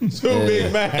Macs. 2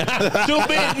 Big Macs. 2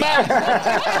 Big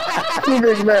Macs. 2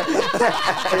 Big Macs.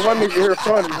 Hey, one nigga here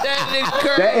funny.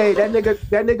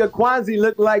 That nigga Kwanzaa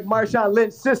looked like Marshawn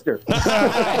Lynch's sister.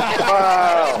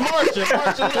 Wow.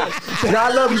 I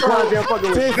love you, Kwanzaa. I'm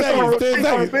fucking with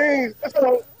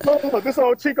you. This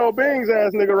old Chico Beans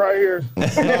ass nigga right here.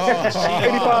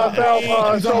 85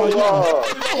 South show.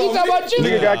 He talking about you.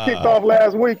 Nigga got kicked off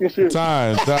last week and shit.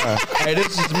 Time. Hey,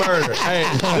 this is murder. Hey,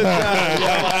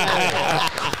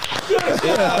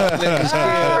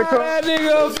 That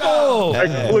nigga fool. Hey,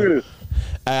 look at this.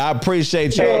 I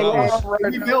appreciate y'all.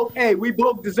 We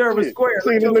both deserve a square.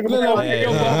 They got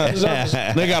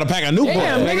to pack a new book.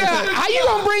 Damn, nigga, how you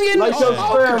gonna bring in like your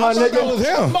square, my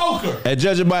nigga? Smoker. And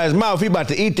judging by his mouth, he about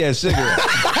to eat that cigarette.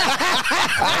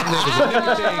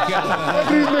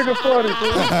 These niggas funny.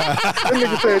 That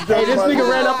nigga said, hey, this nigga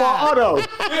ran up on auto.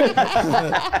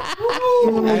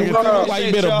 Like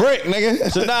you bit a brick,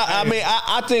 nigga. So now, I mean,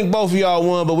 I think both of y'all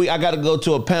won, but I got to go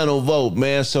to a panel vote,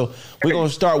 man. So we're gonna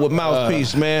start with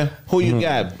Mouthpiece, man. Who you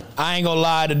got? I ain't gonna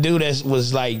lie, the dude that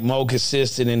was like more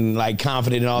consistent and like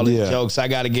confident in all his jokes, I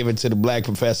gotta give it to the Black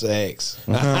Professor X.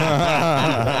 I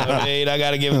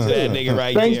gotta give it to that nigga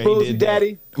right Thanks, here. Boosie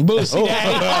Daddy. Boosie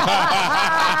Daddy.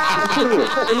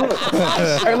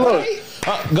 Hey, look.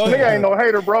 Go ahead. Nigga ain't no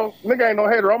hater, bro. Nigga ain't no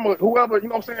hater. Whoever, you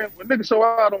know what I'm saying? When nigga show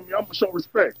out on me, I'm gonna show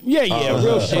respect. Yeah,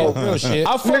 real shit, real shit.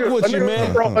 I fuck with you,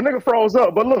 man. A nigga froze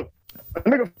up, but look. A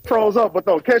nigga froze up, but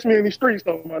though, catch me in these streets,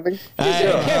 though, my nigga.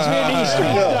 Catch me in these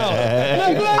streets, though.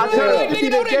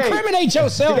 Nigga, don't incriminate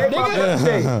yourself,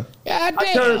 nigga. God I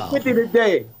turned 50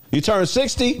 today. You turned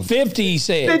 60? 50, he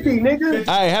said. 50, nigga.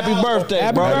 Hey, happy birthday,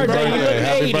 Happy bro. birthday. You look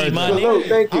 80, my nigga.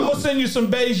 Thank I'm you. gonna send you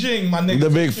some Beijing, my nigga. The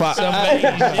big five. Hey,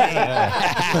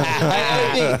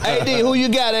 AD, who you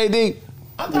got, AD?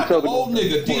 I got the old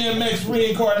nigga, DMX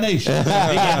reincarnation.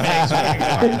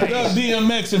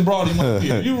 DMX and brought him up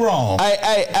here. You wrong.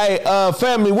 Hey,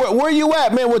 family, where you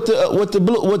at, man? With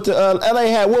the LA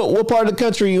hat? What part of the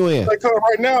country you in? Like,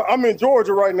 right now, I'm in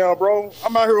Georgia right now, bro.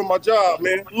 I'm out here with my job,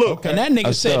 man. Look, and that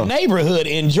nigga said neighborhood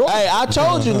in Georgia. Hey, I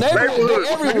told you, neighborhood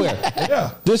everywhere.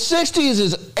 Yeah, the '60s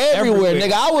is everywhere,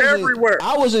 nigga. I was everywhere.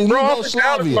 I was in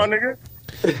Yugoslavia. My nigga.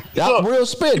 Look, real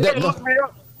spit. Look me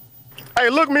up. Hey,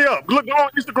 look me up. Look on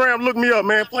Instagram. Look me up,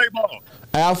 man. Play ball.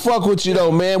 Hey, I'll fuck with you though,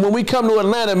 man. When we come to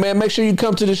Atlanta, man, make sure you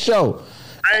come to the show.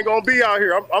 I ain't gonna be out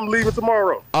here. I'm leaving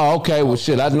tomorrow. Oh, okay. Well,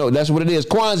 shit. I know that's what it is.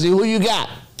 Kwanzi, who you got?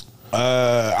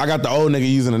 I got the old nigga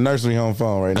using the nursery home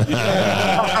phone right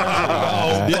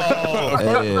now.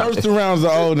 First 2 rounds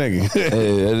of old nigga.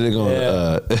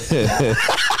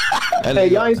 Hey,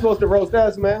 y'all ain't supposed to roast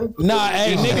us, man. Nah,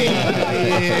 hey,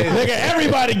 nigga,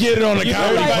 everybody get it on the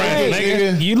couch.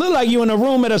 Nigga. You look like you in a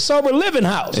room at a sober living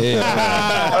house.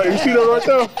 Yeah. You see that right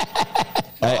there?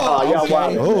 Hey, y'all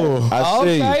wild. I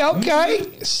see. Okay.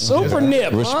 Super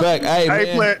nip. Respect. Huh?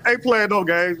 Hey, playing no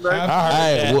games, man.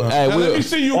 Hey, let me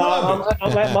see you run.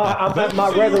 I'm at my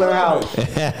regular house.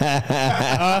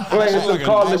 Playing some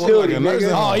Call of Duty,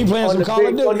 nigga. Oh, he playing some Call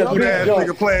of Duty.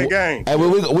 Nigga playing games. Hey,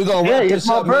 we gonna wrap it's this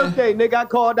my up, man. birthday, nigga. I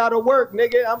called out of work,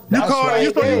 nigga.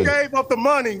 You gave up the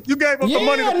money. You gave up the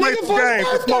money to play some games.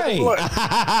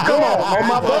 Come on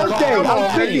my birthday. I'm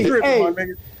 50.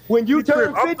 Hey, when you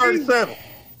turn 50, I'm 37.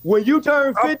 When you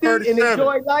turn 50 and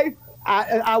enjoy life,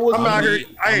 I was. I'm out here.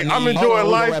 Hey, I'm enjoying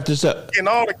life. Wrap this up. Getting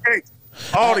all the cakes,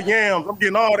 all the yams. I'm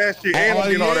getting all that shit, and I'm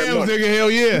getting all that money. Nigga, hell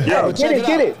yeah.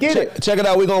 Get it. Check it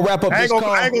out. We're gonna wrap up this call.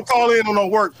 I ain't gonna call in on no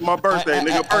work for my birthday,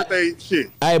 nigga. Birthday shit.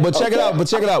 Hey, but check it out.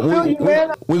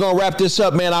 We're gonna wrap this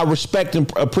up, man. I respect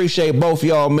and appreciate both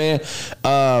y'all, man.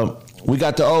 We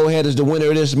got the old head as the winner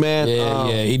of this, man.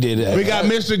 Yeah, he did that. We got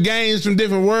Mr. Gaines from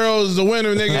different worlds as the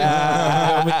winner, nigga.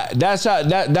 That's how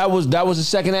that was the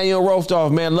second annual roast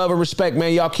off, man. Love and respect,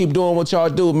 man. Y'all keep doing what y'all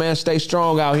do, man. Stay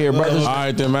strong out here, brothers. All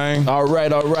right then, man. All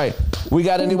right. We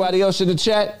got anybody else in the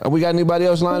chat? We got anybody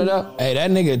else lining up? Hey,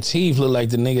 that nigga teeth look like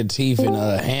the nigga teeth in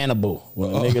Hannibal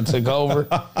when the nigga took over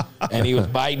and he was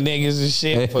biting niggas and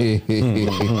shit.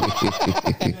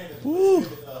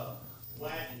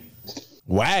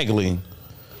 Waggling.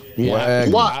 Yeah.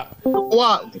 What?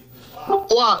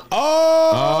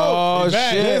 Oh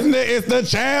shit! It's the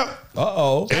champ.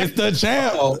 It's the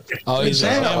champ. He's the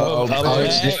champ.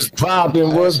 What's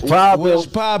popping? What's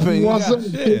popping? What's up,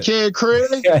 Kid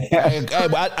Craig? Hey,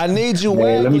 I need you,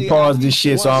 Wagley. Let me pause this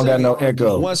shit so I don't got no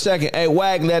echo. 1 second. Hey,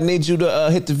 Wagley, I need you to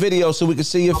hit the video so we can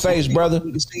see your face, brother.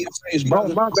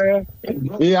 My bad.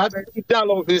 Yeah, I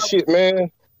download this shit, man.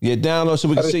 Yeah, download so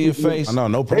we can see your face. I know,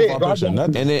 no profile picture,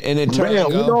 nothing. And it turn.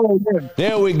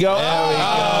 There we go.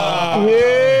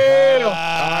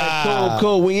 Yeah.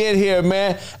 Cool. We in here,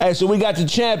 man. Hey, so we got the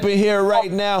champ in here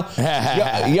right now.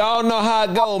 Y'all know how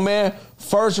it go, man.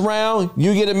 First round,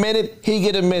 you get a minute, he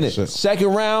get a minute. Second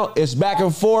round, it's back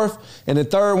and forth. And the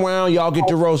third round, y'all get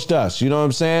to roast us. You know what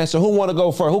I'm saying? So who want to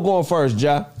go first? Who going first,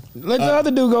 Ja? Let the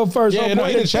other dude go first. Yeah, no,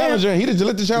 he the challenger. He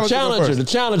let the challenger go first. The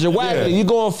challenger. Wagley, you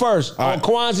going first. On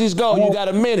Kwanzi's go, you got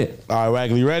a minute. All right,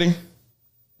 Wagley, you ready?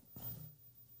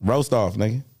 Roast off,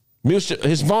 nigga.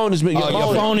 His phone is muted.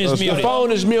 Your phone is muted. Your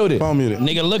phone is muted. Phone muted.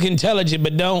 Nigga, look intelligent,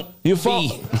 but don't. Your phone.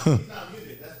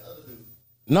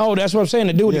 No, that's what I'm saying.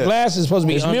 The dude with the glasses is supposed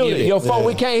to be muted. Your phone,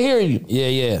 we can't hear you.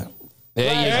 Yeah.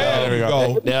 There you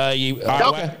go. There you go.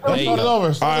 All right, there you go. All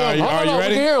right, are you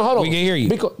ready? Hold on. We can hear you.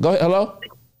 Go ahead. Hello?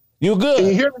 You good? Can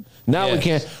you hear me? Now we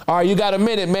can. All right, you got a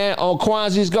minute, man. On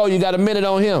Kwanzi's go, you got a minute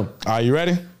on him. Are you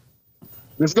ready?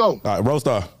 Let's go. All right, roast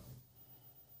off.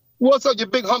 What's up, you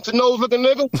big humped nose looking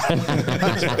nigga?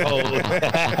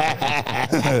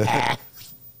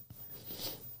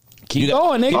 Keep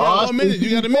going, nigga. A minute.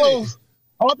 You got a minute.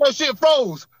 All that shit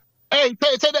froze. Hey,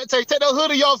 take that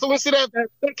hoodie off so we see that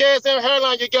thick ass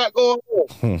hairline you got going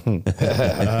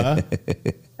on.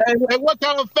 And what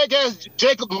kind of fake ass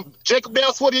Jacob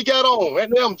Bell sweater you got on?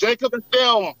 And them Jacob and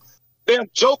damn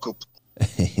Joker.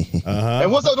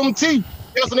 And what's up them teeth?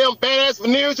 Got some damn badass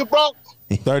veneers you brought?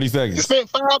 30 seconds. You spent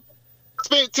 5,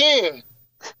 spent 10.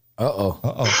 I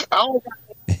don't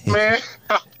man.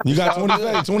 You got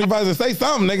 25 to say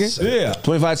something, nigga. Yeah.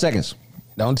 25 seconds.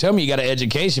 Don't tell me you got an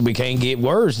education but can't get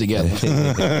words together.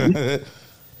 Hey,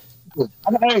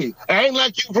 I ain't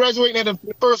like you graduating at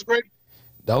the first grade.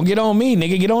 Don't get on me,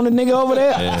 nigga. Get on the nigga over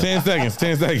there. 10 seconds.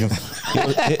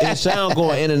 His sound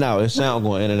going in and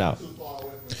out.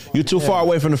 You too far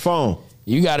away from the phone.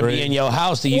 You got to be in your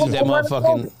house to use that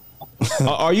motherfucking.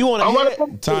 Are you on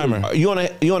a timer? You on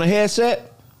a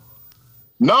headset?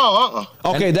 No,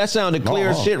 Okay, that sounded clear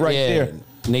as shit right there.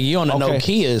 Nigga, you on the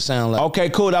Nokia, it sound like. Okay,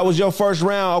 cool. That was your first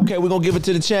round. Okay, we're going to give it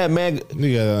to the champ, man.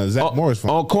 Nigga, Zach Morris.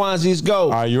 On Kwanzaa's go.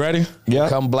 All right, you ready? Yeah.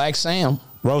 Come Black Sam.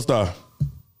 Roaster.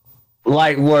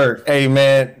 Light work. Hey,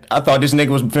 man, I thought this nigga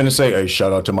was finna say, hey,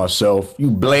 shout out to myself.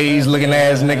 You Blaze looking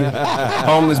ass nigga.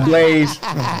 Homeless Blaze.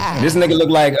 This nigga look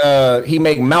like he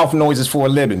make mouth noises for a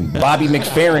living. Bobby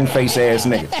McFerrin face ass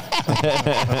nigga.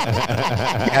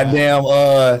 Goddamn,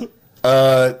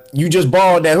 you just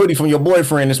borrowed that hoodie from your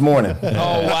boyfriend this morning.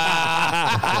 Oh,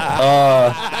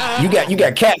 wow. You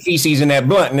got cat feces in that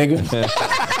blunt, nigga.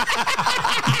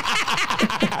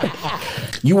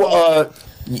 You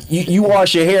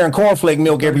wash your hair in cornflake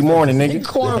milk every morning, nigga.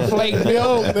 Cornflake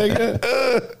milk, nigga.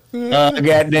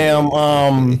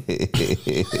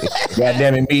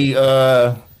 Goddamn it, me.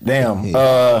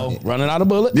 Running out of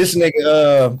bullets. This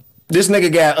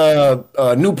nigga got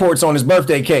Newports on his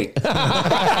birthday cake. 10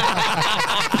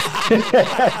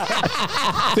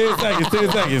 seconds.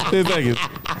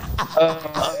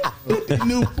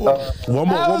 One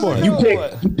more.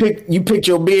 You picked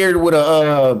your beard with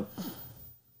a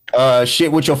shit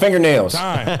with your fingernails.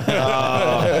 Time. That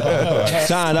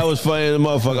was funny as a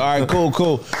motherfucker. All right,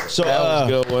 cool. So That was a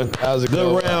good one. That was a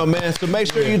good round, man. So make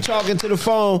sure you're talking to the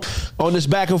phone on this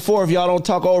back and forth. Y'all don't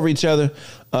talk over each other.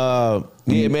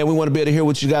 Yeah, man, we want to be able to hear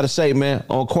what you got to say, man.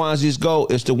 On Kwanzaa's Go,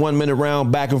 it's the 1 minute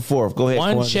round back and forth. Go ahead.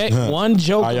 One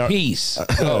joke apiece.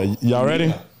 Y'all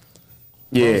ready?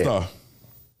 Yeah.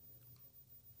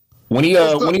 When he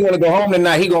want to go home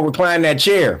tonight, he gonna recline that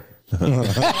chair. no. Okay.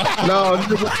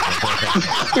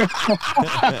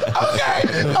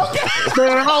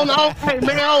 Man, I don't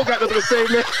got nothing to say,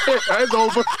 man. It's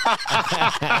over.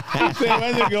 He said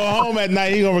when they go home at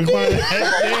night, he gonna recline that chair,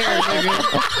 nigga.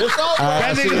 It's over.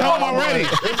 That nigga's home already.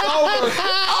 It's over.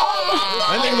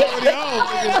 That nigga's already home.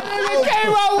 He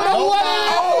came out with a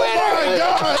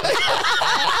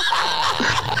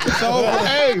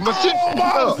Hey, my shit.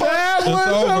 That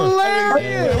was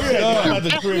hilarious.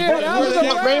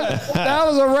 That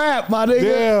was a rap, my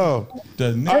nigga.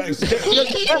 The next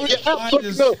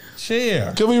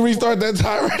chair. Can we restart that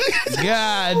timer?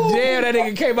 God damn, that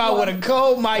nigga came out with a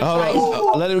cold Mike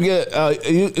Tyson. Let him get.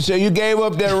 So you gave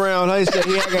up that round? Huh? He said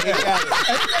he got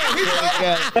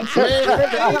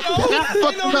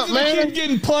it. Man,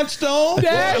 getting punched on.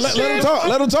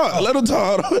 Let him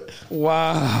talk.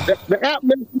 Wow. The app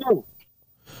makes no.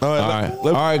 All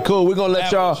right, cool. We're gonna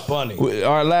let y'all. Funny.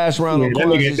 Our last round. That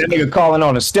nigga calling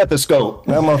on a stethoscope.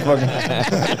 That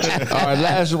motherfucker. All right,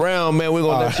 last round, man. We're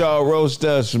gonna let y'all roast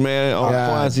us, man. On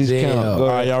Kwanzaa's count. All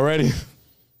right, y'all ready?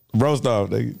 Roast off,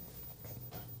 nigga.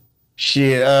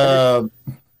 Shit.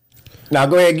 Now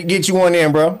go ahead, get you one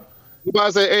in, bro. You about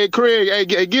to say, hey Craig, hey,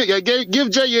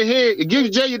 give Jay your head,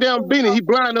 give Jay your damn beanie. He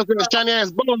blind up in his shiny ass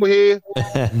bummer head.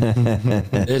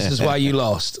 This is why you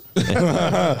lost. Hey,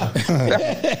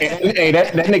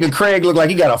 that nigga Craig look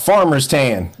like he got a farmer's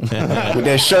tan with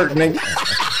that shirt, nigga.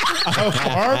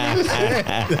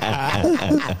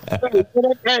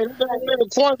 Hey,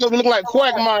 Kwanzaa look like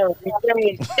Quagmire,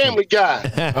 Family Guy.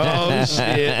 Oh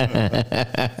shit!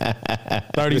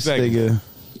 30 seconds.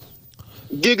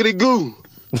 Giggity goo.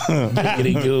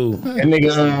 Giggity goo. That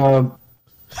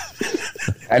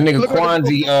nigga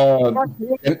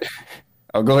Kwanzaa.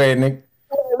 Oh, go ahead, Nick.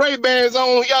 Ray Bans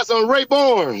on. He got some Ray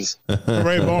Barnes.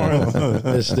 Ray Barnes.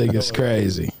 This nigga's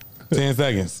crazy. 10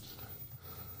 seconds.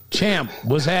 Champ,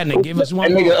 what's happening? Give us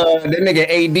one. That nigga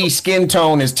AD skin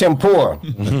tone is tempura.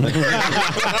 You just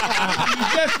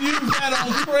used that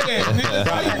on Fred.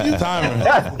 Timer.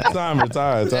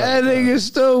 That nigga's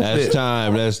stupid. That's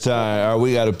time. All right,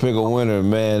 we got to pick a winner,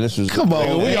 man. This was. Come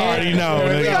on, We already know,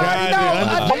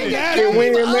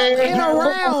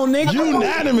 nigga.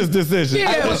 Unanimous decision.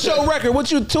 Hey, what's your record? What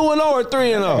you 2-0 or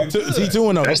 3-0? He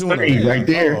 2-0. That's 3 right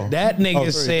there. That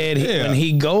nigga said when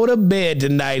he go to bed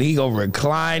tonight, he gonna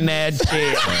recline that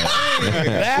chair.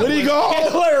 When he go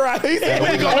home, right?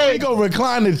 He gonna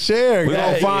recline the chair. We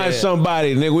gonna find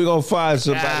somebody, nigga. We gonna find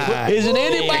somebody. Is it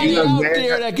anybody out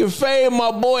there that can fade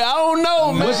my boy? I don't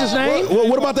know, man. What's his name?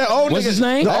 What about that old nigga? What's his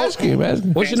name? Ask him.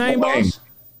 What's your name, boss?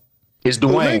 It's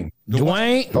Dwayne.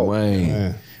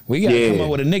 Dwayne. We gotta come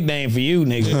up with a nickname for you,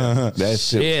 nigga. That's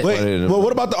shit. Wait, well,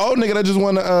 what about the old nigga that just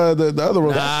won the other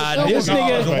one? Nah, this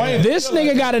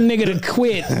nigga got a nigga to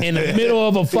quit in the middle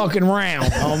of a fucking round,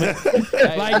 homie.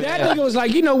 Like that nigga was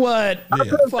like, you know what?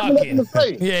 Fucking.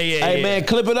 Yeah. Hey, man,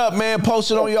 clip it up, man.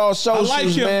 Post it on y'all socials, I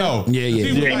like him, man. though. Yeah.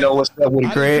 You know what's up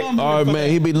with Craig? All right, man.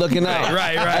 He be looking out.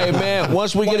 Right. Hey, man,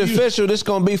 once we get official, this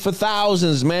gonna be for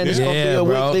thousands, man. This gonna be a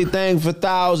weekly thing for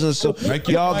thousands. So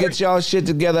y'all get y'all shit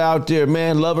together out there,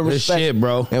 man. Love and and Good respect. shit,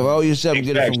 bro. And owe yourself and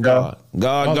get it from God.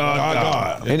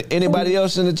 God. Anybody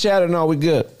else in the chat or no? We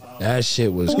good? That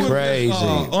shit was Who is crazy.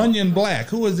 this, Onion Black.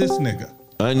 Who is this nigga?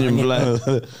 Onion Black.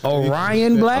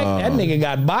 Orion Black? That nigga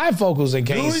got bifocals and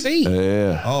can't see.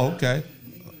 Yeah. Oh, okay.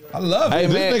 I love Hey,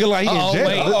 it. man. This nigga like he in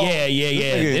jail.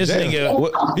 Wait, This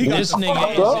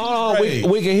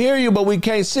nigga. We can hear you, but we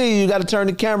can't see you. You got to turn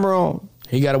the camera on.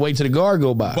 He got to wait till the guard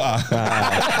go by.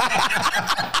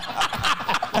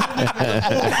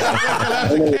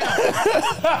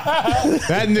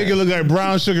 That nigga look like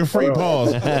brown sugar free.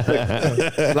 Pause.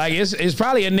 Like it's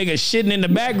probably a nigga shitting in the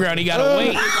background. He gotta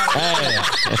wait.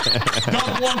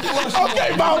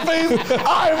 Okay, mouthpiece. All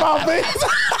right, mouthpiece.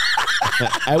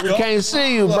 Hey, we can't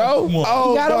see you, bro. You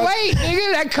gotta wait,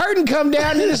 nigga. That curtain come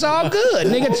down and it's all good,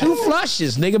 nigga. 2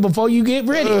 flushes, nigga, before you get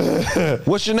ready.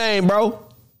 What's your name, bro?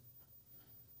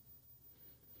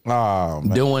 Oh,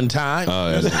 man. Doing time.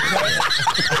 My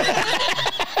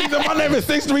name is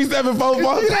 63744.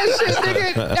 Look at that shit,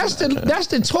 nigga. That's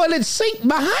the toilet seat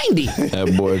behind him.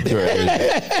 That boy crazy.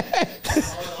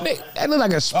 That look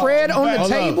like a spread on the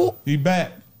table. He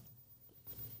back.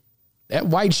 That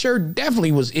white shirt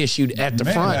definitely was issued at the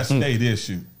Man, front. that state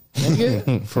issue.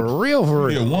 Nigga, for real.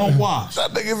 Yeah, one wash.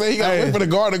 That nigga said he got to wait for the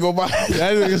guard to go by.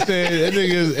 That nigga said that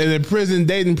nigga is in a prison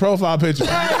dating profile picture.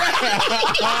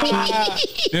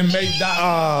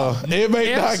 Inmate.com.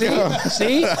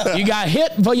 See, you got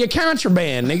hit for your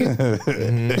contraband, nigga.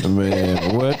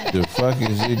 Man, what the fuck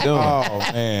is he doing? Oh,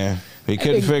 man. He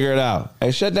couldn't figure it out. Hey,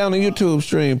 shut down the YouTube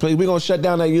stream, please. We're going to shut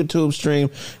down that YouTube stream.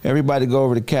 Everybody go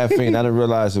over to Caffeine. I didn't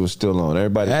realize it was still on.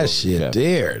 Everybody That go over to shit Caffeine.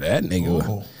 there. That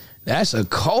nigga. That's a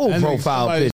cold That nigga, profile somebody- picture.